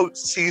regular and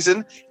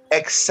postseason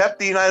except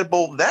the United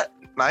Bowl that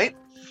night.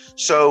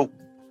 So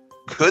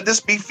could this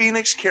be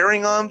Phoenix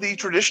carrying on the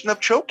tradition of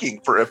choking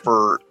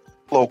for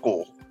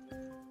local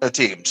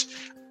teams?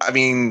 I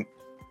mean,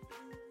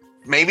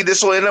 maybe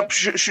this will end up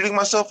shooting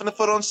myself in the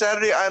foot on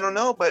Saturday. I don't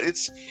know, but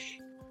it's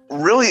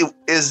really,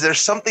 is there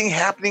something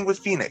happening with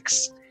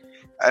Phoenix?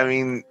 I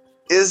mean,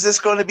 is this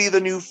going to be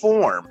the new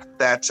form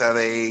that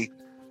they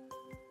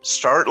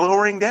start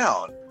lowering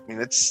down? I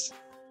mean, it's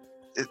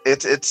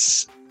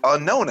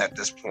unknown at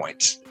this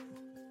point.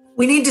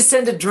 We need to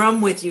send a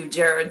drum with you,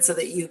 Jared, so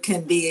that you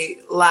can be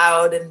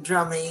loud and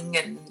drumming.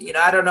 And,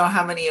 I don't know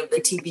how many of the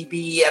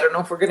TBB, I don't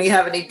know if we're going to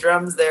have any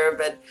drums there,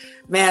 but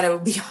man, it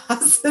would be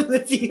awesome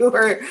if you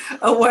were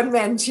a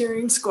one-man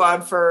cheering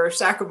squad for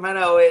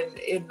Sacramento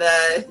in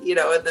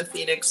the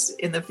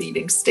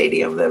Phoenix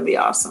Stadium. That'd be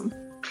awesome.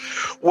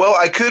 Well,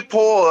 I could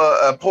pull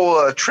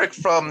a trick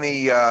from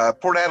the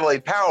Port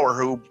Adelaide Power,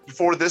 who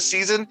before this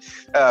season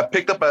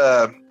picked up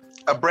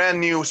a brand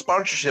new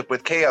sponsorship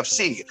with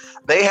KFC.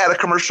 They had a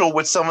commercial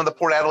with some of the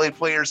Port Adelaide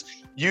players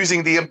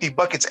using the empty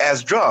buckets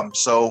as drums.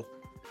 So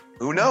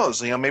who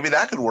knows? Maybe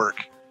that could work.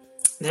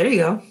 There you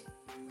go.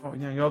 Oh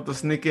yeah, you have to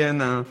sneak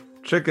in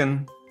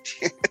chicken.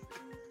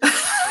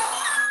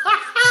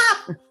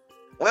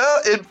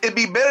 Well, it'd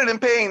be better than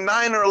paying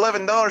 $9 or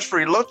 $11 for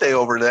elote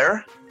over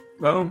there.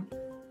 Well,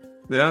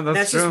 yeah,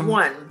 that's true. Just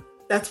one.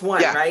 That's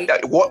one, yeah, right?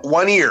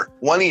 1 year.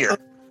 1 year.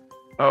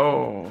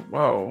 Oh,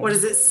 wow. What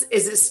is it?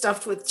 Is it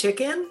stuffed with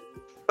chicken?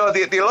 No,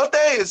 the elote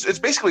it's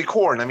basically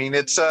corn. I mean,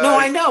 it's... no,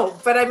 I know.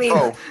 But I mean,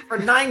 for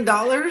 $9,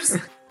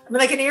 I mean,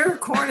 like an ear of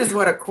corn is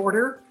what, a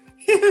quarter?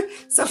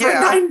 So for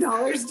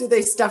 $9, do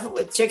they stuff it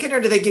with chicken,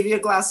 or do they give you a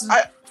glass of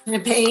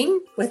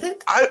champagne with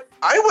it?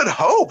 I would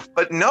hope,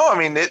 but no, I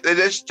mean, they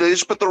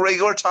just put the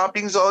regular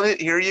toppings on it.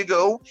 Here you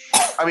go.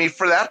 I mean,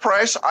 for that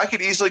price, I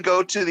could easily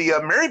go to the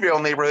Maryvale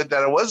neighborhood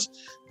that I was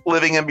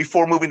living in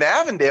before moving to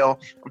Avondale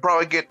and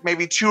probably get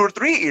maybe 2 or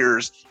 3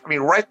 ears. I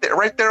mean, right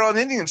there on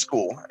Indian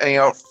School,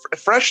 and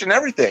fresh and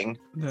everything.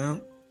 Yeah,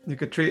 you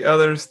could treat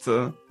others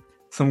to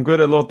some good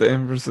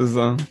elote versus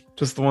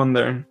just one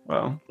there.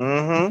 Wow.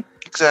 Mm-hmm.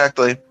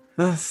 Exactly.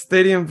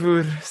 Stadium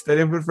food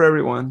for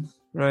everyone,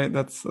 right?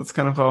 That's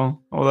kind of how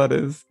all that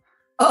is.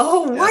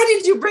 Oh, why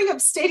did you bring up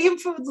stadium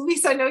food,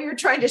 Luis? I know you're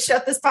trying to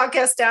shut this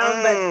podcast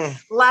down, but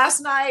last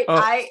night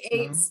I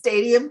ate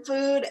stadium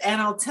food, and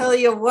I'll tell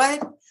you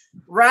what,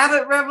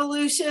 Rabbit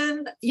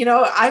Revolution.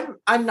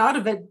 I'm not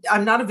a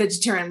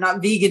vegetarian, I'm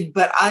not vegan,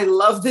 but I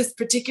love this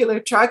particular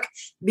truck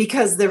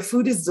because their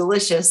food is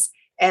delicious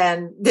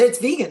and it's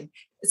vegan.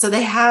 So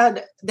they have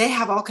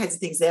all kinds of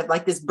things. They have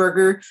like this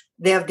burger.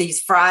 They have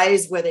these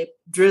fries where they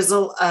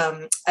drizzle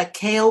a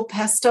kale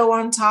pesto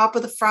on top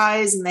of the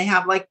fries, and they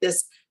have like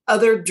this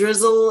other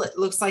drizzle. It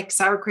looks like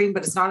sour cream,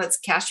 but it's not. It's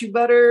cashew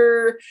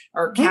butter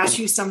or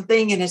cashew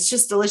something, and it's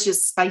just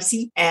delicious,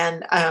 spicy.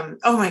 And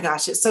oh my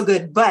gosh, it's so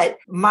good. But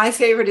my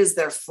favorite is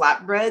their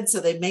flatbread. So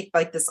they make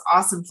like this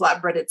awesome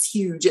flatbread. It's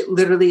huge. It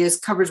literally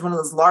covers one of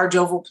those large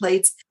oval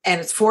plates, and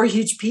it's 4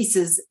 huge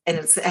pieces, and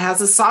it has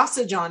a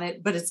sausage on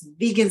it, but it's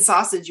vegan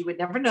sausage. You would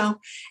never know.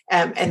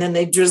 And then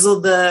they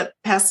drizzle the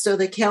pesto,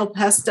 the kale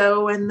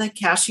pesto, and the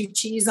cashew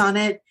cheese on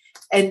it.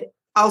 And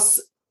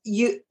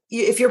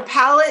if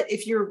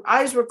your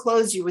eyes were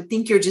closed, you would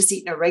think you're just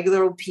eating a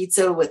regular old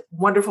pizza with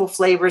wonderful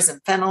flavors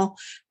and fennel.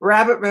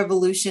 Rabbit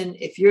Revolution,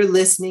 if you're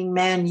listening,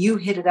 man, you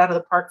hit it out of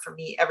the park for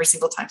me every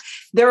single time.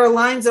 There are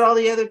lines at all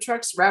the other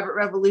trucks, Rabbit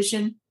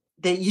Revolution,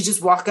 that you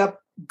just walk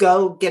up,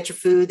 go get your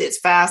food. It's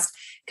fast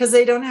because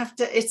they don't have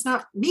to, it's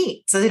not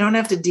meat. So they don't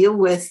have to deal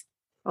with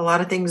a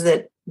lot of things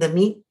that the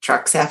meat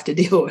trucks have to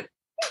deal with.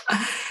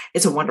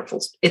 It's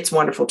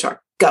wonderful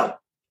truck. Go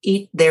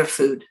eat their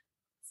food.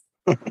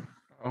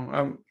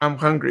 Oh, I'm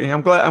hungry.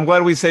 I'm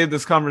glad we saved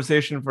this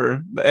conversation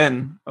for the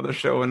end of the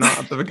show and not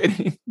at the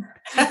beginning.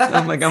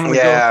 I'm gonna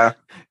go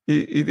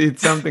eat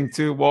something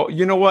too. Well,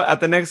 you know what? At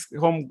the next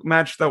home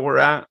match that we're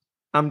at,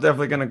 I'm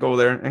definitely gonna go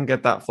there and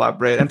get that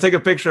flatbread and take a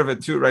picture of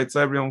it too, right? So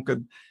everyone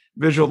could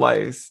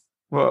visualize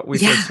what we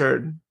just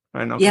heard.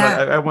 I know. Yeah.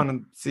 I want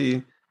to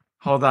see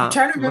how that. I'm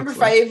trying to remember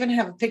if I even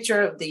have a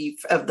picture of the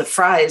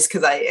fries,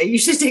 because I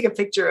usually take a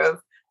picture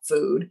of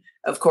food,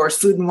 of course,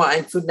 food and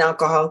wine, food and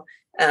alcohol.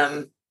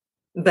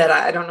 But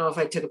I don't know if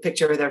I took a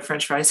picture of their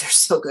French fries. They're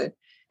so good.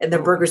 And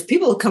their burgers,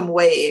 people come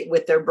away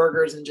with their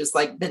burgers and just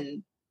like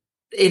been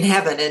in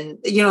heaven. And,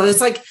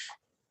 it's like,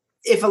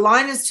 if a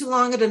line is too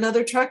long at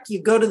another truck, you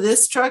go to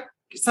this truck.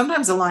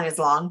 Sometimes the line is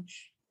long.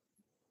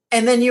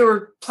 And then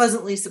you're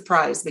pleasantly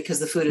surprised because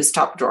the food is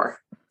top drawer.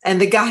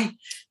 And the guy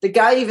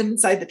even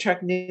inside the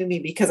truck knew me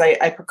because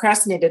I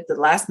procrastinated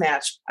the last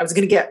match. I was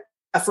going to get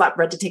a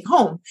flatbread to take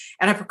home,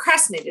 and I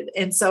procrastinated.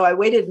 And so I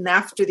waited, and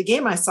after the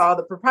game, I saw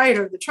the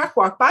proprietor of the truck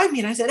walk by me,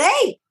 and I said,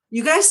 "Hey,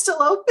 you guys still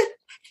open?"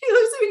 He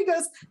looks at me and he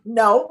goes,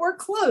 "No, we're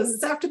closed.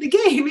 It's after the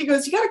game." He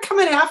goes, "You got to come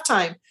in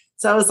halftime."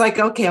 So I was like,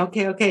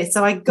 okay.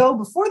 So I go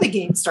before the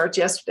game starts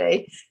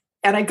yesterday,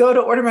 and I go to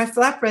order my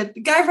flatbread.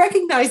 The guy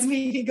recognized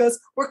me. He goes,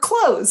 "We're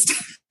closed."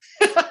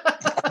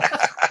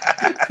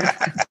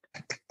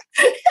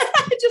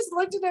 I just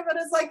looked at him and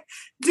I was like,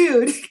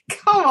 "Dude,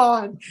 come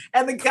on."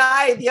 And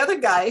the other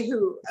guy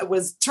who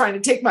was trying to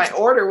take my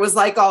order was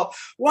like, "Oh,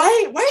 why are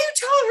you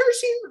telling her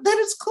that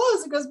it's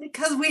closed?" He goes,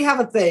 "Because we have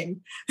a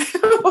thing."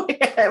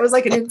 It was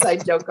like an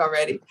inside joke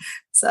already.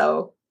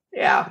 So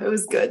yeah, it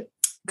was good.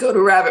 Go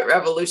to Rabbit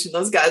Revolution.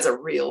 Those guys are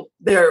real.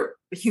 Their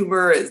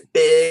humor is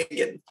big,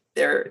 and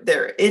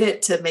they're in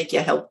it to make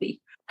you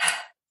healthy.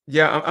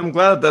 Yeah, I'm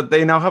glad that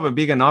they now have a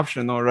vegan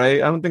option, though,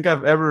 right? I don't think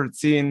I've ever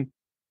seen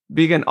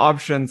vegan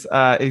options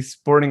at a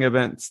sporting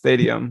event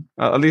stadium,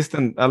 at least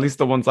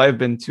the ones I've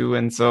been to.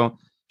 And so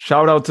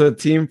shout out to the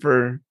team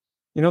for,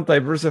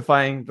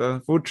 diversifying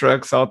the food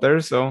trucks out there.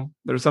 So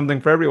there's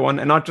something for everyone.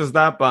 And not just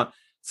that, but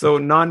so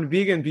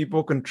non-vegan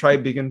people can try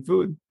vegan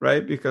food,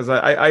 right? Because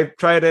I've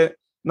tried it,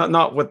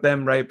 not with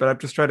them, right? But I've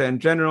just tried it in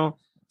general.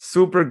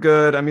 Super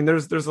good. I mean,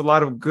 there's a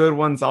lot of good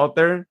ones out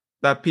there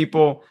that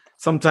people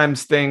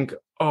sometimes think,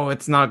 oh,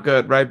 it's not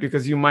good, right?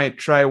 Because you might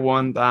try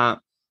one that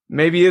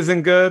maybe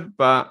isn't good,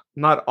 but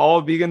not all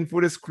vegan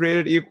food is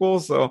created equal.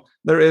 So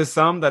there is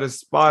some that is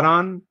spot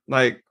on,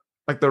 like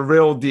the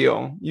real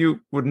deal. You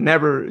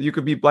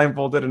could be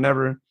blindfolded and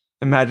never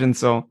imagine.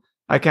 So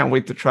I can't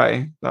wait to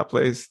try that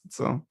place.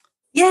 So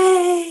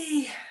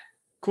yay!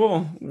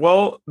 Cool.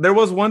 Well, there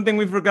was one thing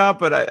we forgot,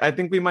 but I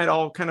think we might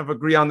all kind of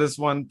agree on this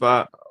one,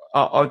 but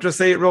I'll just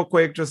say it real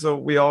quick, just so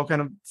we all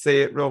kind of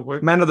say it real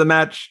quick. Man of the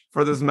match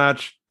for this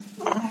match.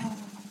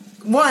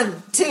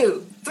 1,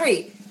 2,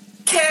 3.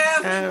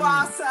 Cam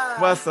Wassa.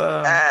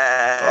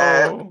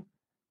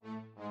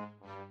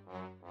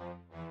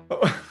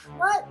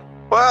 What?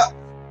 Well,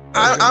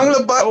 I'm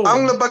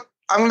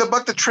gonna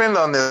buck the trend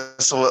on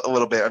this a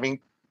little bit. I mean,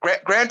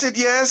 granted,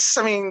 yes.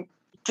 I mean,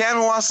 Cam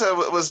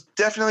Wassa was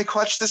definitely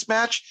clutch this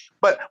match,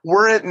 but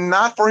were it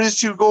not for his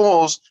 2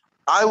 goals,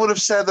 I would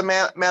have said the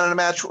man of the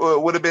match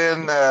would have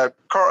been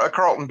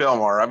Carlton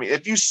Belmar. I mean,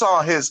 if you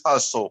saw his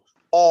hustle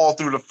all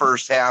through the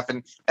first half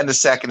and the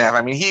second half,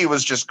 I mean, he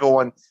was just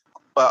going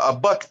a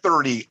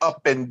 $130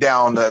 up and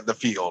down the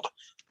field.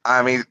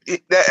 I mean,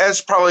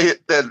 that's probably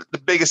the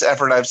biggest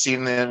effort I've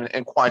seen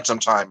in quite some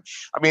time.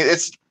 I mean,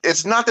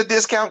 it's not to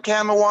discount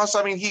Cam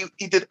Wassa. I mean,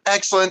 he did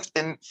excellent,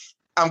 and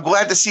I'm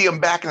glad to see him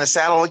back in the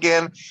saddle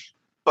again.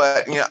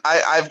 But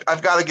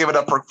I've got to give it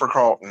up for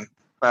Carlton.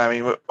 I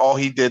mean, all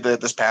he did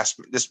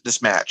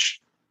this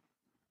match.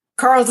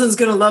 Carlton's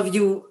gonna love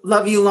you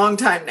long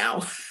time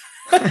now.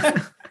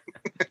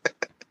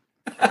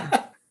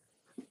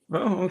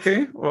 Oh,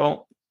 okay.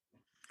 Well,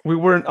 we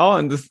weren't all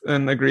in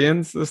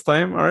agreement this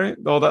time. All right.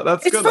 Oh,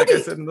 that's it's good. Funny.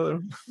 Like I said,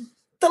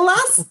 the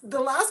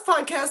last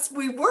podcast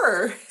we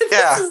were.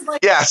 Yeah.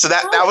 Yeah. So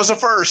that was a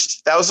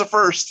first. That was a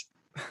first.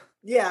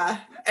 Yeah.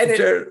 And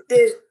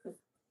it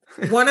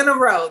one in a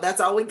row. That's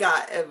all we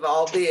got of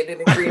all being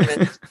in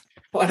agreement.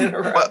 One in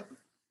a row.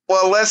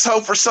 Well, let's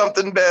hope for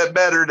something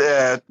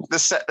better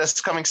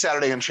this coming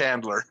Saturday in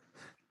Chandler.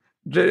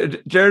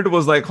 Jared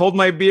was like, hold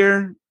my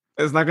beer.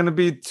 It's not going to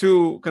be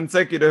 2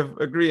 consecutive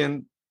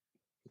agreeing.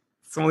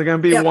 It's only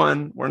going to be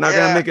 1. We're not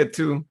going to make it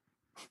 2.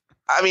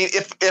 I mean,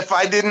 if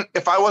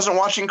I wasn't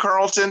watching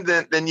Carlton,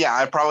 then yeah,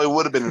 I probably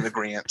would have been in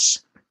agreement.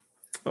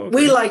 Okay.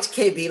 We liked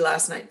KB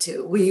last night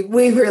too. We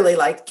really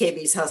liked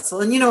KB's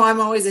hustle, and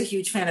I'm always a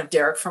huge fan of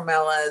Derek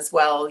Formella as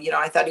well.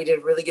 I thought he did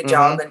a really good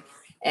job,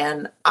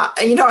 and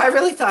I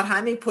really thought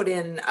Jaime put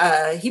in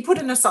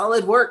a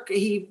solid work.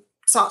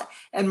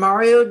 And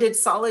Mario did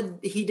solid.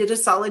 He did a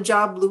solid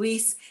job.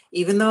 Luis,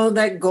 even though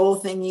that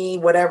goal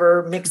thingy,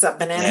 whatever, mix up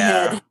banana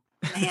head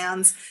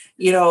hands.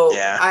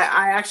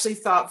 I actually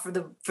thought for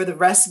the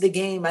rest of the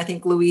game, I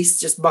think Luis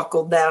just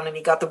buckled down and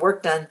he got the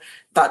work done.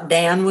 Thought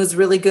Dan was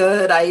really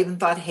good. I even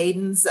thought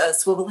Hayden's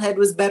swivel head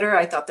was better.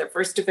 I thought their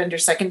first defender,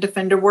 second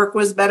defender work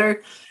was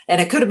better. And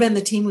it could have been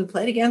the team we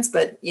played against,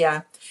 but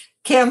yeah,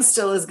 Cam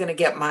still is going to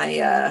get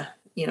my,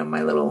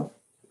 my little,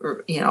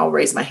 I'll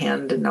raise my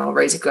hand and I'll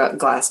raise a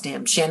glass to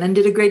him. Shannon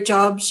did a great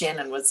job.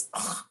 Shannon was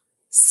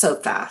so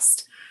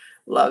fast.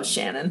 Love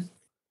Shannon.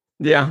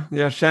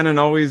 Yeah. Shannon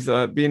always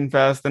being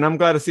fast. And I'm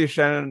glad to see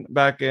Shannon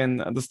back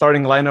in the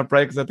starting lineup,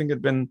 right? Because I think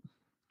it'd been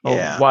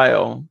a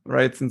while,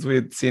 right, since we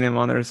had seen him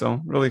on there. So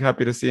really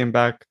happy to see him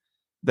back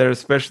there,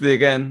 especially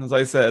again, as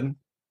I said,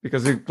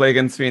 because we play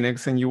against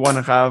Phoenix and you want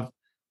to have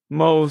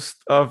most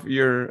of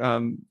your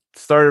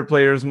starter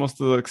players, most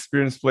of the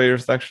experienced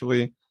players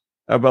actually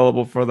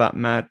available for that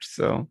match.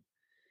 So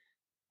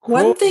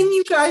one thing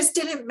you guys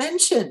didn't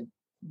mention,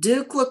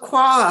 Duke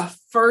Lacroix,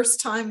 first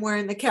time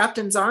wearing the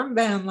captain's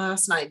armband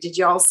last night. Did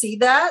y'all see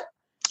that?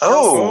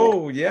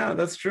 Oh yeah,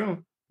 that's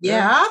true.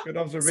 Yeah. Good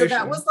observation. So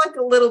that was like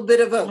a little bit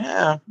of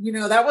a,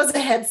 that was a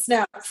head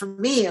snap for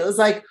me. It was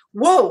like,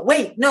 whoa,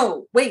 wait.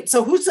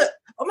 So who's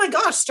oh my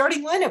gosh,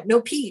 starting lineup,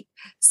 no Pete.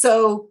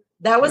 So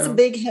that was a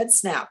big head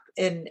snap.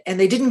 And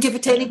they didn't give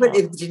it to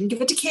anybody. They didn't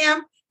give it to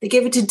Cam. They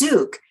gave it to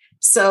Duke.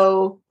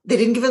 So they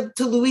didn't give it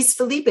to Luis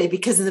Felipe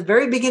because in the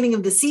very beginning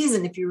of the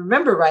season, if you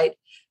remember right,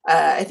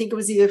 I think it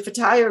was either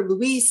Fatai or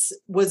Luis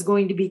was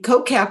going to be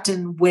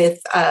co-captain with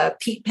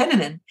Pete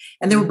Pennanen,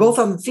 and they were both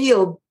on the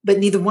field, but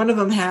neither one of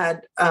them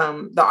had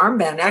the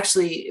armband.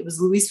 Actually, it was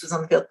Luis was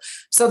on the field,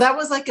 so that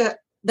was like a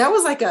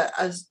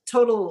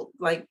total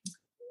like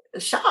a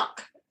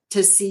shock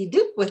to see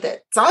Duke with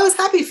it. So I was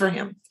happy for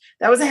him.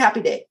 That was a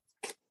happy day.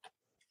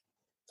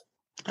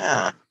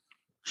 Yeah,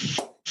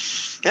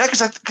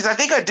 because I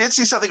think I did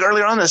see something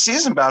earlier on in the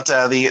season about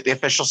the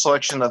official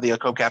selection of the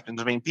co-captains.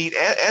 I mean, Pete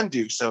and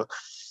Duke. So.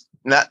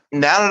 Now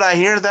that I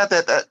hear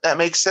that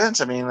makes sense.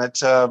 I mean, it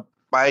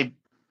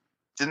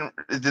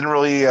didn't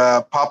really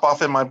pop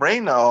off in my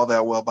brain all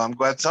that well, but I'm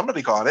glad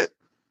somebody caught it.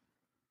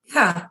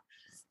 Yeah.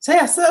 So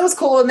that was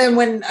cool. And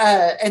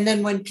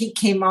then when Pete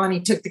came on, he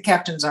took the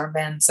captain's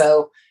armband.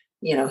 So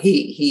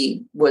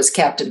he was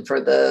captain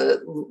for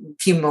the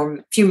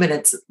few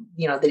minutes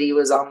that he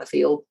was on the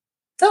field.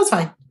 That was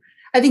fine.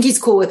 I think he's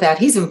cool with that.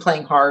 He's been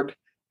playing hard,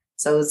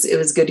 so it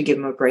was good to give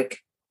him a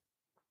break.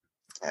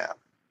 Yeah.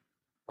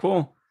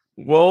 Cool.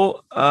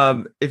 Well,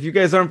 if you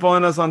guys aren't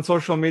following us on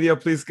social media,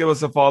 please give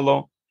us a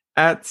follow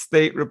at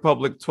State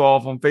Republic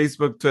 12 on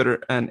Facebook,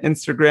 Twitter, and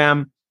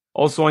Instagram.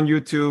 Also on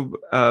YouTube,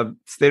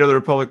 State of the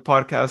Republic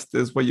podcast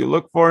is what you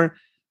look for.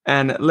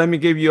 And let me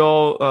give you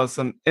all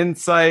some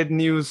inside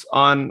news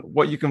on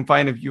what you can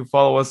find if you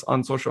follow us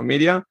on social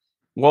media.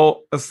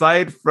 Well,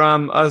 aside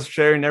from us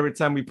sharing every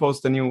time we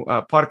post a new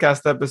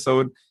podcast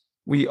episode,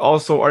 we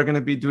also are going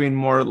to be doing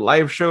more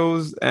live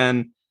shows.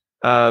 And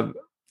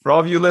for all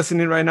of you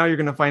listening right now, you're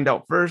going to find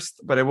out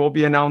first, but it will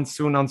be announced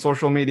soon on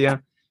social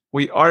media.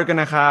 We are going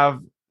to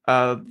have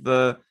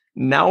the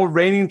now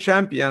reigning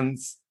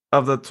champions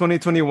of the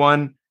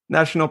 2021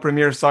 National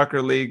Premier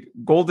Soccer League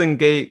Golden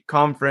Gate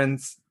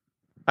Conference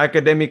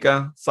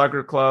Academica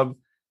Soccer Club.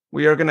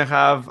 We are going to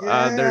have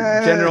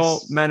their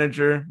general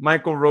manager,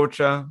 Michael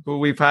Rocha, who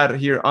we've had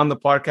here on the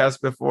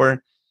podcast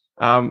before.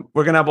 We're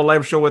going to have a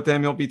live show with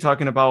him. He'll be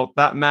talking about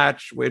that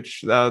match,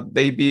 which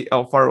they beat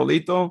El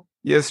Farolito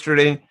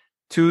yesterday,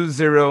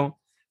 2-0,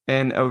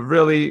 and a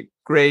really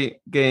great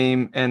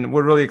game. And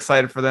we're really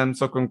excited for them.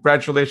 So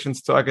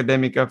congratulations to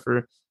Academica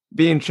for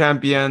being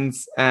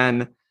champions.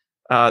 And,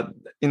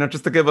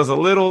 just to give us a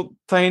little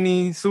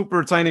tiny,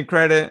 super tiny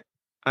credit.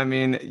 I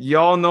mean,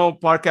 y'all know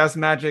Podcast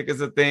Magic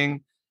is a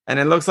thing. And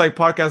it looks like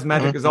Podcast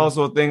Magic is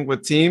also a thing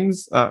with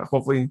teams.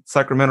 Hopefully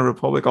Sacramento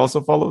Republic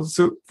also follows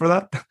suit for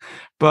that.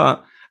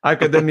 But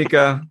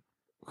Academica,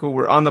 who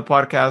were on the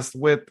podcast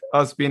with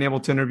us being able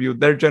to interview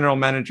their general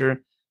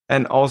manager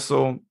and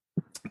also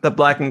the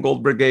Black and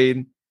Gold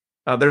Brigade,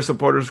 their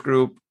supporters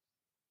group.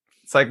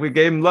 It's like we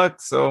gave them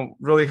luck. So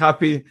really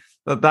happy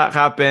that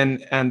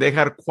happened. And they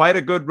had quite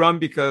a good run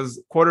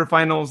because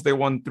quarterfinals, they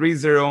won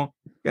 3-0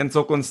 against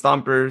Oakland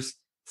Stompers.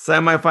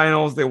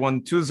 Semifinals, they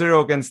won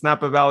 2-0 against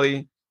Napa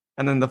Valley.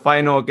 And then the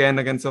final again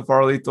against El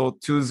Farolito,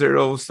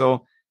 2-0.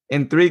 So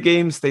in 3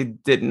 games, they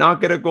did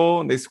not get a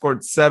goal and they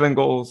scored 7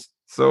 goals.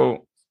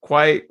 So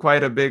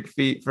quite a big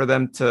feat for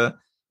them to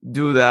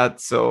do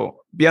that.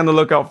 So be on the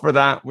lookout for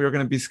that. We're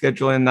going to be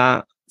scheduling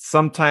that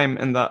sometime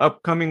in the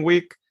upcoming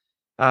week.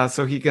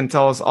 So he can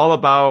tell us all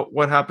about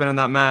what happened in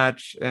that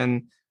match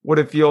and what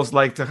it feels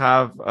like to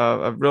have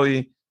a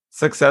really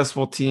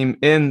successful team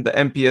in the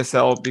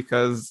NPSL,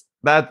 because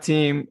that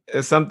team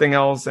is something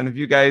else. And if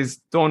you guys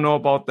don't know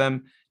about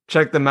them,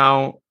 check them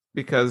out,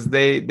 because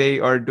they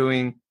are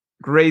doing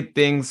great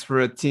things for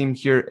a team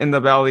here in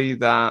the Valley.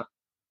 That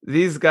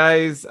these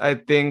guys, I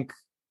think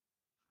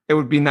it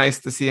would be nice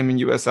to see them in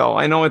USL.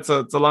 I know it's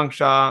a long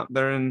shot.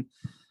 They're in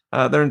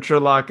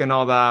Sherlock and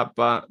all that,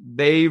 but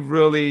they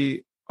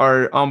really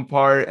are on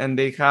par, and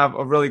they have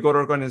a really good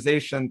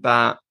organization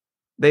that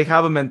they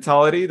have a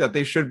mentality that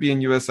they should be in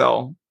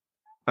USL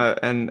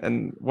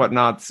and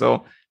whatnot.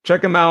 So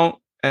check them out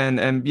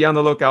and be on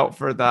the lookout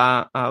for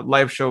that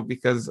live show,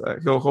 because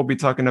he'll be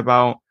talking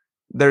about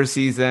their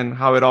season,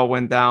 how it all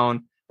went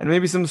down, and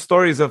maybe some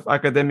stories of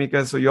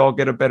Academica, so you all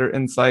get a better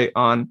insight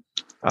on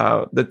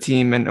the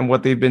team and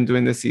what they've been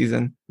doing this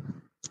season.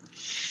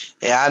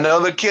 Yeah, I know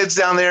the kids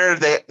down there,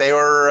 they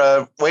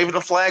were waving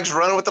the flags,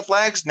 running with the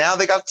flags. Now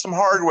they got some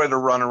hardware to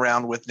run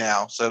around with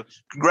now. So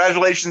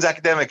congratulations,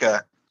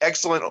 Academica.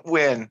 Excellent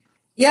win.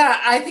 Yeah,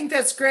 I think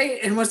that's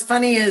great. And what's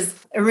funny is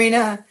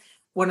Irina,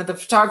 one of the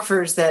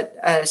photographers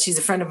that she's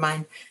a friend of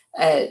mine,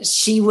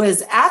 she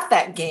was at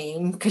that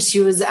game because she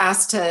was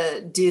asked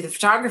to do the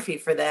photography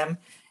for them.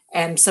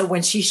 And so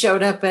when she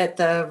showed up at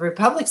the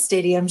Republic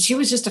Stadium, she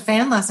was just a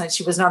fan last night.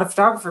 She was not a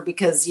photographer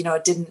because,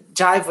 it didn't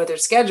jive with her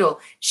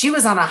schedule. She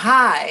was on a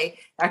high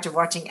after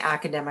watching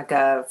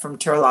Academica from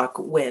Turlock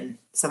win.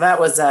 So that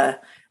was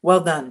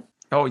well done.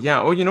 Oh,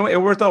 yeah. Oh,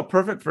 it worked out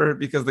perfect for her,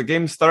 because the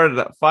game started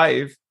at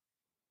 5.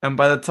 And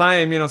by the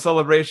time,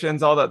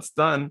 celebrations, all that's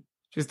done,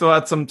 she still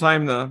had some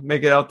time to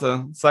make it out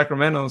to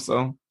Sacramento.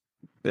 So,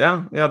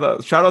 yeah,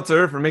 shout out to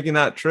her for making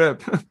that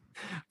trip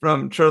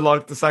from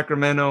Sherlock to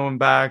Sacramento and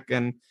back,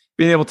 and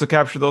being able to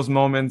capture those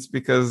moments,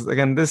 because,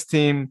 again, this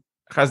team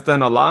has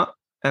done a lot,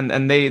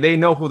 and they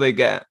know who they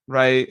get,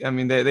 right? I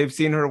mean, they've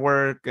seen her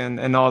work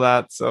and all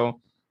that.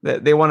 So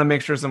they want to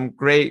make sure some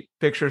great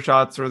picture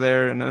shots are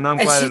there. And I'm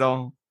glad it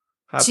all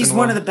happened. She's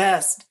one of the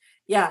best.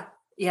 Yeah.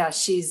 Yeah,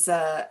 she's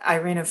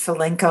Irina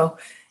Filenko.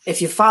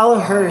 If you follow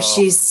her,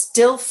 she's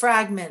Still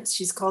Fragments.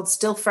 She's called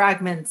Still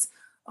Fragments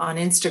on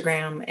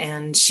Instagram,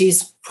 and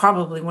she's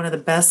probably one of the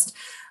best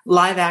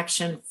live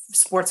action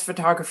sports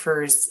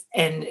photographers,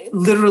 and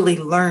literally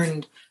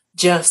learned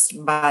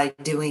just by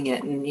doing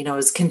it, and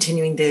is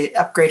continuing to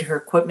upgrade her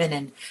equipment,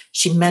 and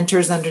she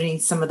mentors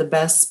underneath some of the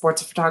best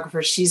sports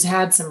photographers. She's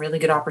had some really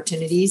good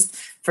opportunities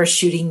for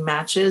shooting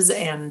matches,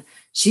 and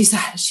she's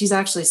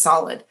actually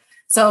solid.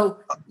 So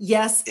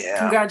yes,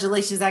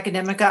 Congratulations,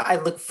 Academica. I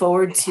look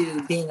forward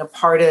to being a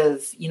part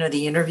of,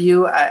 the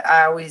interview.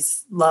 I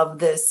always love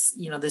this,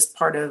 this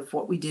part of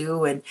what we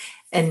do.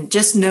 And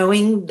just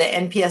knowing the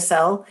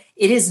NPSL,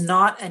 it is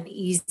not an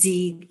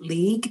easy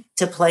league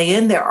to play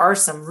in. There are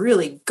some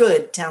really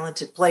good,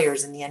 talented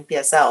players in the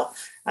NPSL.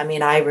 I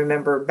mean, I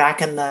remember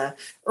back in the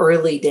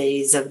early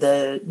days of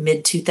the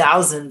mid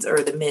 2000s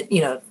or the mid,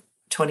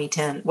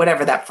 2010,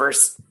 whatever that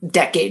first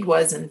decade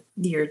was in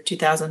the year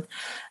 2000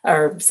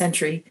 or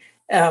century.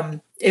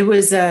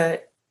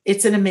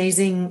 It's an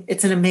amazing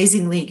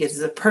league. It's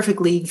a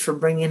perfect league for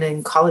bringing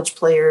in college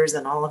players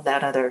and all of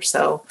that other.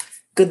 So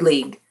good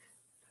league.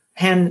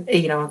 Got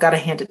to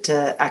hand it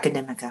to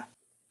Academica.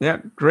 Yeah,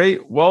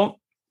 great. Well,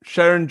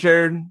 Sharon,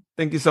 Jared,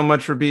 thank you so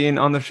much for being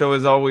on the show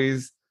as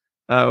always.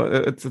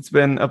 It's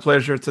been a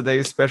pleasure today,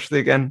 especially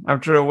again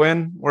after a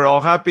win. We're all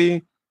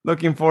happy.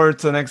 Looking forward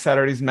to next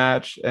Saturday's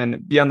match,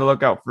 and be on the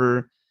lookout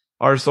for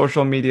our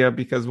social media,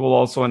 because we'll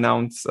also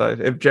announce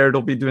if Jared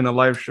will be doing a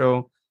live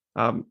show,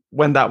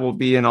 when that will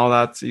be and all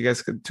that. So you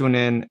guys could tune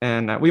in,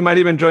 and we might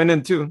even join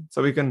in too,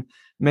 so we can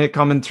make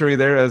commentary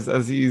there as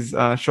he's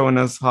showing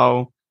us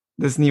how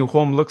this new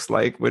home looks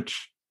like,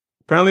 which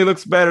apparently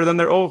looks better than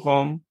their old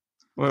home.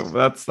 Well,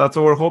 that's what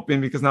we're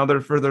hoping, because now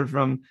they're further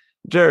from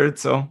Jared.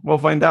 So we'll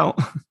find out.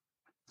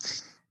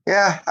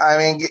 Yeah. I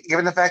mean,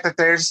 given the fact that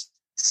there's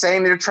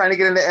saying they're trying to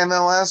get into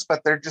MLS,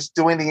 but they're just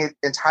doing the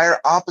entire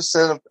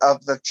opposite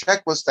of the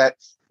checklist that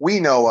we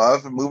know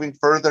of, moving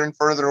further and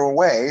further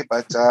away.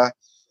 But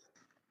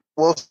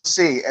we'll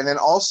see. And then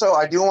also,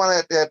 I do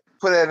want to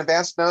put an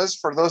advanced notice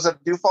for those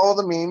that do follow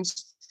the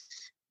memes,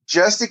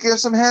 just to give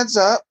some heads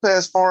up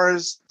as far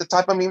as the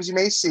type of memes you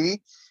may see.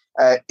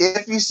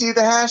 If you see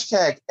the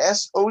hashtag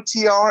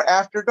SOTR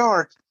After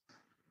Dark,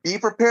 be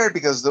prepared,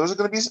 because those are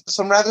going to be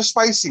some rather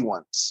spicy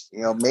ones.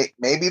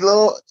 Maybe a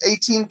little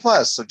 18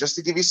 plus. So just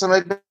to give you some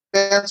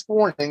advance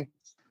warning,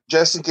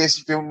 just in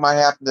case you might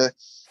happen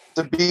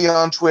to be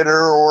on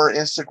Twitter or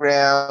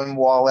Instagram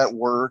while at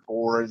work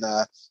or in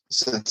a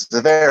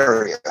sensitive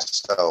area.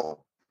 So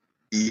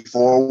be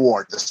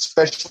forewarned,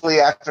 especially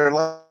after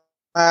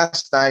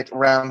last night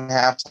around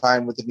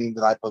halftime with the meme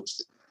that I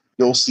posted.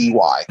 You'll see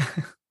why.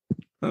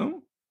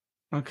 Oh,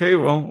 okay.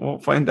 Well, we'll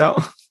find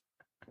out.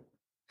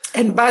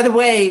 And by the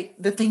way,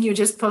 the thing you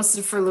just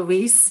posted for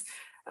Luis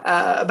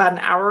about an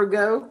hour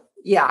ago.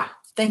 Yeah.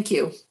 Thank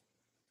you.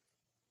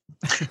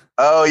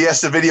 Oh,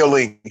 yes. The video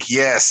link.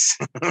 Yes.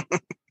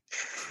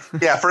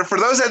 Yeah. For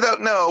those that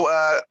don't know,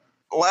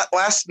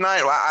 last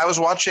night I was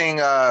watching,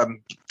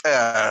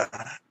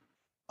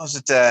 was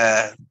it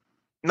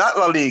not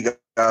La Liga,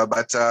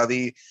 but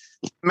the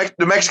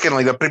Mexican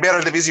League, the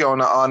Primera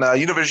División on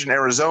Univision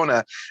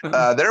Arizona.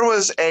 There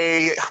was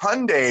a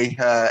Hyundai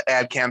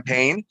ad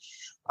campaign.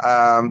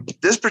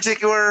 This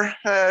particular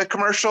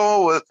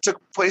commercial took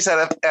place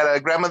at a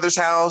grandmother's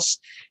house.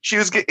 She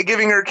was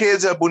giving her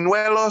kids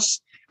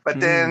buñuelos, but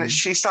then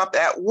she stopped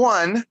at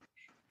one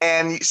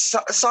and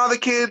saw the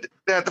kid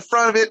at the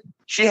front of it.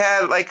 She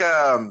had like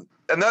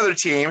another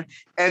team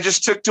and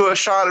just took to a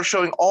shot of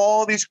showing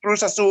all these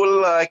Cruz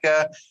Azul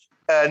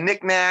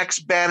knickknacks,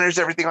 banners,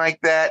 everything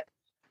like that.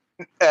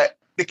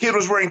 The kid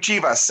was wearing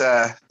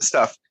Chivas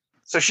stuff.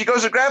 So she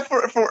goes to grab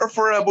for a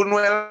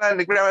buñuela, and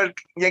the grandma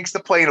yanks the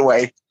plate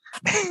away.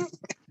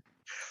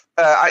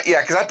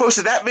 Because I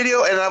posted that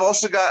video, and I've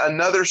also got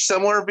another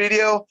similar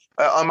video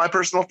on my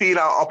personal feed.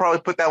 I'll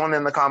probably put that one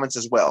in the comments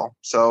as well.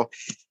 So,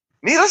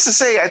 needless to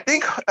say, I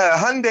think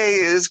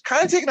Hyundai is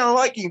kind of taking a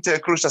liking to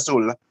Cruz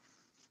Azul.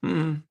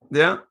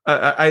 Yeah,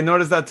 I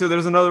noticed that too.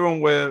 There's another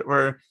one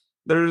where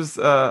there's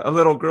a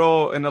little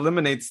girl in a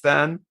lemonade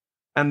stand,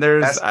 and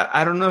there's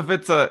I don't know if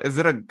is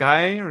it a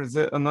guy or is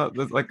it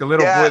like a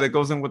little boy that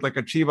goes in with like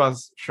a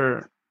Chivas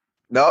shirt?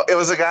 No, it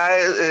was a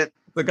guy.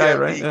 The guy,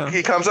 right?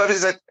 He comes up.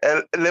 He's like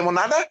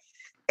limonada,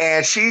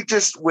 and she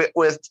just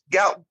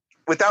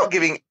without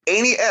giving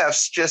any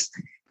F's, just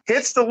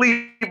hits the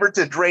lever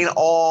to drain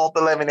all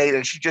the lemonade,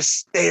 and she just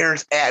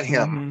stares at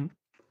him.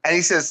 And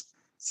he says,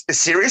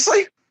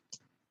 "Seriously?"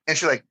 And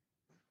she's like,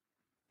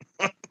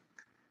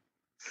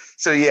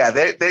 "So yeah,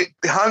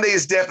 Hyundai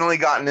has definitely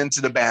gotten into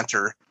the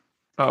banter."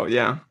 Oh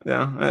yeah,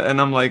 and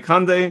I'm like,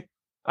 Hyundai,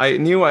 I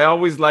knew I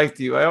always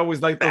liked you. I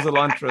always liked those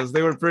Elantras.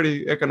 They were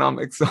pretty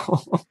economic, so.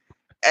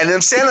 And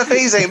them Santa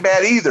Fe's ain't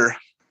bad either.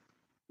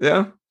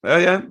 Yeah,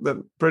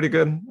 they're pretty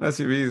good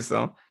SUVs.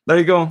 So there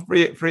you go,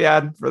 free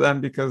ad for them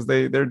because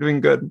they're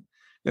doing good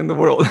in the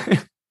world.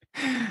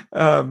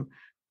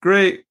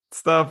 Great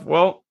stuff.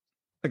 Well,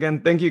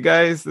 again, thank you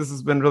guys. This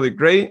has been really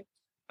great.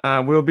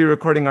 We'll be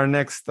recording our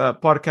next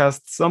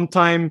podcast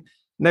sometime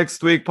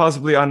next week,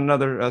 possibly on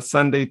another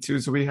Sunday too.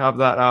 So we have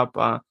that up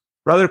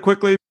rather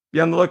quickly.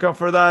 Be on the lookout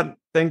for that.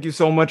 Thank you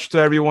so much to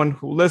everyone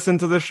who listened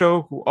to the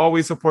show, who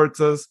always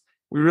supports us.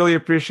 We really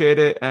appreciate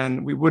it,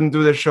 and we wouldn't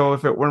do this show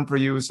if it weren't for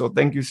you. So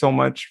thank you so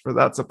much for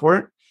that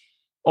support.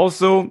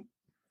 Also,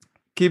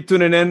 keep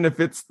tuning in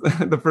if it's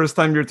the first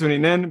time you're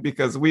tuning in,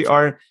 because we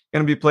are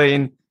going to be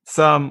playing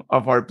some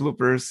of our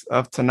bloopers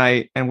of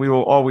tonight, and we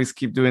will always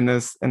keep doing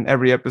this in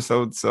every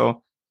episode.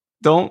 So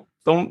don't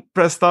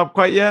press stop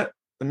quite yet.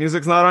 The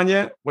music's not on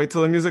yet. Wait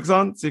till the music's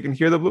on so you can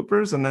hear the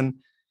bloopers, and then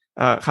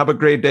have a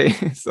great day.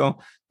 So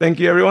thank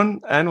you,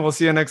 everyone, and we'll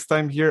see you next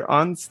time here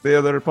on State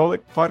of the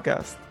Republic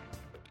podcast.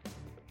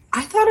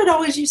 I thought it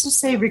always used to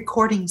say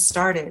recording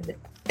started,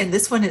 and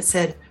this one it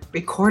said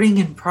recording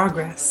in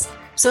progress.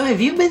 So have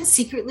you been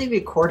secretly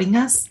recording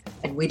us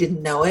and we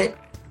didn't know it?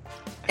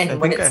 And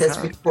when it says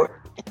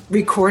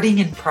recording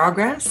in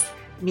progress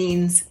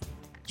means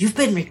you've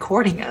been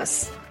recording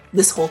us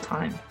this whole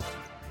time.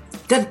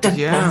 Dun, dun,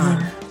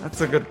 dun.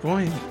 That's a good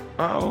point.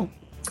 Oh,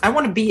 I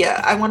want to be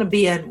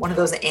in one of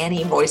those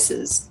Annie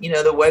voices,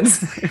 the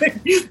ones,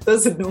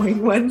 those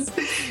annoying ones.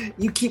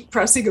 You keep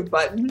pressing a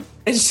button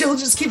and she'll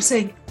just keep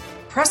saying,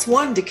 press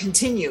 1 to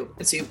continue.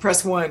 And so you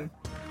press 1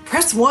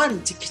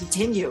 to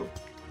continue.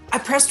 I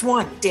pressed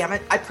 1, damn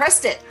it. I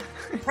pressed it.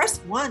 Press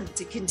 1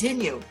 to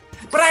continue.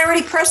 But I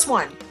already pressed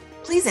 1.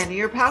 Please enter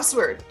your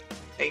password.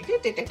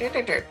 Please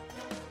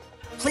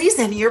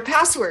enter your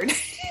password.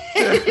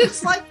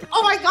 It's like,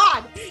 oh my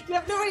God, you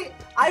have no idea.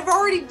 I've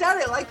already done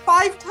it like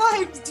 5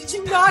 times. Did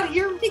you not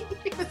hear me?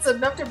 It's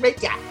enough to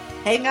make you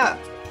hang up.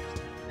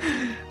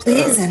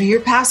 Please enter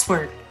your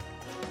password.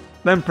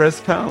 Then press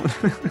pound.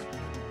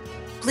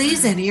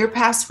 Please enter your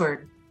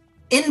password.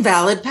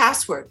 Invalid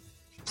password.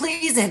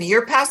 Please enter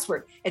your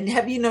password. And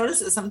have you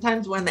noticed that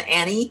sometimes when the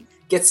Annie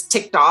gets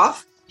ticked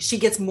off, she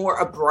gets more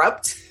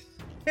abrupt?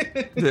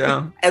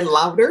 Yeah. And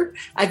louder?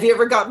 Have you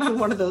ever gotten on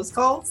one of those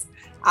calls?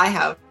 I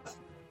have.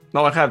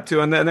 No, I have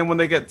too. And then when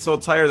they get so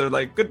tired, they're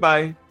like,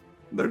 goodbye.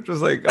 They're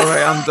just like, all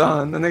right, I'm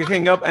done. And they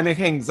hang up, and it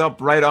hangs up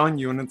right on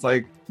you. And it's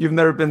like, you've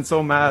never been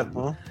so mad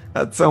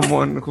at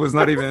someone who's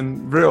not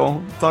even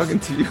real talking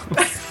to you.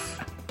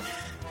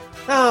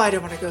 Oh, I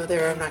don't want to go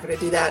there. I'm not going to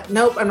do that.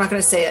 Nope, I'm not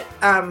going to say it.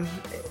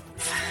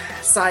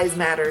 Size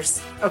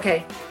matters.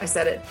 Okay, I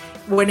said it.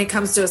 When it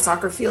comes to a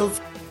soccer field,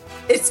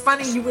 it's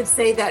funny you would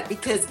say that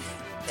because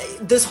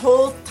this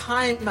whole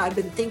time I've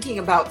been thinking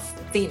about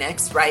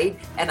Phoenix, right?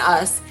 And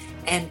us.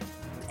 And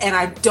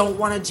I don't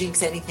want to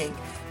jinx anything.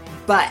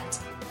 But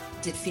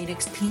did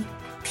Phoenix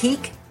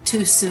peak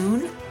too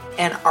soon?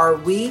 And are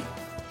we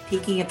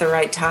peaking at the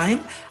right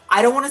time?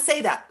 I don't want to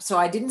say that. So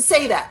I didn't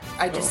say that.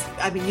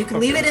 I mean, you can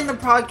leave it in the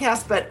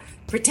podcast, but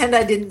pretend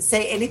I didn't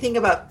say anything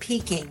about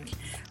peaking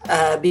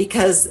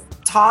because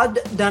Todd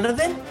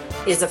Donovan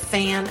is a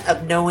fan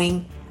of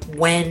knowing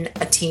when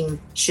a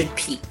team should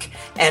peak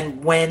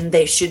and when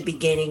they should be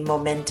gaining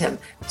momentum.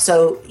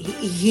 So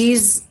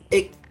he's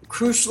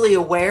crucially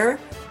aware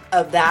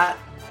of that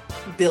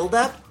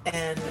buildup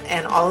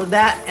and all of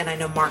that. And I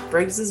know Mark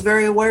Briggs is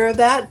very aware of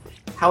that.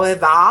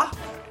 However,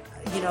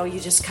 you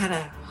just kind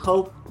of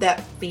hope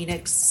that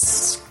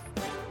Phoenix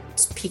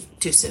peaked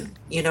too soon.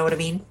 You know what I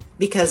mean?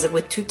 Because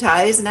with 2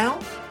 ties now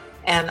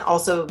and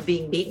also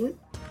being beaten.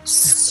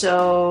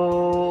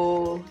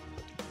 So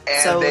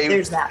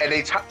there's that.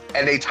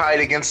 And they tied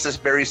against this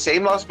very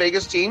same Las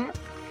Vegas team.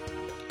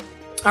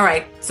 All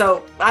right.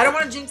 So I don't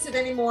want to jinx it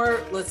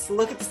anymore. Let's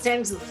look at the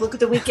standings. Let's look at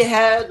the week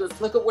ahead.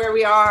 Let's look at where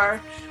we are.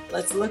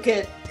 Let's look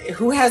at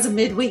who has a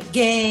midweek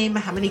game,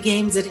 how many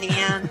games at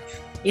hand.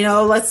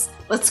 Let's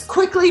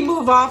quickly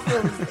move off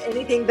of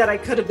anything that I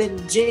could have been.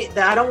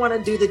 I don't want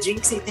to do the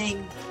jinxy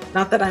thing.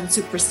 Not that I'm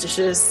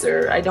superstitious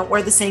or I don't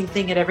wear the same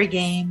thing at every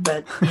game,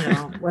 but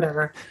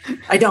whatever.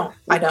 I don't.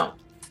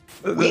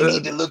 We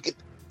need to look at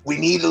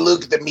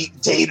the meat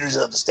and taters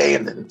of the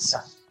standings.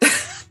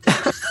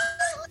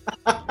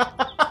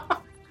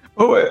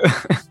 Oh, wait.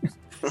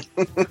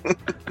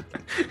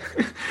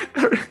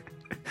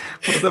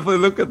 We'll definitely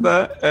look at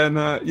that. And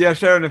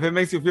Sharon, if it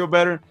makes you feel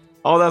better,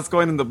 all that's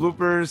going in the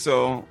bloopers.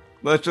 So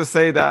let's just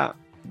say that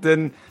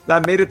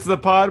made it to the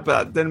pod,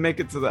 but didn't make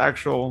it to the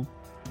actual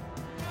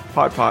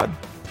pod.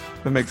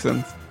 That makes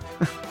sense.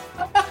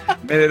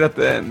 Made it at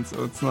the end,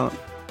 so it's not.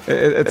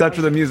 It's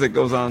after the music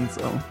goes on.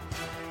 So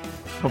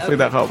hopefully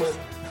that helps.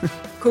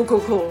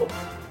 Cool.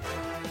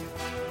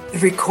 The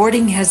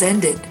recording has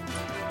ended.